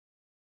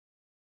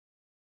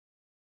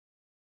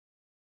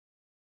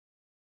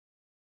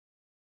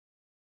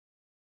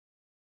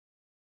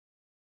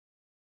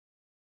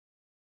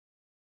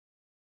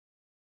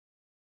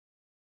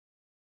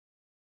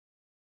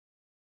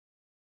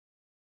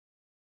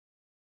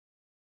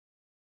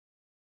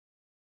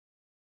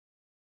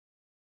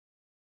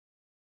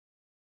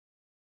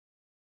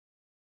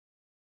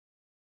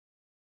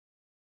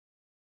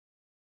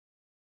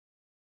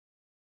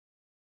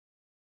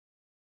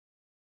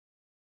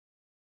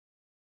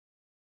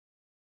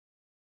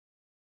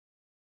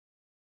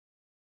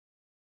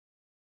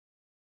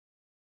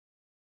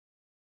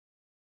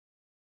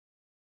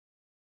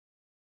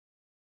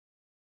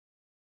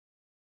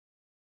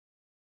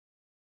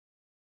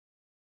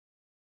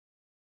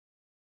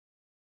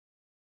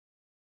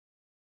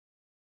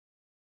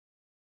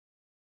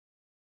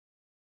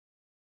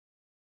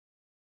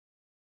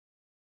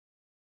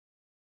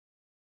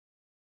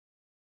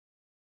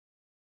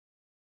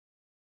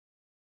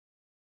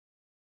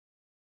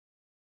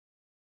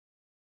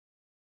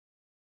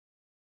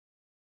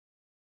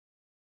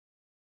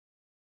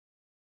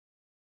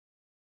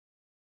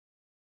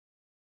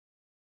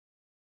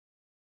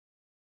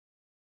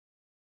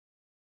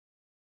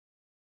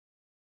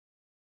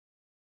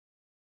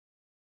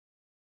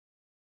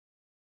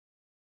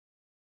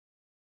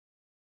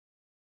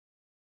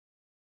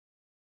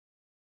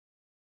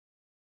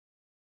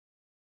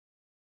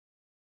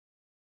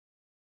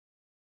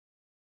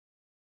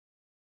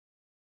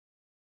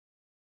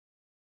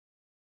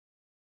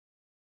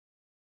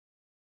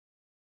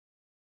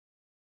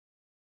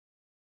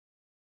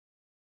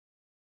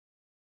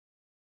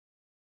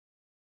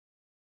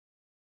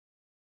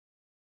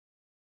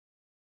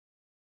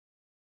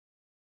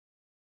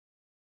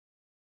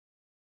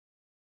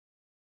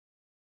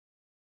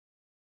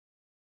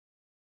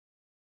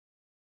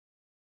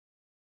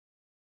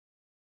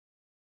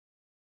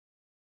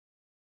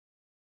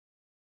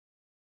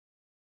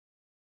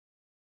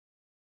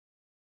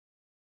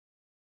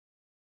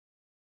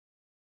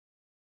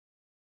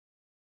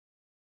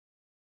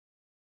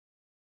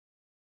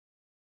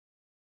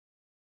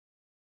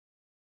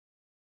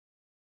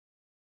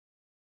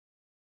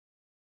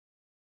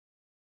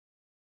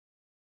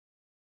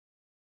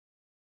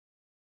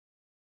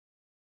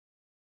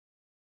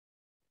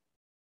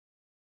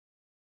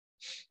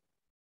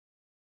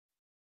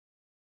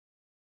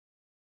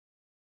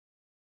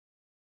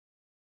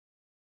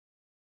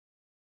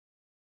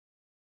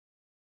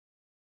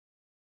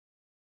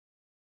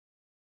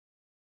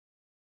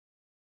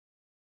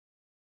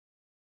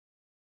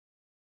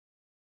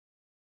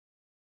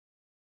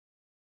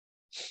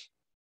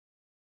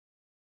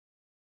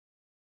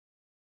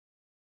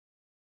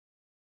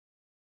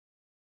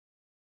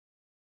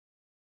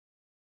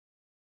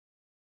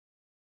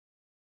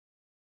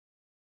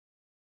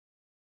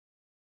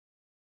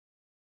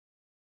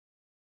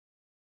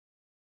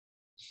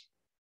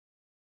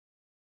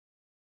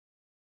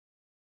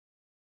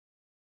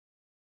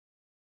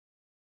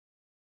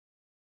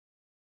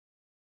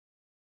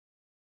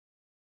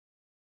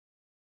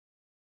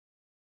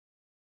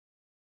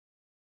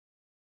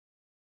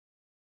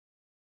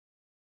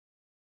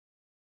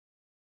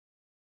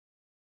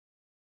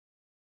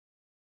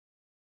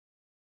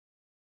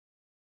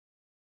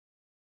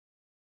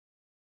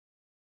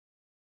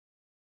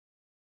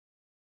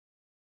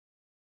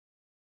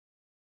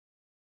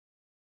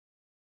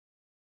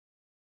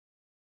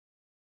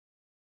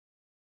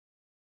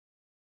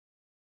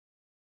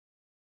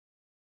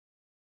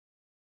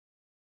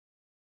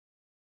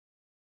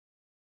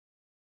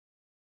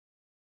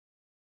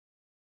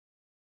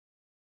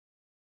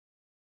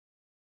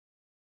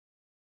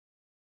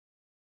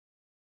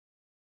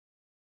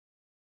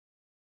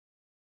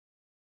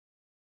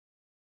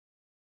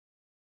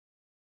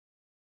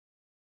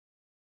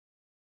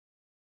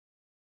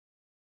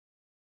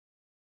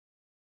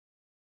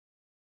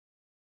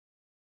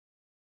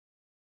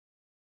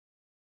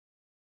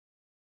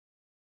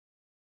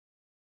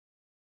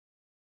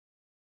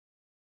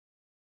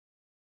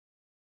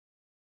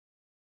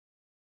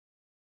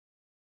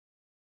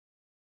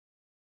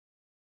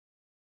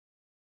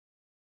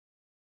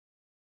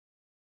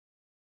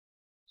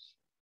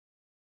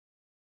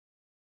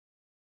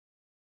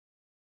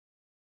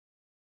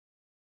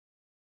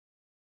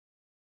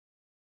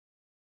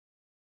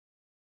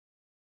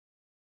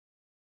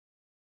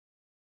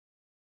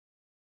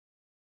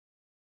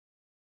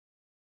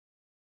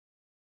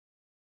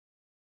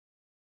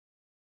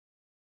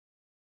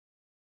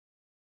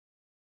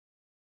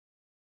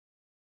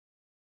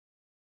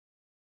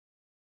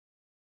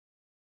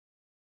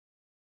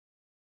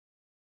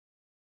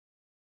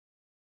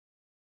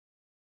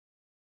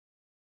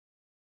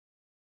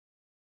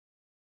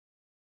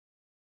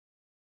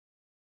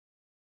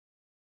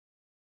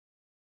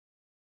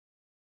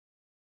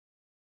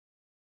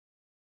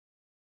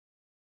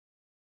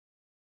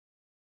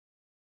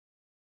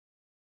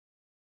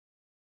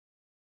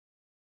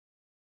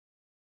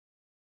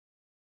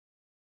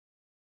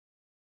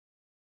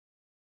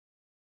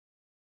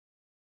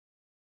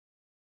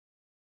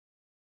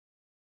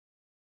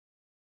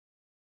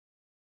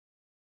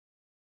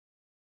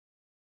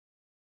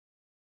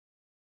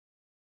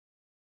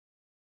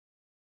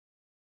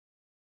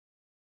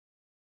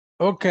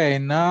 Okay,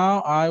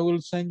 now I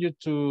will send you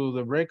to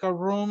the breakout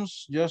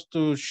rooms just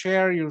to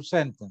share your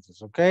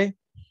sentences, okay?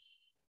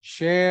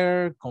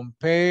 Share,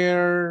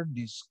 compare,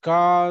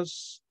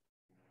 discuss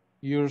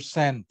your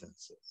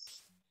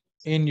sentences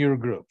in your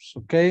groups,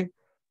 okay?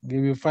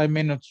 Give you 5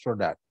 minutes for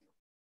that.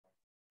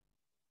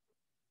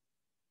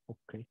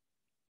 Okay.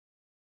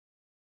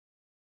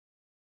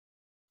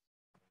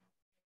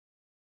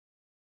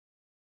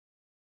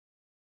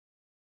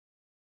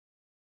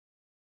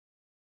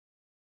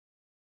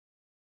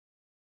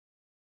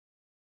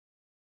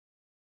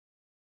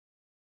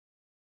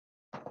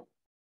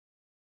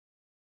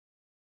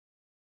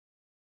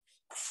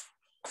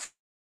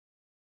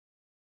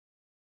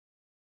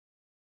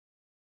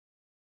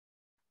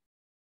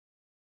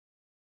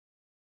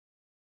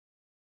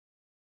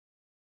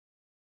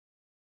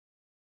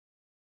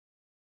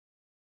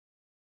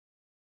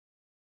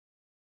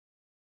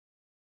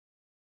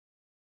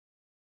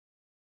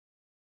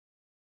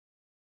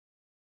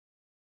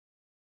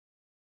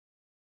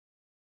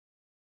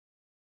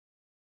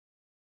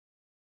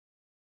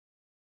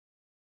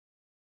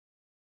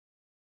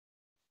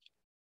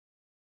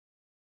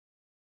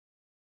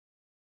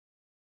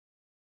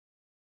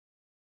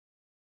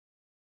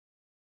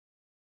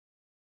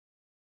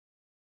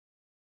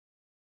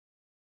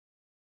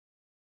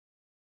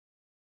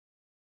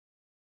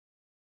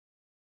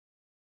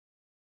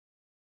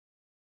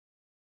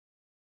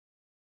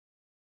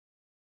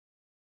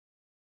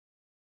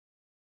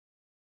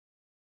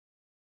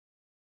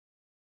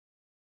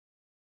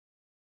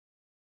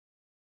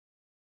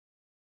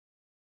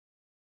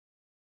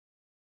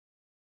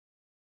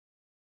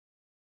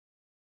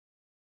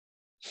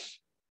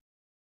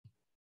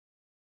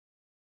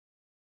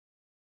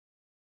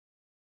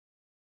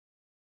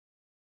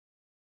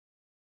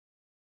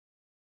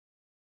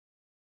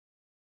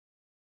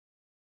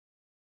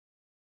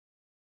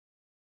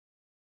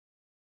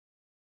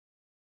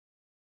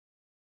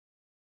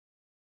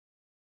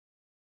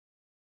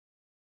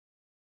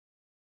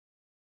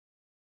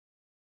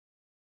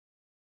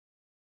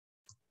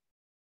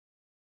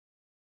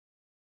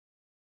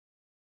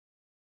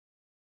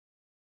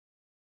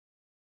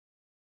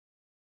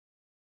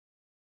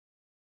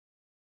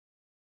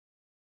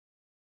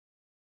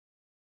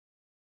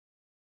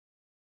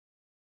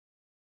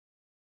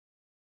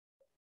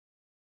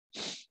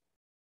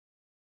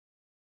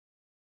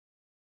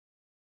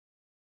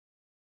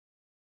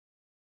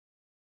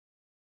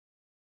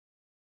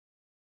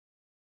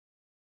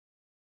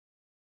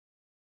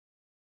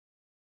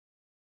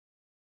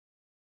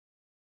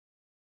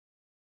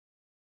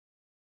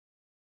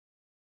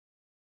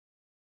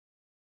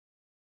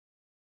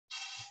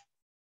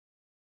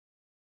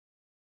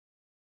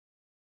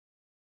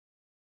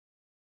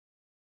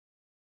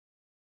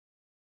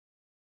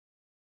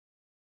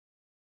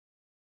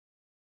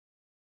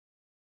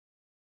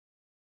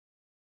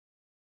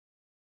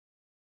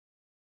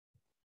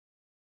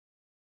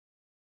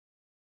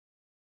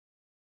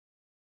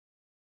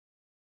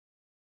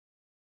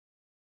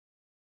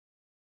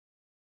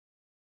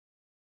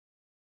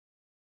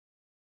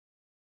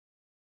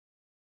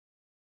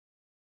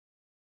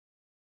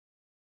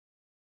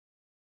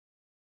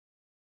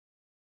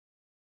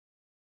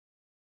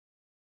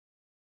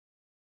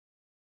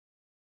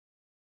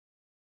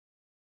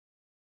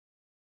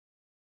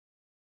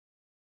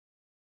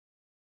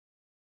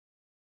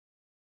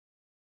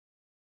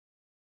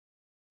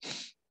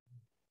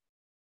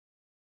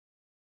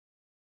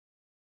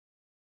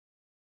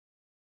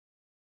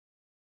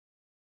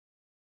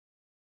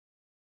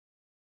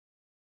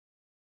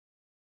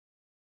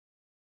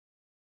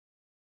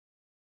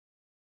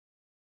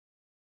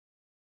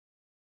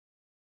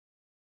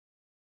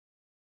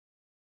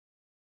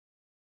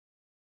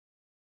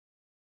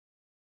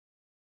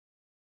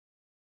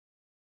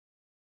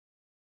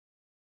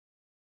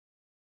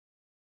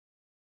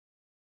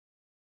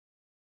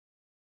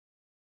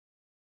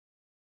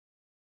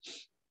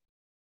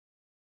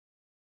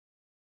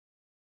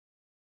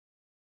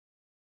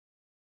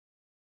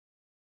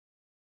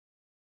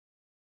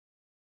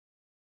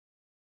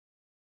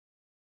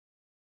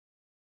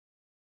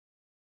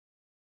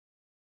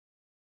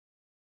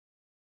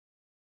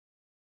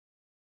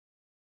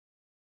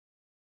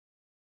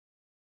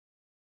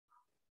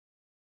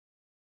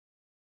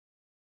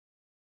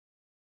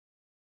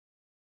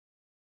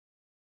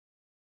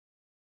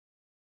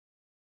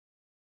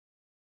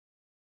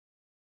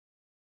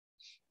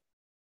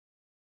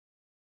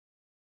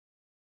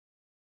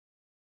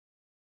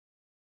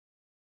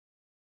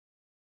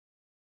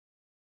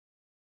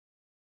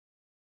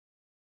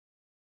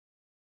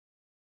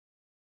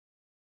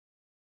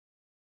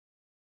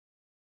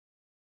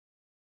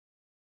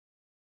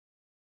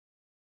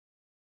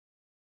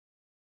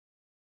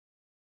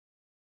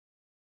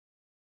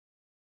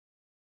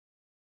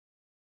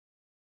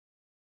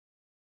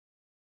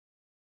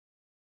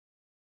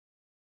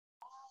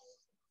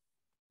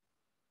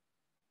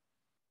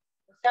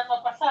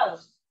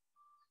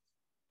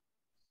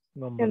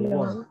 Number Hello.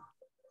 one.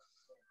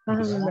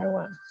 Number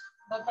one.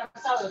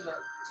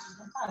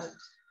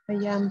 I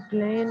am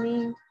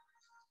planning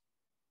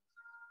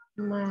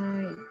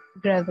My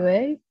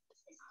graduate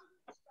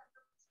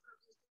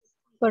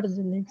for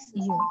the next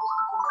year.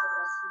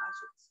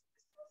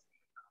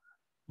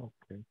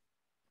 Okay.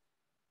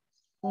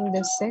 And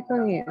the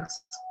second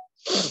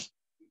is,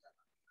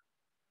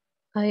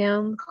 I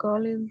am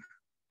calling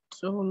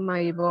to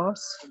my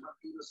boss.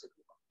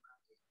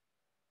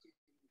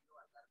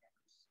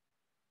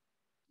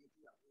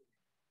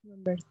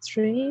 Number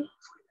 3,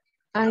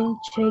 I'm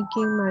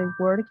checking my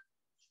work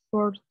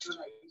for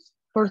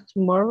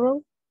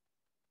tomorrow.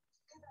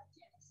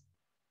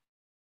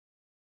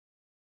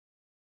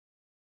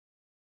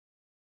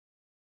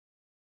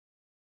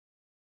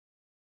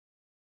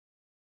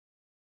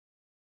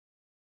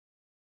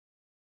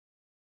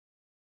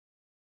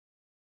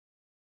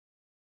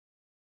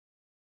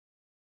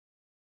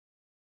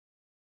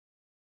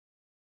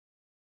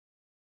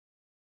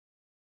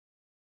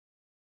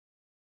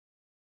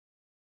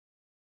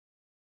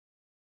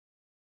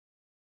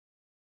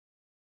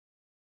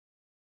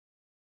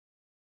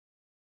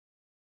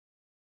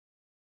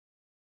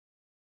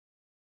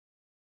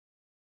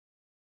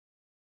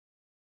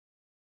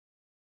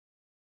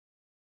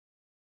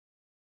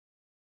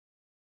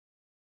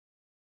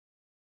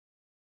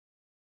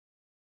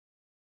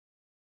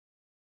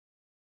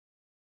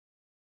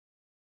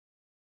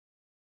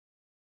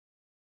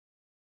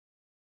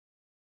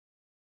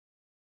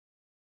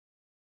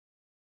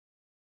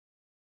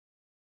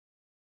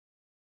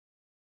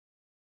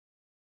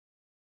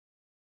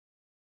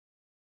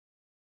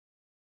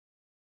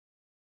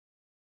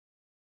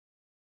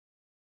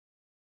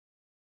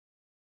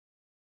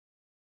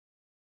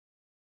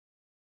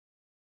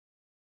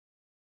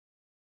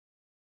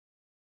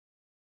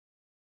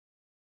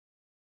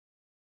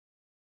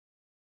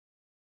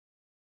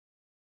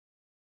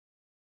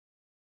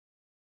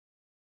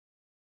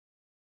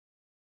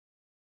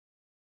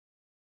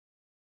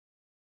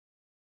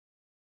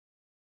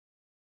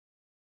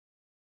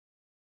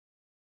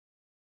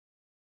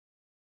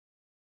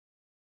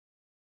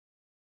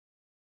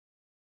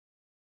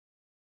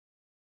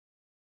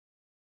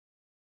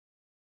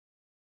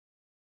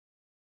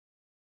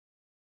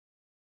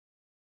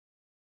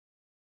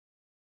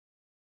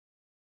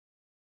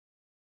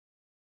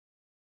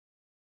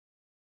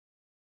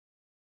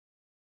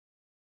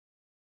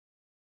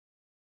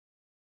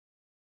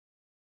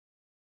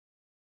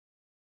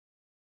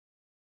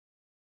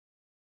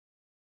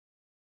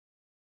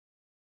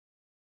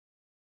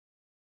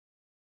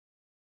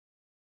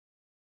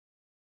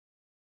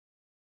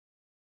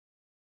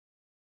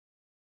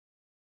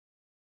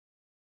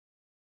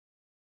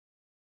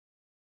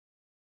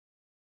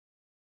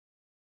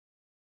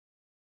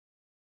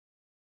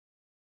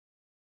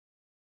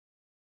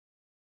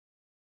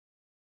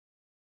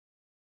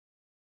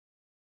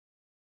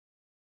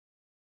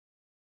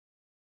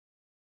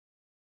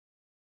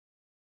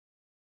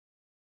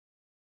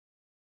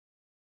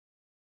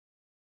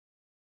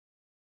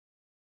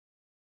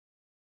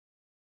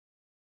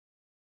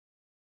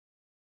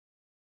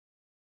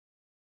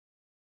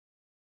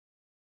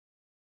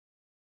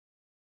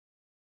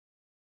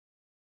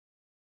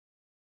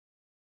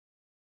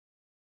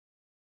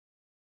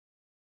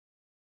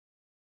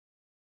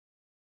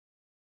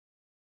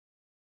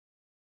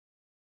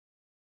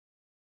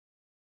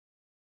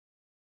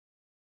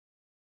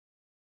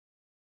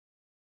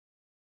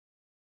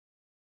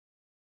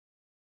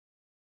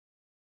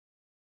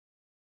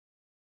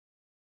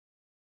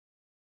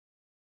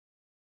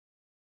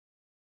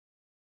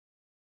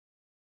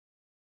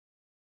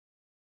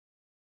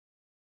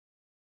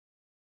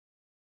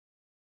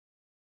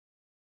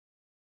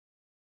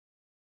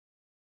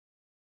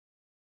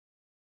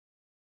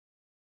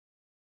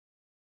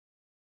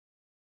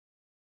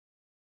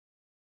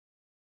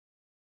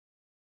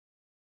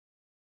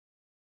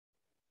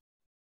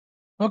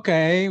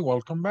 Okay,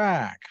 welcome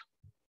back.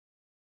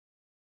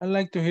 I'd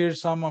like to hear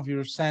some of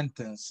your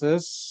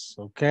sentences,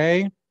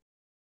 okay?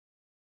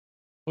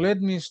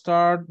 Let me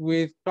start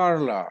with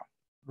Carla.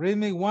 Read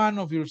me one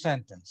of your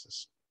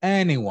sentences.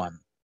 Anyone.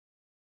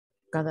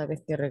 Cada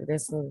vez que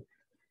regreso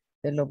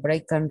de los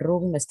break and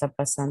room me está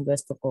pasando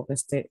esto con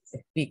este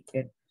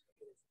speaker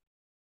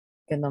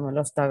que no me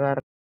lo está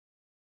agarrando.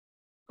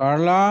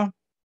 Carla.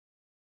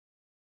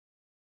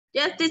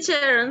 Yes,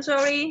 teacher, I'm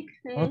sorry.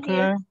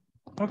 Okay.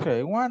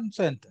 Okay, one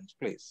sentence,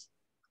 please.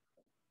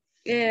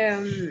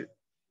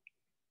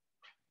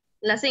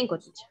 La 5,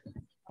 teacher.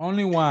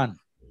 Only one.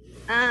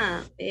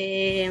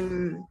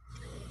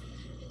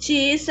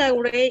 She is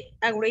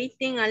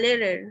awaiting a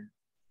letter.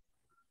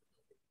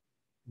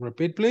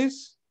 Repeat,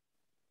 please.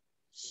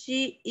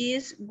 She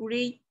is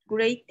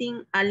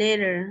writing a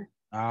letter.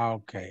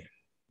 Okay.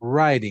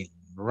 Writing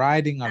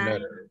a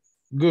letter.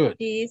 Good.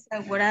 She is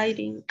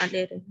writing a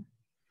letter.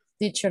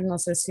 Teacher, no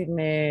sé si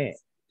me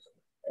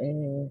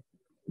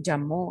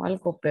llamó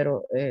algo,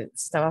 pero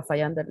estaba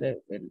fallando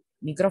el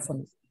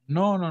micrófono.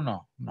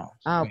 No.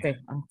 Okay.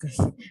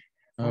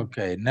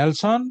 Okay,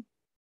 Nelson.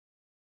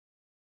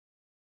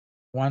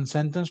 One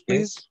sentence,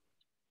 please. Yes.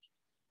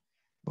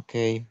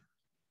 Okay.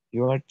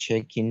 You are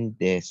checking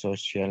the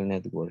social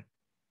network.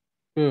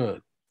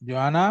 Good.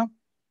 Joanna.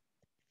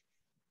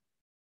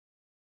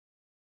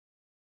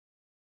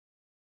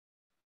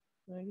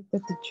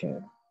 The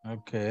teacher.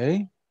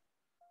 Okay.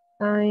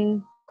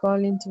 I'm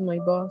calling to my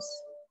boss.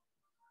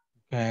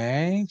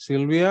 Okay.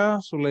 Silvia,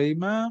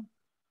 Zuleima.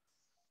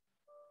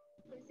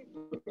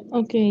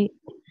 Okay.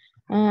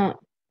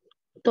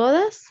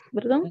 Todas,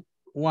 perdón.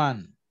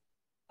 One.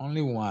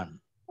 Only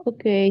one.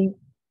 Okay.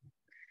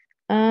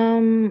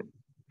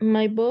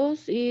 My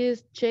boss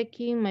is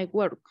checking my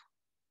work.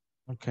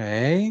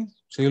 Okay.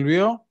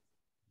 Silvio.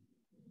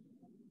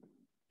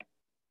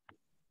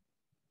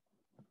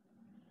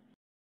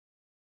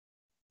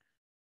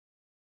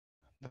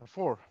 The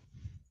 4.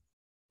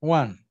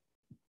 One.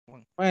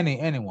 One.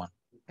 Anyone.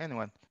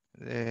 Anyone.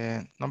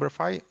 Number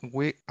 5,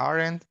 we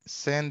aren't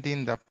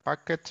sending the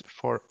packet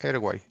for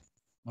airway.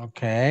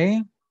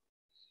 Okay.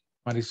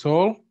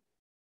 Marisol.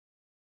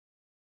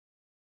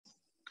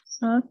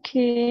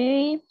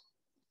 Okay.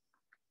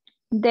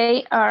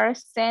 They are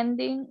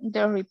sending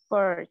the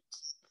report.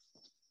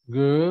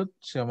 Good.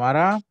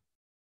 Xiomara.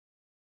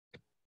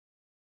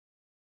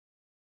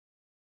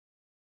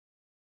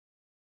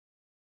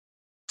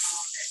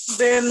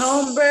 The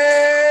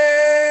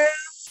number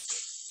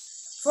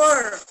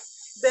 4.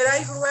 Did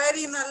I write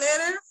in a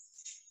letter?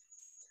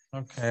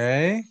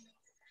 Okay.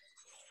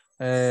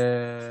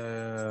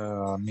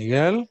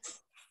 Miguel.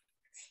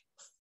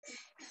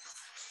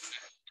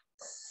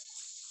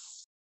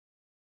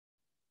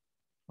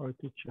 Our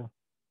teacher.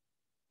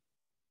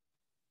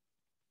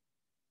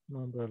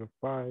 Number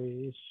 5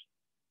 is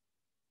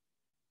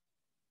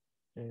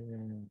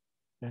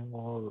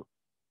tengo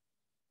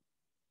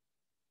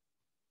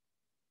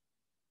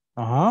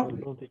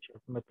perdón, teacher,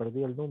 me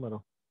perdí el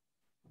número.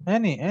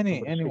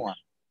 Anyone.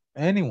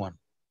 Anyone.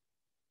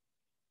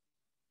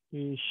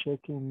 He's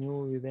checking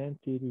new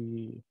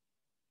identity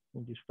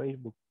in this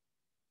Facebook.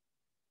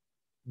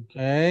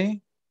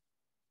 Okay.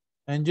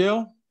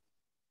 Angel.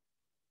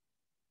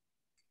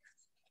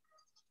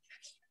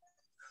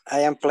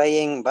 I am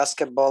playing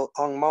basketball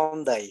on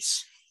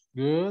Mondays.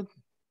 Good.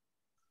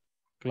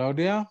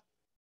 Claudia.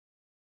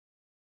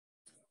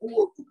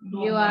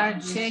 You are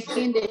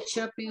checking the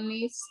shopping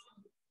list.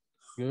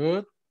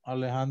 Good.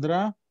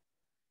 Alejandra.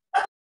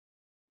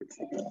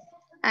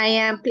 I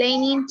am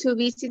planning to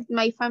visit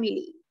my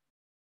family.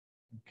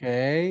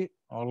 Okay.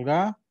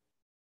 Olga.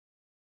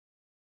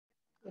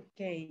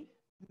 Okay.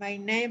 My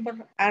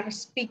neighbors are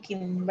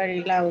speaking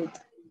very loud.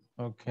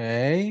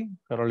 Okay.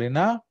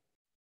 Carolina.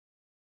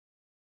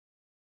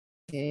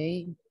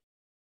 Okay.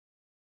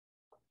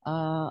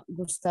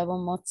 Gustavo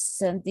must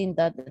send in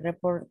that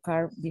report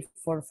card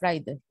before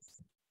Friday.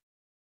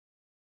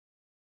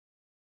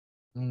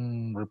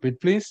 Repeat,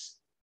 please.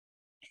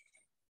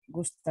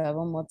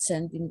 Gustavo must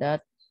send in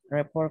that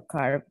report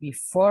card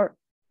before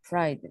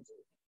Friday.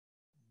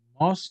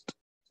 Must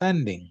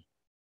sending.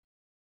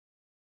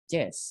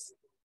 Yes.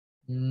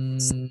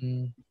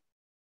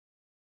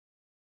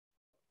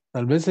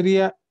 Tal vez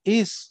sería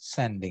is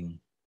sending.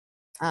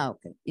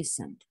 Okay, is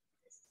sending.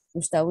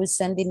 Gustavo is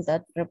sending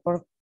that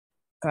report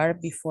card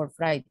before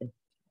Friday.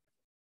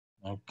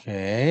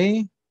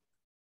 Ok.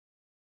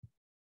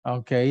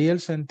 Aunque ahí el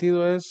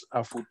sentido es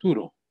a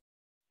futuro.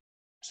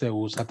 Se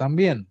usa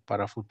también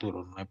para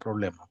futuro, no hay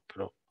problema.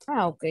 Pero,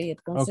 Ok,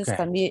 entonces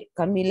okay.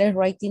 Camila is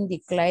writing the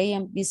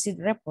client visit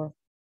report.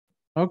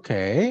 Ok,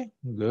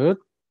 good.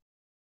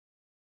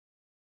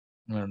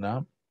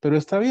 ¿Verdad? Pero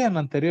está bien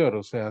anterior,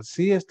 o sea,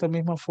 sí, esta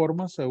misma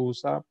forma se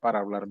usa para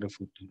hablar de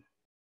futuro.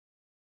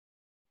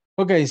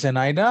 Ok,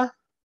 Zenaida.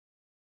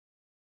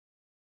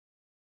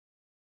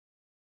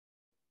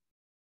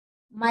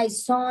 My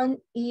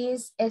son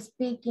is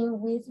speaking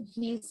with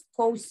his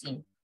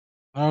cousin.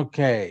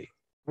 Okay,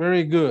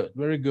 very good,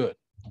 very good.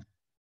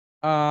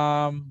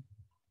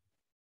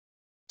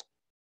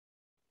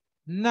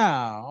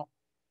 Now,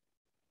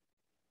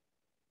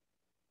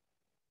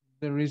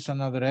 there is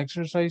another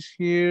exercise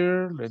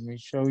here. Let me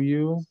show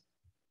you.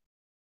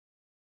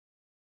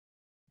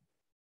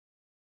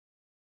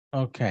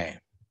 Okay.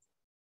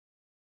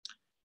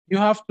 You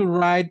have to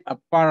write a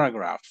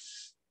paragraph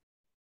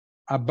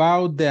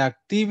about the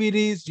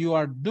activities you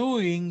are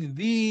doing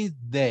these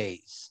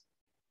days.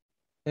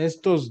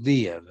 Estos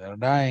días,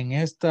 ¿verdad? En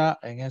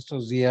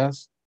estos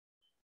días,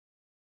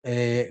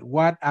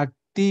 what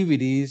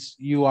activities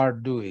you are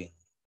doing.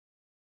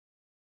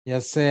 Ya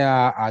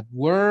sea at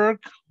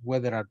work,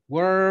 whether at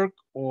work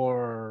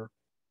or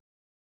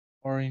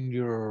in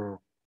your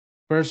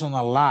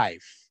personal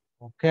life,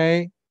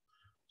 okay?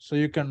 So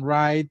you can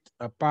write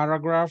a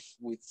paragraph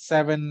with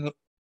 7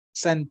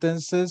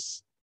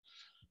 sentences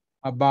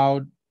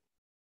about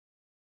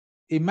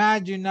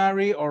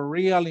imaginary or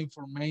real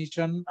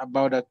information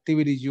about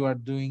activities you are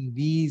doing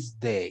these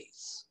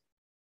days.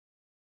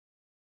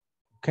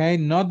 Okay,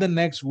 not the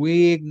next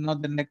week,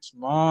 not the next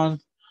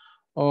month,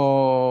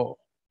 or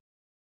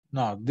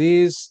no,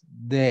 these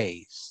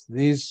days,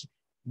 this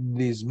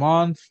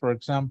month, for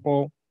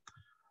example,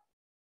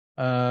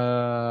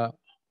 pero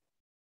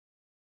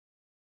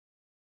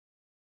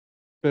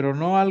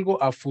no algo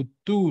a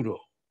futuro.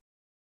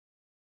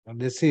 Es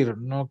decir,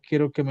 no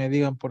quiero que me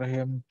digan, por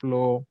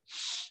ejemplo,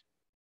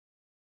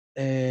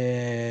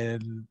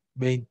 el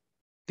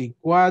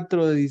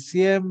 24 de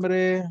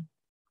diciembre.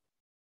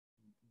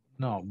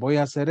 No, voy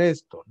a hacer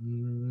esto.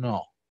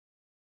 No.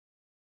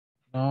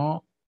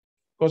 No.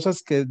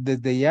 Cosas que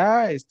desde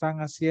ya están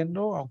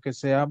haciendo, aunque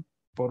sea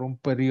por un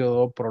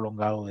periodo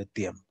prolongado de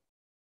tiempo.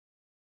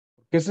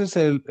 Esa es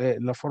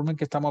la forma en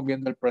que estamos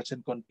viendo el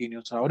present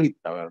continuous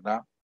ahorita,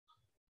 ¿verdad?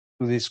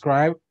 To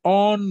describe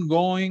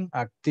ongoing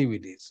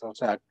activities, o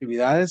sea,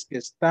 actividades que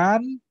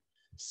están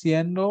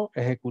siendo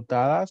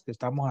ejecutadas, que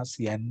estamos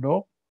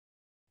haciendo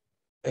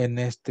en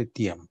este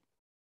tiempo.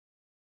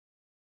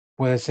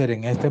 Puede ser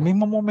en este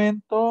mismo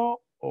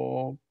momento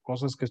o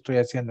cosas que estoy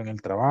haciendo en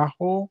el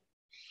trabajo.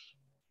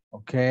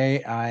 Ok,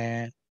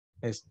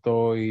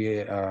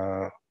 estoy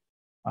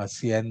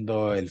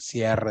haciendo el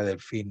cierre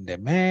del fin de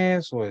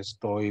mes o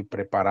estoy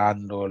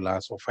preparando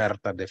las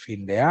ofertas de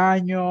fin de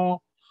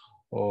año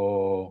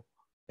o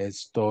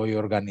estoy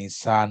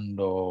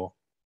organizando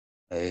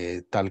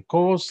tal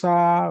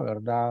cosa,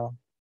 ¿verdad?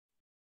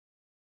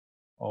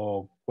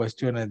 O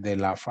cuestiones de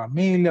la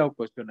familia o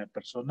cuestiones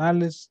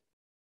personales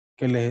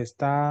que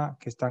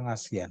están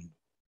haciendo.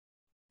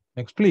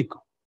 ¿Me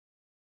explico?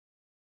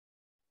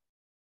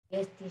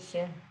 Yes,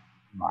 teacher.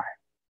 Vale.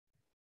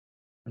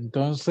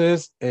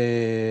 Entonces,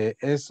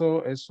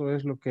 eso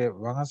es lo que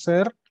van a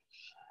hacer.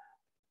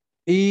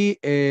 Y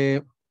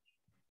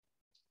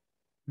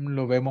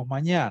lo vemos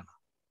mañana.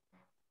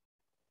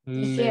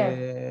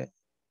 Teacher.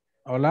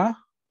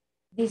 ¿Hola?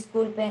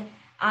 Disculpe,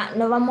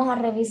 no vamos a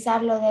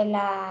revisar lo de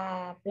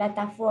la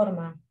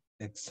plataforma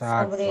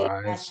Exacto, sobre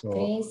a la eso.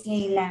 13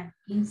 y la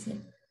 15.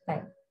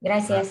 Vale,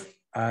 gracias.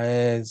 A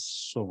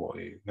eso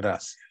voy,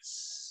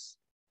 gracias.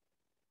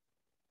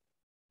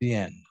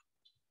 Bien.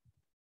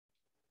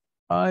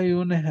 Hay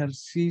un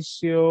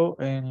ejercicio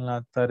en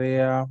la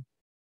tarea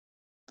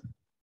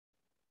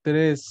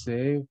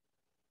 13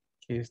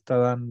 que está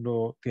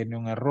dando, tiene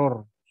un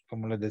error.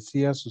 Como les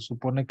decía, se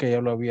supone que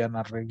ya lo habían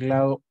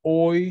arreglado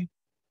hoy.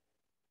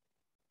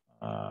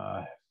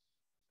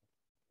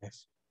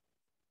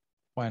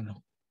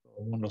 Bueno, todo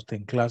el mundo está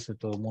en clase,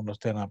 todo el mundo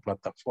está en la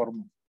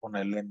plataforma.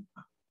 Pone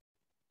lenta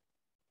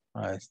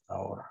a esta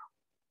hora.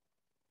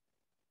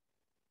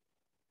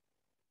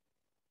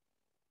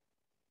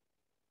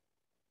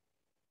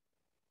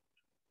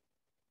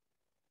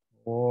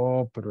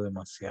 Oh, pero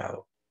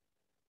demasiado.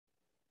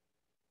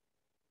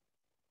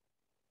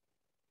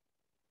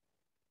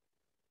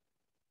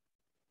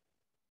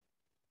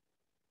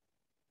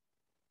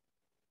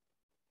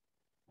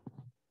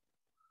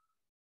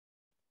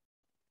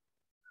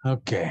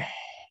 Ok.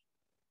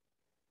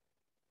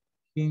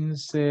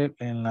 15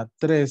 en la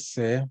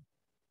 13.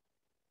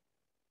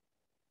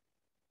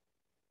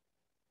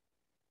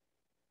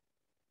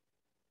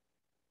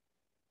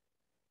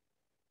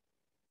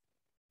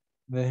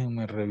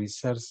 Déjenme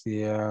revisar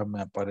si ya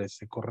me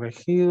aparece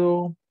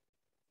corregido.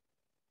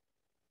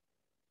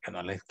 Que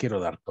no les quiero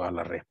dar todas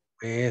las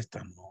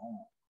respuestas,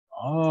 no.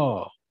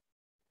 No.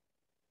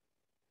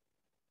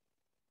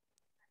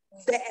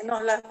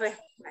 Denos la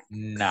respuesta.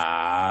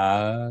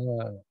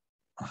 No.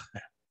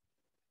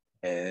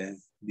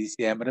 Es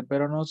diciembre,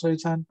 pero no soy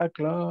Santa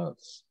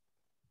Claus.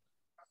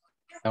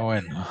 Está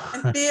bueno.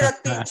 Mentira,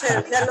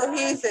 teacher, ya lo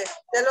hice,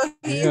 ya lo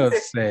Yo hice.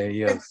 sé,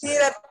 yo sé.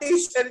 Mentira,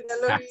 teacher, ya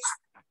lo hice.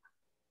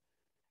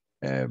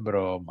 Es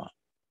broma.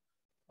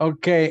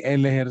 Ok,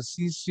 el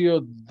ejercicio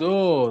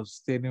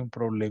 2 tiene un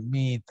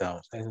problemita.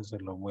 O sea, eso se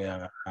lo voy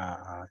a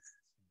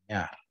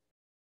enseñar.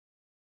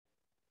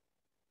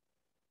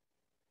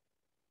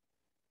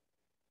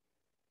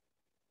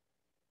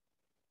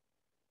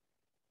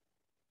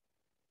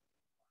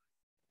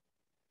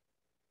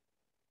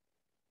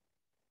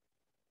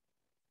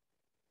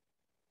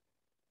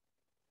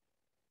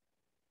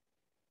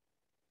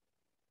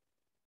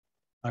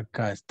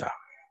 Acá está.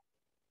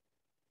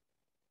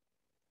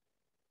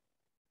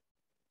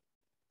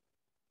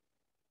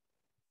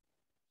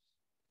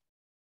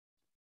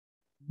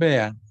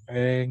 Vean,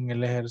 en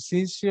el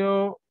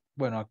ejercicio,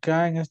 bueno,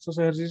 acá en estos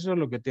ejercicios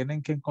lo que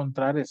tienen que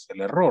encontrar es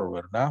el error,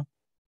 ¿verdad?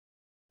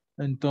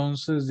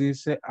 Entonces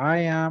dice,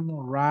 I am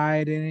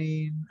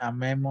writing a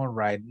memo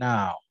right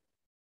now.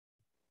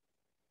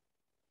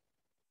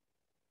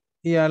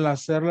 Y al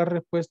hacer la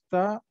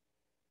respuesta,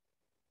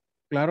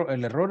 claro,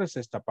 el error es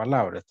esta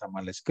palabra, está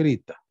mal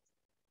escrita.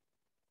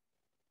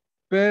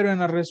 Pero en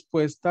la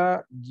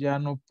respuesta ya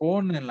no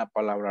ponen la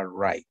palabra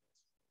write.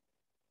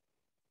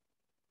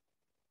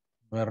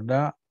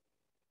 ¿Verdad?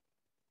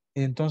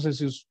 Y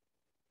entonces,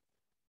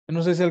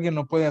 no sé si alguien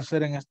lo puede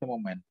hacer en este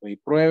momento y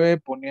pruebe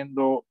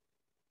poniendo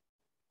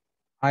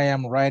I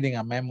am writing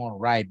a memo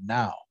right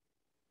now.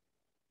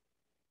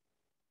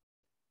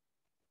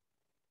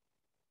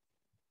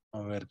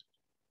 A ver.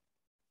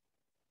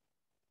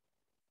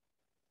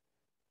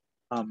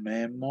 A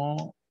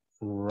memo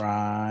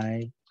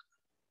right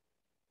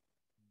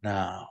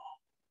now.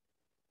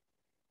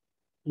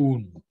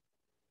 1.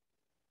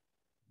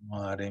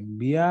 Vamos a dar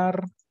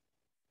enviar.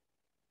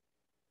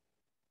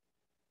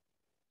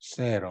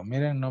 0.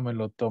 Miren, no me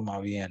lo toma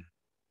bien.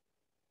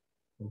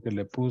 Porque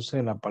le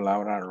puse la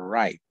palabra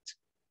right.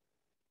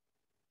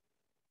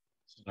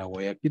 La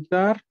voy a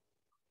quitar.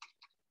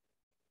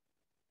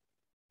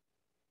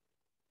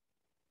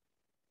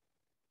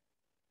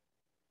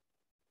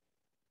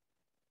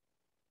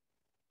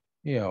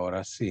 Y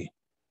ahora sí,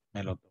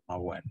 me lo toma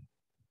bueno.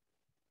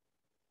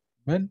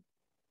 ¿Ven?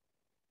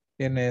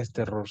 Tiene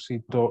este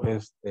errorcito,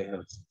 este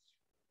ejercicio.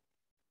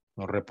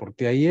 Lo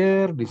reporté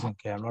ayer, dicen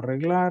que ya lo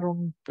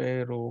arreglaron,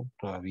 pero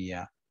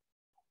todavía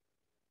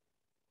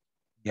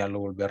ya lo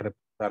volví a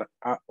reportar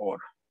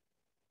ahora.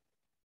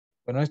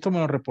 Bueno, esto me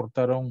lo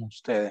reportaron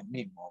ustedes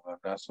mismos,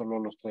 ¿verdad? Solo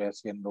lo estoy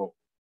haciendo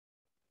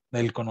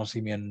del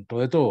conocimiento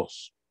de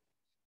todos.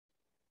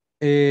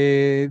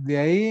 De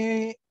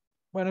ahí,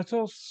 bueno,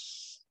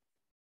 estos,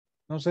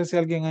 no sé si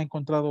alguien ha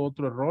encontrado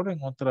otro error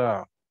en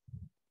otra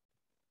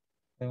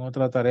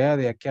tarea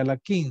de aquí a la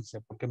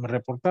 15, porque me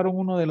reportaron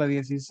uno de la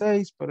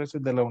 16, pero ese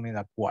es de la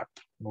unidad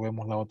 4. Lo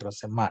vemos la otra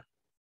semana.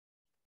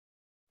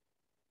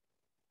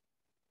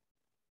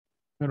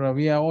 Pero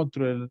había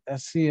otro,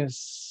 así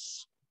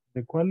es.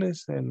 ¿De cuál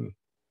es el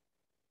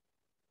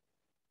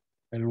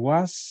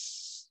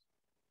was?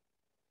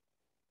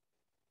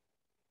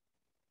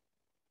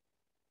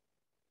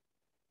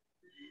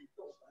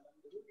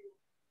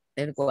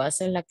 El was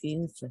en la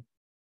 15.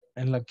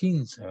 En la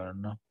 15,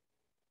 ¿verdad?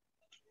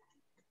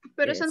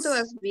 Pero son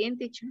todas bien,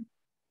 teacher.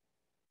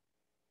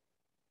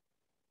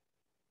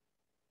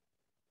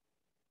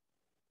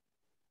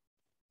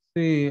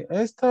 Sí,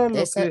 esta lo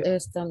Esa que...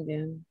 es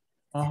también.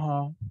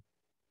 Ajá.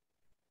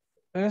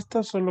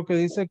 Esta solo que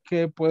dice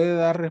que puede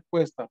dar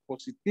respuestas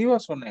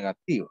positivas o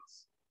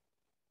negativas,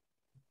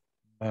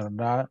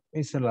 ¿verdad?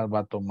 Y se las va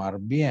a tomar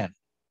bien.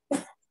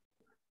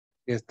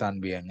 Que están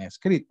bien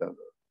escritas.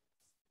 Por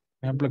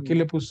ejemplo, aquí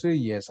le puse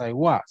yes, I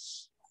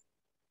was.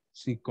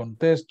 Si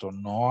contesto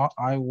no,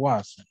 I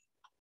wasn't.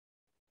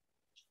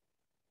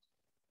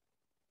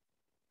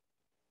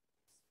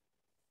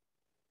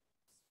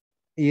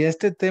 Y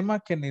este tema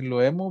que ni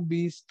lo hemos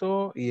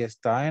visto y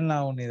está en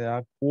la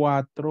unidad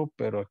 4,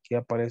 pero aquí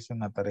aparece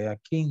en la tarea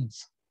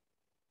 15.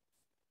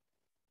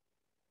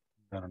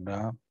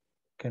 ¿Verdad?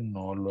 Que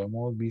no lo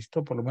hemos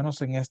visto, por lo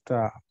menos en este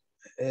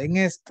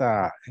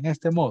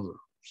módulo.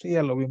 Sí,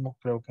 ya lo vimos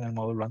creo que en el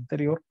módulo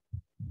anterior.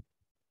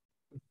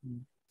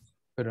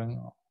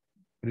 Pero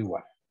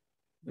igual.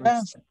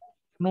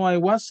 No, I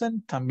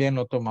wasn't, también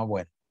lo toma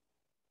bueno.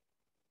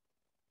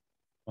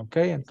 Ok,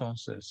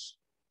 entonces,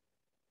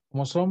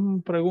 como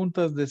son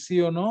preguntas de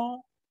sí o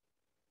no,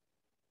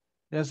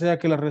 ya sea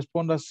que la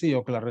responda sí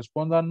o que la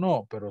responda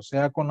no, pero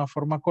sea con la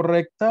forma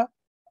correcta,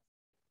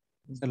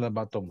 se las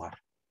va a tomar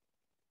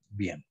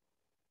bien.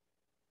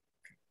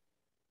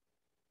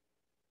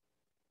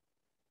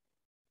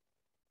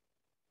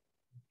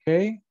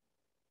 Ok.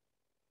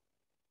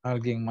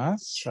 ¿Alguien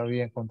más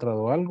había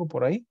encontrado algo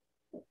por ahí?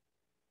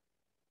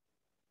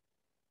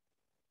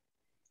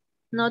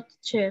 No,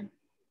 teacher.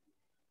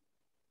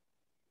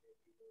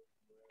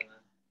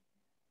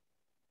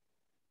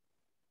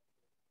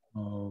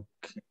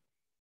 Ok.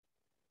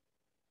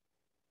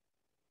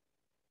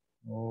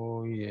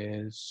 Oh,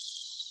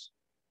 yes.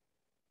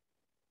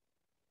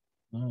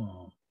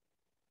 No.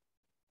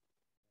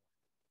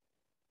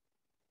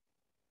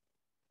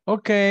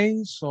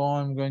 Okay, so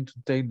I'm going to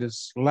take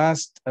this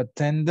last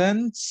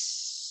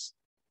attendance.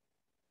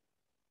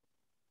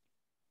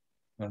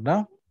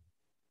 ¿Verdad?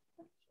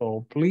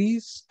 So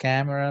please,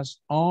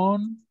 cameras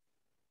on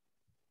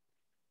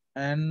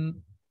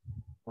and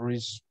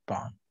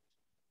respond.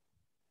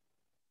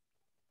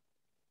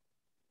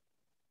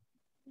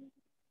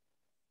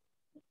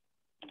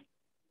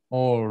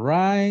 All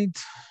right.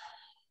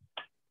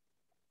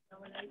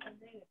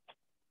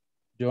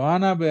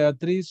 Joana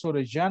Beatriz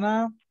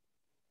Orellana.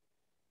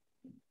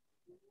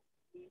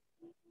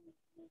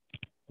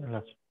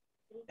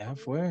 Ya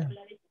fue.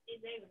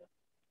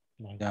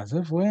 Ya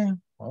se fue.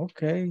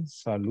 Ok.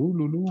 Salud,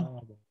 Lulu.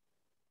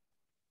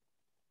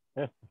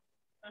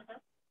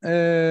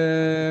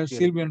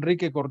 Silvio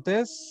Enrique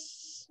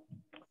Cortés.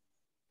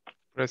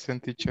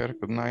 Present, teacher.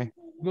 Good night.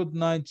 Good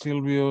night,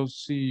 Silvio.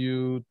 See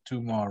you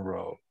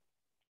tomorrow.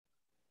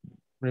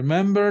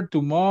 Remember,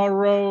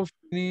 tomorrow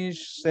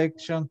finish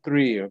section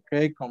 3,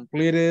 okay?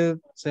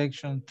 Completed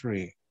section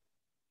 3.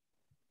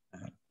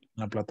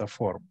 La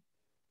plataforma.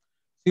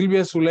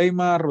 Silvia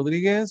Zuleima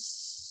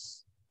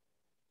Rodríguez.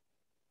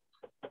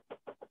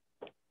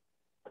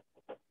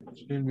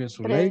 Silvia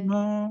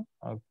Zuleima.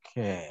 Ok.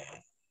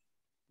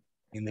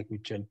 Y le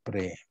escuché el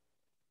pre.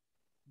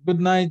 Good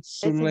night,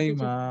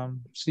 Zuleima.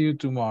 See you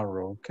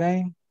tomorrow,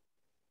 okay?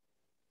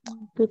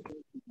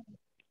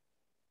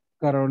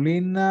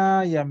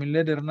 Carolina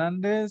Yamilet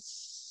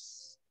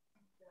Hernández.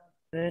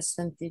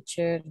 Present,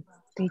 teacher.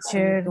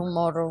 Teacher.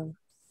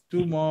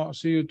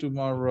 See you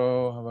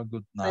tomorrow. Have a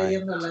good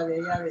night.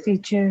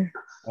 Teacher.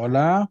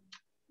 Hola.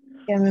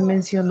 Ya me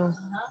mencionó.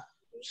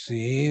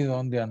 Sí,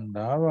 ¿dónde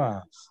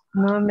andabas?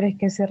 No, hombre, es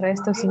que cerré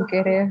esto sin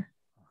querer.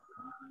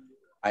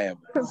 I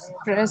am.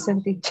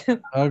 Present,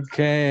 teacher.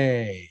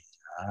 Okay.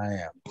 I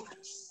am.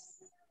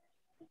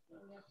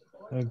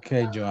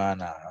 Okay,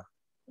 Joanna.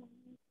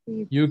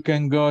 You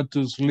can go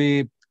to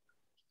sleep.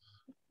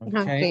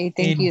 Okay,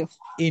 thank you.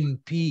 In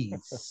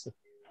peace.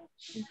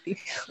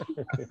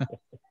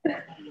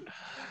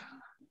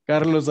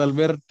 Carlos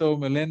Alberto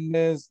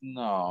Meléndez,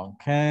 no,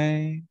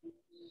 okay.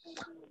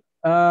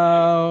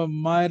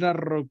 Mayra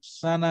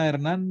Roxana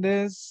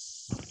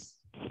Hernandez.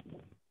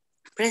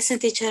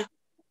 Present, teacher.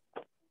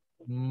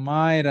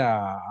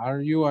 Mayra,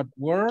 are you at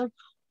work?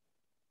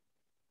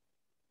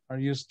 Are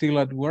you still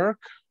at work?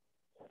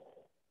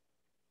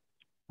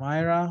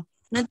 Myra?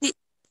 No,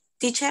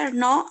 teacher,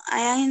 no, I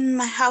am in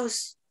my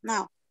house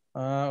now.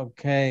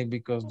 Okay,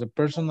 because the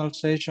personal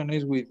session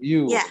is with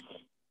you. Yeah,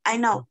 I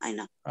know.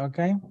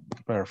 Okay,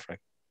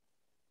 perfect.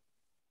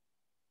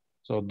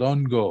 So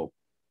don't go.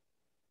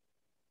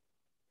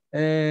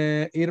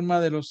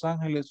 Irma de Los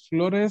Ángeles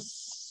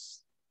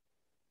Flores.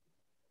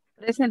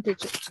 Present,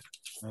 teacher.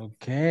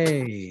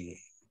 Okay.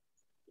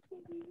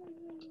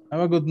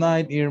 Have a good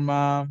night,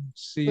 Irma.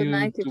 See Good you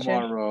night, teacher.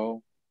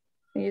 tomorrow.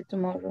 See you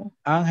tomorrow.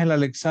 Ángel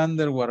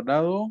Alexander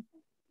Guardado.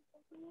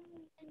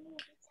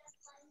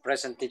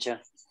 Present,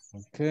 teacher.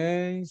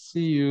 Okay,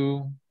 see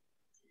you.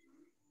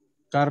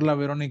 Carla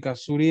Verónica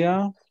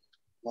Zuria.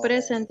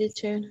 Present,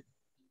 teacher.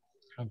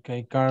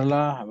 Okay,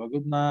 Carla, have a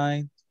good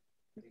night.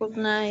 Good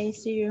night.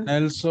 See you.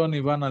 Nelson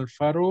Iván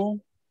Alfaro.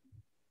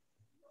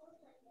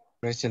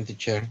 Present,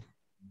 teacher.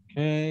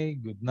 Okay,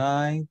 good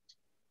night.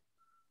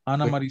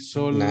 Ana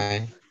Marisol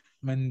night.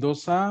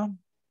 Mendoza.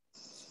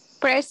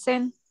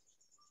 Present.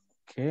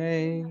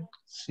 Okay,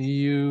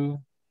 see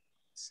you.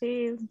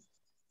 See you.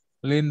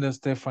 Linda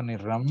Stephanie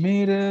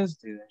Ramirez,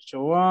 didn't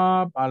show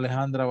up.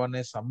 Alejandra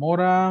Vanessa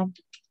Mora.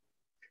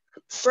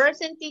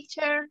 Present,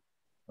 teacher.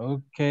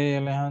 Okay,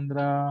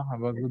 Alejandra,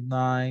 have a good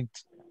night.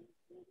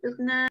 Good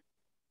night.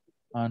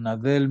 Ana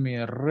Delmi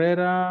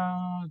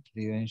Herrera,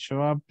 didn't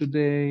show up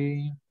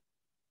today.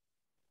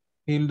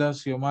 Hilda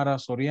Xiomara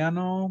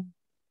Soriano.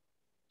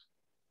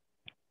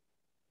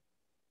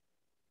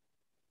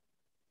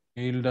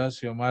 Hilda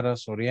Xiomara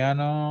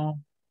Soriano.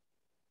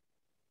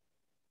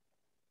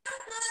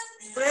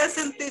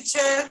 Present,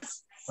 teacher.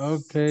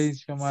 Okay,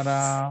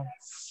 Xiomara.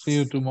 See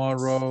you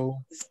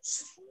tomorrow.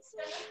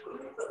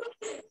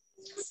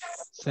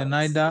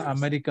 Zenaida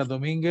America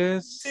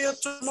Dominguez. See you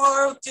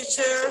tomorrow,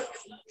 teacher.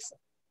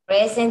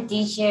 Present,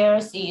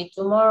 teacher. See you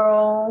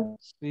tomorrow.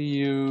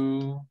 See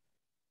you.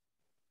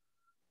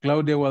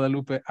 Claudia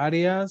Guadalupe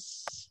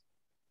Arias.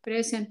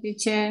 Present,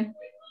 teacher.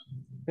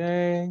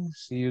 Okay,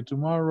 see you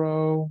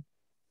tomorrow.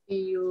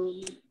 See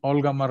you.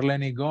 Olga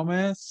Marlene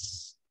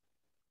Gomez.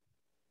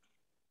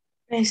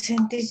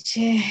 Present,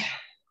 teacher.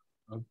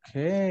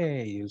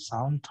 Okay, you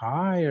sound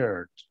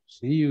tired.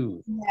 See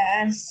you.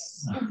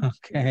 Yes.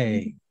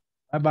 Okay,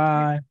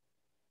 bye-bye.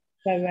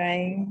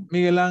 Bye-bye.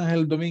 Miguel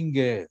Ángel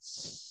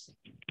Dominguez.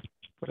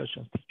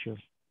 Present, teacher.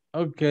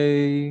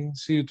 Okay,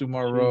 see you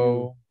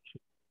tomorrow. See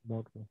you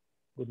tomorrow.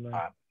 Good night.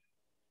 Bye.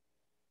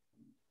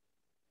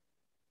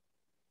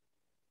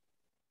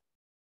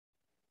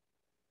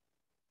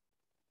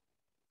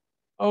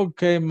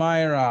 Okay,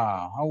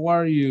 Myra, how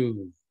are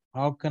you?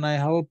 How can I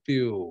help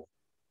you?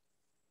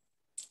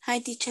 Hi,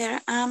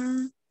 teacher.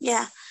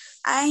 Yeah,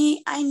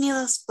 I need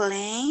to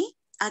explain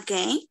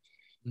again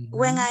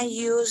when I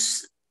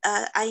use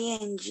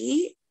ing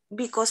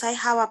because I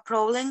have a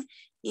problem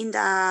in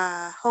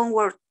the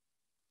homework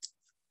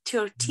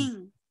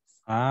 13.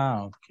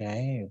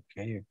 Okay.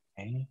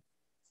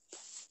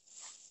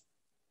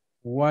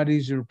 What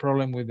is your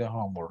problem with the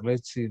homework?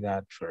 Let's see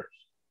that first.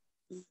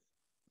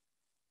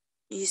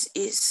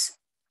 Is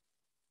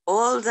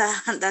all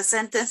the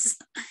sentence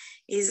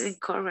is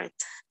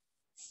incorrect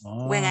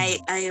when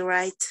I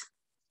write.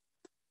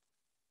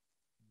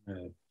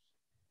 Good.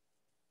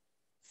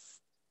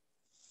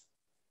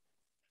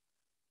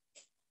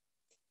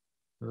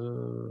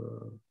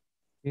 Uh,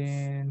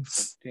 15,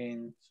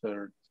 15,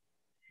 30.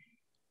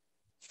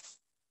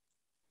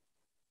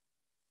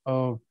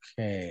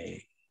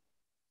 Okay.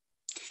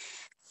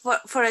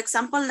 For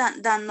example,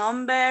 the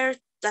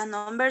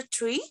number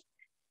 3,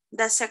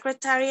 the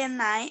secretary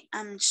and I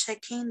am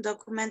checking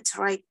documents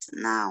right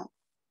now.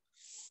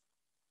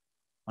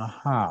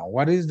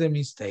 What is the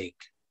mistake?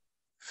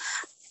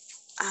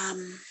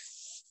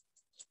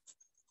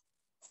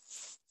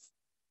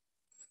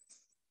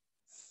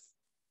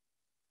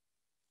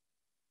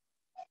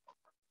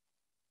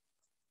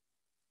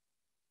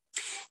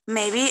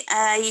 Maybe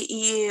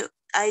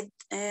I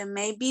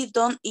maybe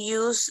don't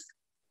use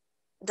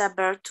the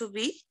verb to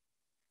be.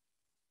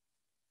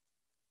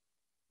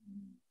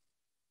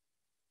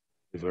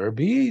 The verb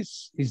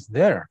is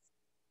there.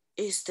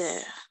 Is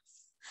there?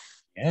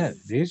 Yeah,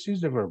 this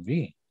is the verb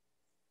be.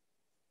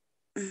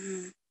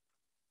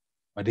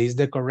 But is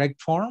the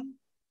correct form?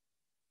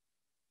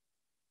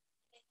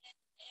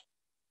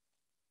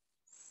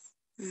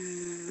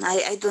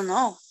 I don't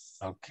know.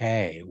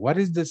 Okay, what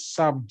is the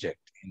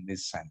subject in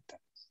this sentence?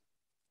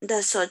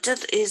 The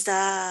subject is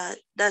the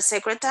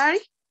secretary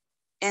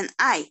and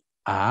I.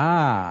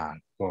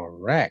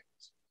 Correct.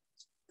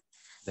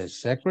 The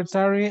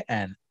secretary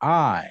and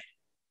I.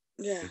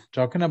 Yeah. We're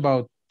talking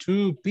about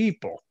two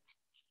people.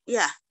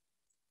 Yeah.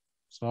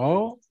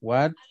 So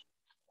what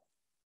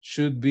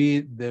should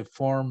be the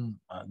form,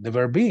 the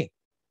verb be?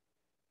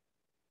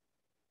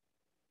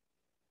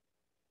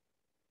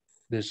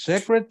 The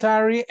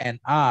secretary and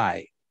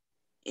I.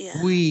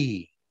 Yeah.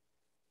 We.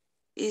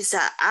 is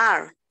a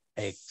R.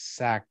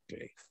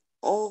 Exactly.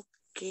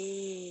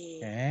 Okay.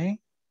 Okay.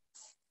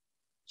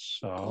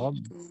 So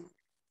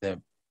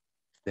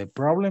the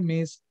problem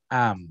is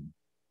am.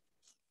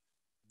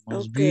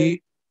 Must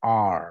be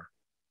are.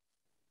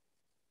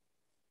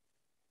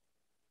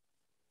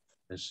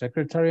 The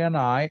secretary and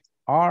I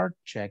are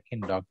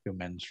checking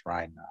documents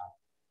right now.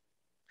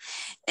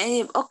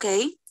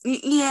 Okay.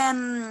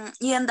 And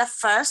the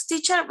first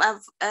teacher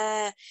of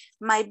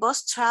my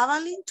boss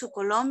traveling to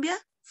Colombia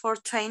for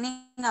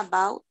training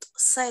about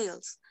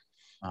sales.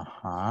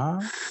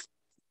 Uh-huh.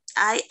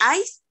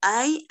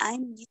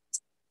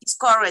 It's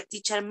correct,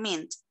 teacher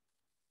meant.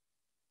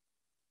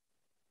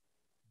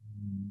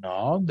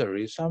 No, there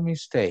is a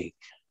mistake.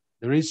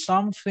 There is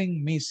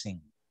something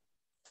missing.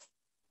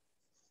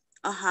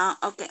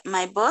 Okay.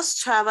 My boss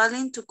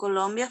traveling to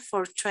Colombia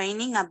for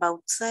training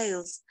about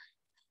sales.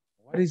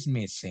 What is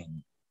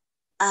missing?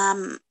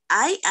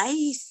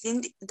 I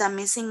think the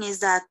missing is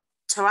that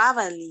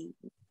traveling.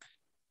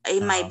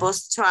 My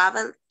boss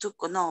traveled to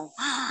no.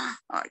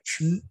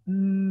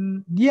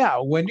 Yeah,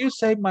 when you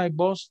say my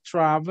boss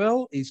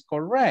travel is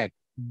correct,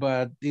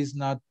 but it's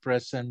not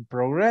present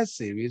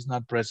progressive, it's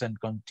not present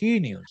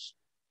continuous.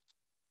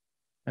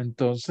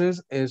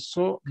 Entonces,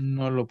 eso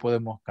no lo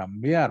podemos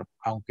cambiar,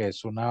 aunque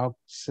es una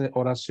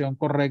oración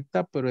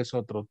correcta, pero es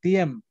otro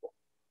tiempo.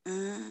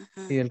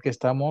 Y el que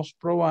estamos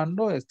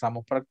probando,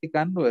 estamos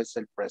practicando es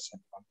el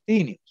present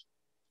continuous.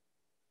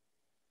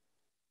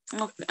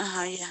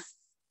 Yeah.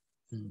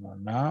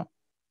 No,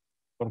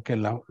 porque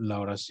la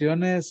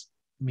oración es,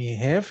 mi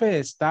jefe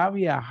está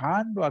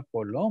viajando a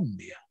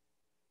Colombia.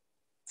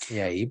 Y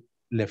ahí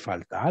le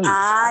falta algo.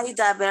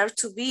 The verb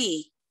to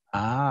be.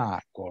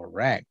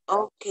 Correct.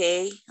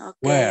 Okay,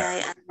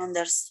 Where? I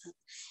understand.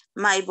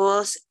 My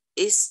boss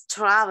is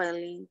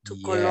traveling to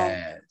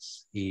Colombia.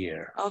 Yes,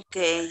 here.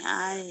 Okay,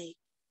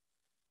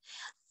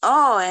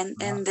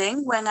 and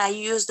then when I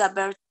use the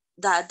verb,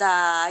 the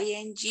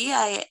ing,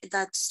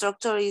 that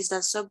structure is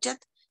the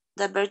subject,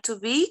 the verb to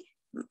be,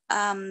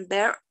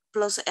 verb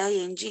plus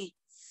ing.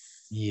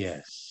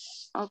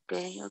 Yes.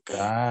 Okay.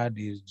 That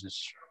is the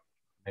structure.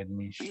 Let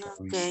me show you.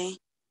 Okay.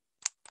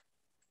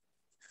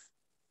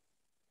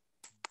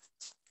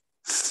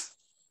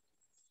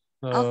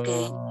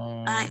 Okay,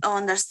 I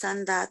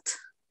understand that.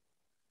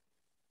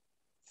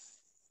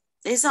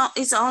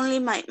 It's only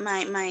my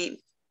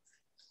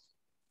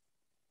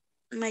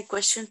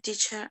question,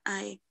 teacher.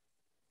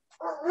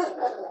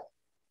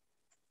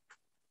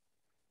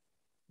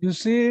 You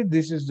see,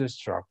 this is the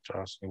structure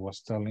as I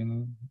was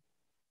telling.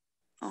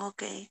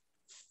 Okay.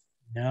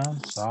 Yeah,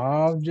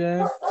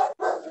 subject,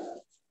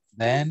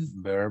 then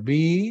verb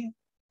be.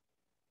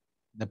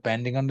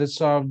 Depending on the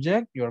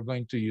subject, you're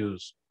going to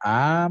use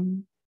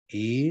am,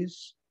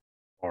 is,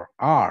 or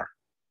are.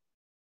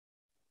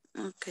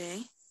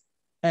 Okay.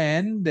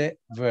 And the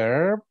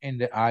verb in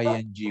the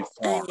ing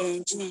form.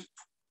 ing.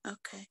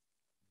 Okay.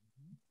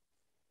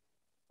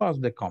 Plus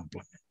the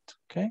complement.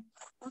 Okay.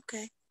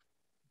 Okay.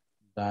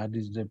 That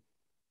is the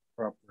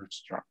proper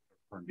structure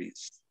for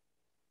this.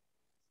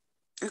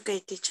 Okay,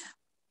 teacher.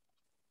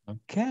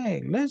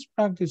 Okay, let's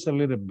practice a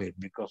little bit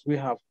because we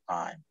have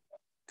time.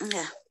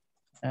 Yeah.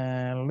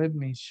 And let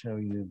me show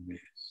you this.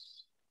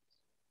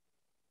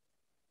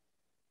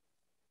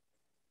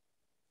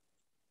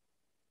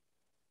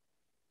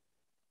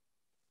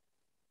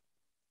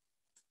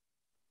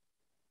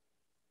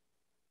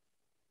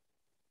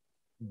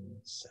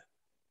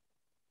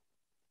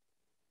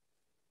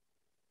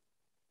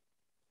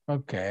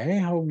 Okay,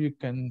 hope you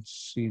can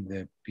see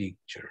the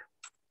picture.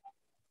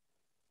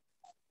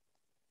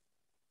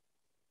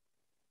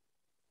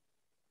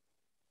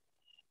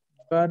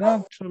 But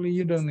actually,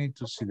 you don't need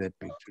to see the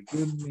picture.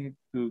 You need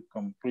to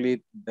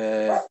complete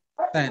the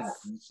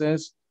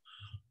sentences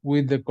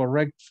with the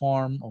correct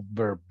form of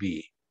verb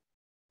be.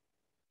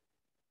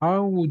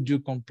 How would you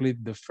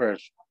complete the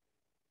first one?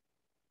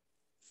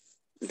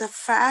 The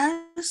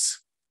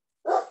first?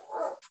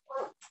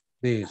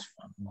 This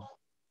one.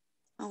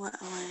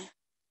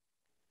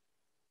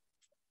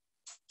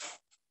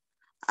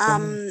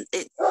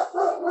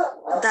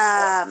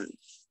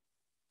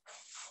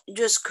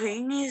 Your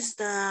screen is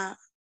the...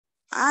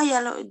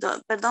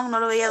 perdón, no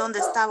lo veía dónde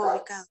estaba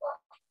ubicado.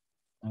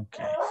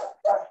 Okay.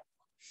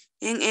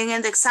 In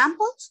the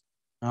examples?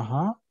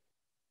 Uh-huh.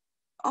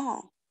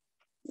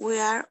 We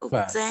are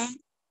obtaining...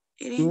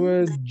 Tú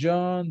ves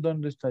John,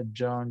 ¿dónde está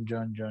John?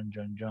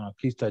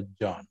 Aquí está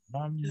John.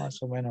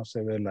 Más o menos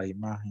se ve la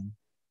imagen.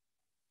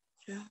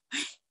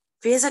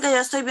 Fíjese que yo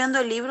estoy viendo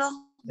el libro.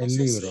 No el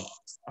sé libro. Si...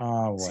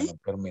 Bueno, ¿sí?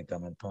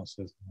 Permítame,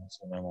 entonces no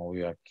se me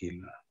movió aquí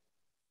la...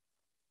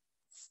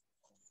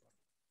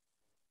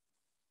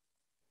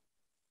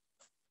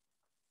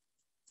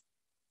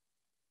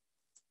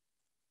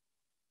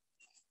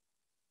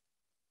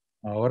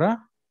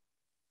 ¿Ahora?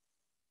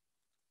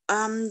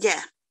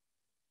 Yeah.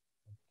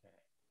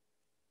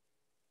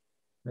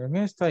 En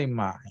esta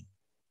imagen,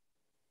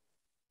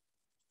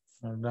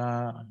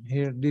 ¿verdad?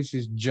 Here, this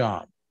is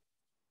John.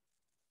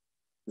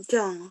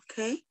 John,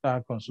 okay.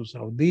 Está con sus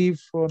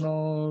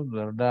audífonos,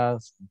 ¿verdad?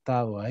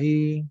 Sentado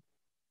ahí.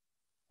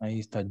 Ahí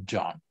está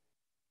John.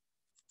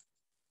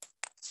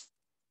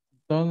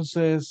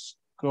 Entonces,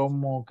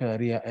 ¿cómo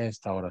quedaría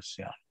esta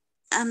oración?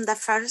 And the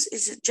first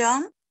is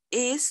John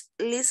is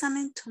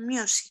listening to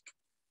music.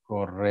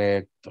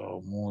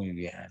 Correcto, muy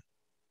bien.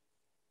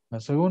 La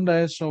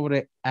segunda es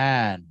sobre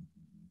Anne.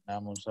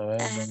 Vamos a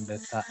ver dónde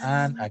está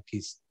Anne. Aquí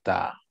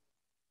está.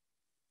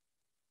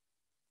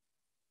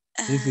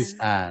 This is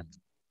Anne.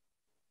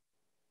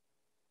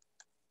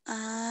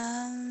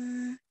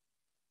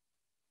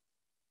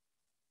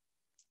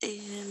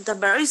 The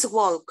verb is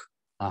walk.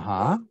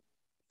 Ajá.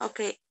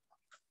 Okay.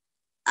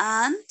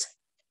 And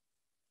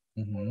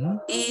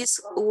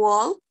is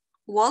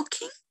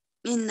walking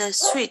in the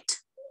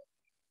street.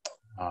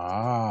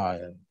 Ah,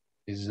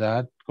 is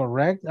that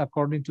correct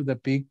according to the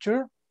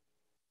picture?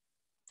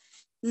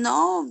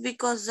 No,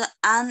 because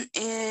Anne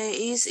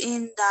is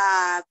in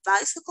the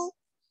bicycle.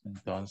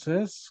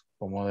 Entonces,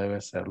 ¿cómo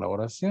debe ser la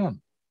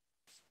oración?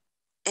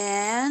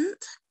 And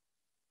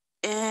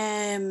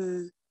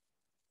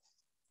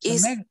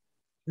is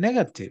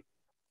negative.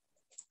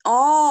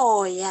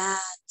 Oh, yeah,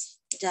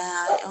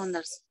 I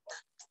understand.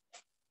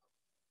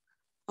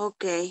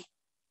 Okay.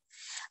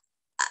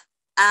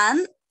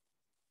 And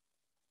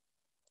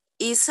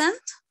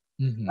isn't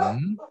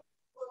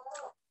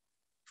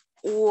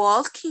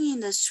walking in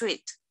the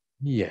street.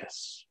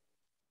 Yes,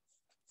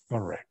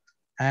 correct.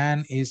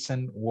 Anne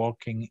isn't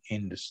walking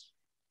in the street.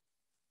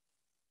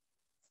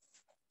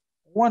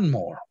 One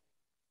more.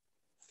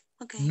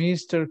 Okay.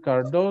 Mr.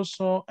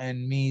 Cardoso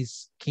and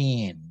Miss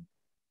King.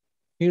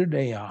 Here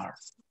they are.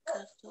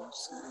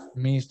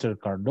 Mr.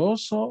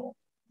 Cardoso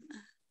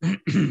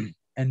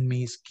and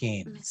Miss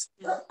King.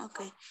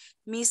 Okay.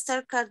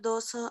 Mr.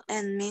 Cardoso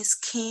and Miss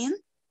King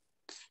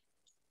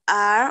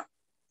are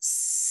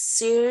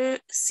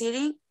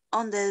sitting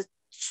on the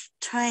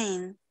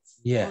train.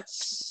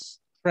 Yes.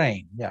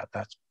 Train. Yeah,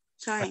 that's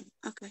train.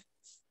 Okay.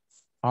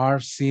 Are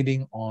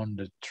sitting on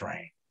the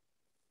train.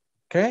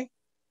 Okay?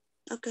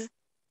 Okay.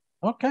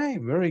 Okay,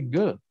 very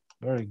good.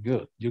 Very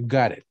good. You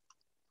got it.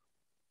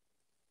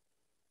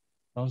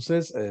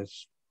 Entonces,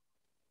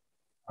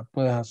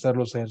 puedes hacer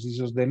los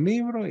ejercicios del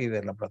libro y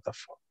de la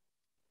plataforma.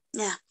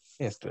 Yeah.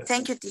 Esto es.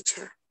 Thank you,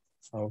 teacher.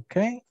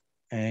 Okay.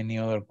 Any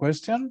other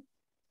question?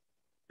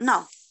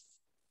 No.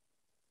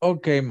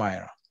 Okay,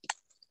 Myra.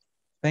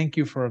 Thank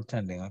you for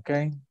attending,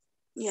 okay?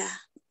 Yeah.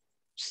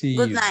 See you.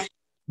 Good night.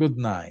 Good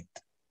night.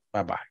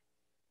 Bye-bye.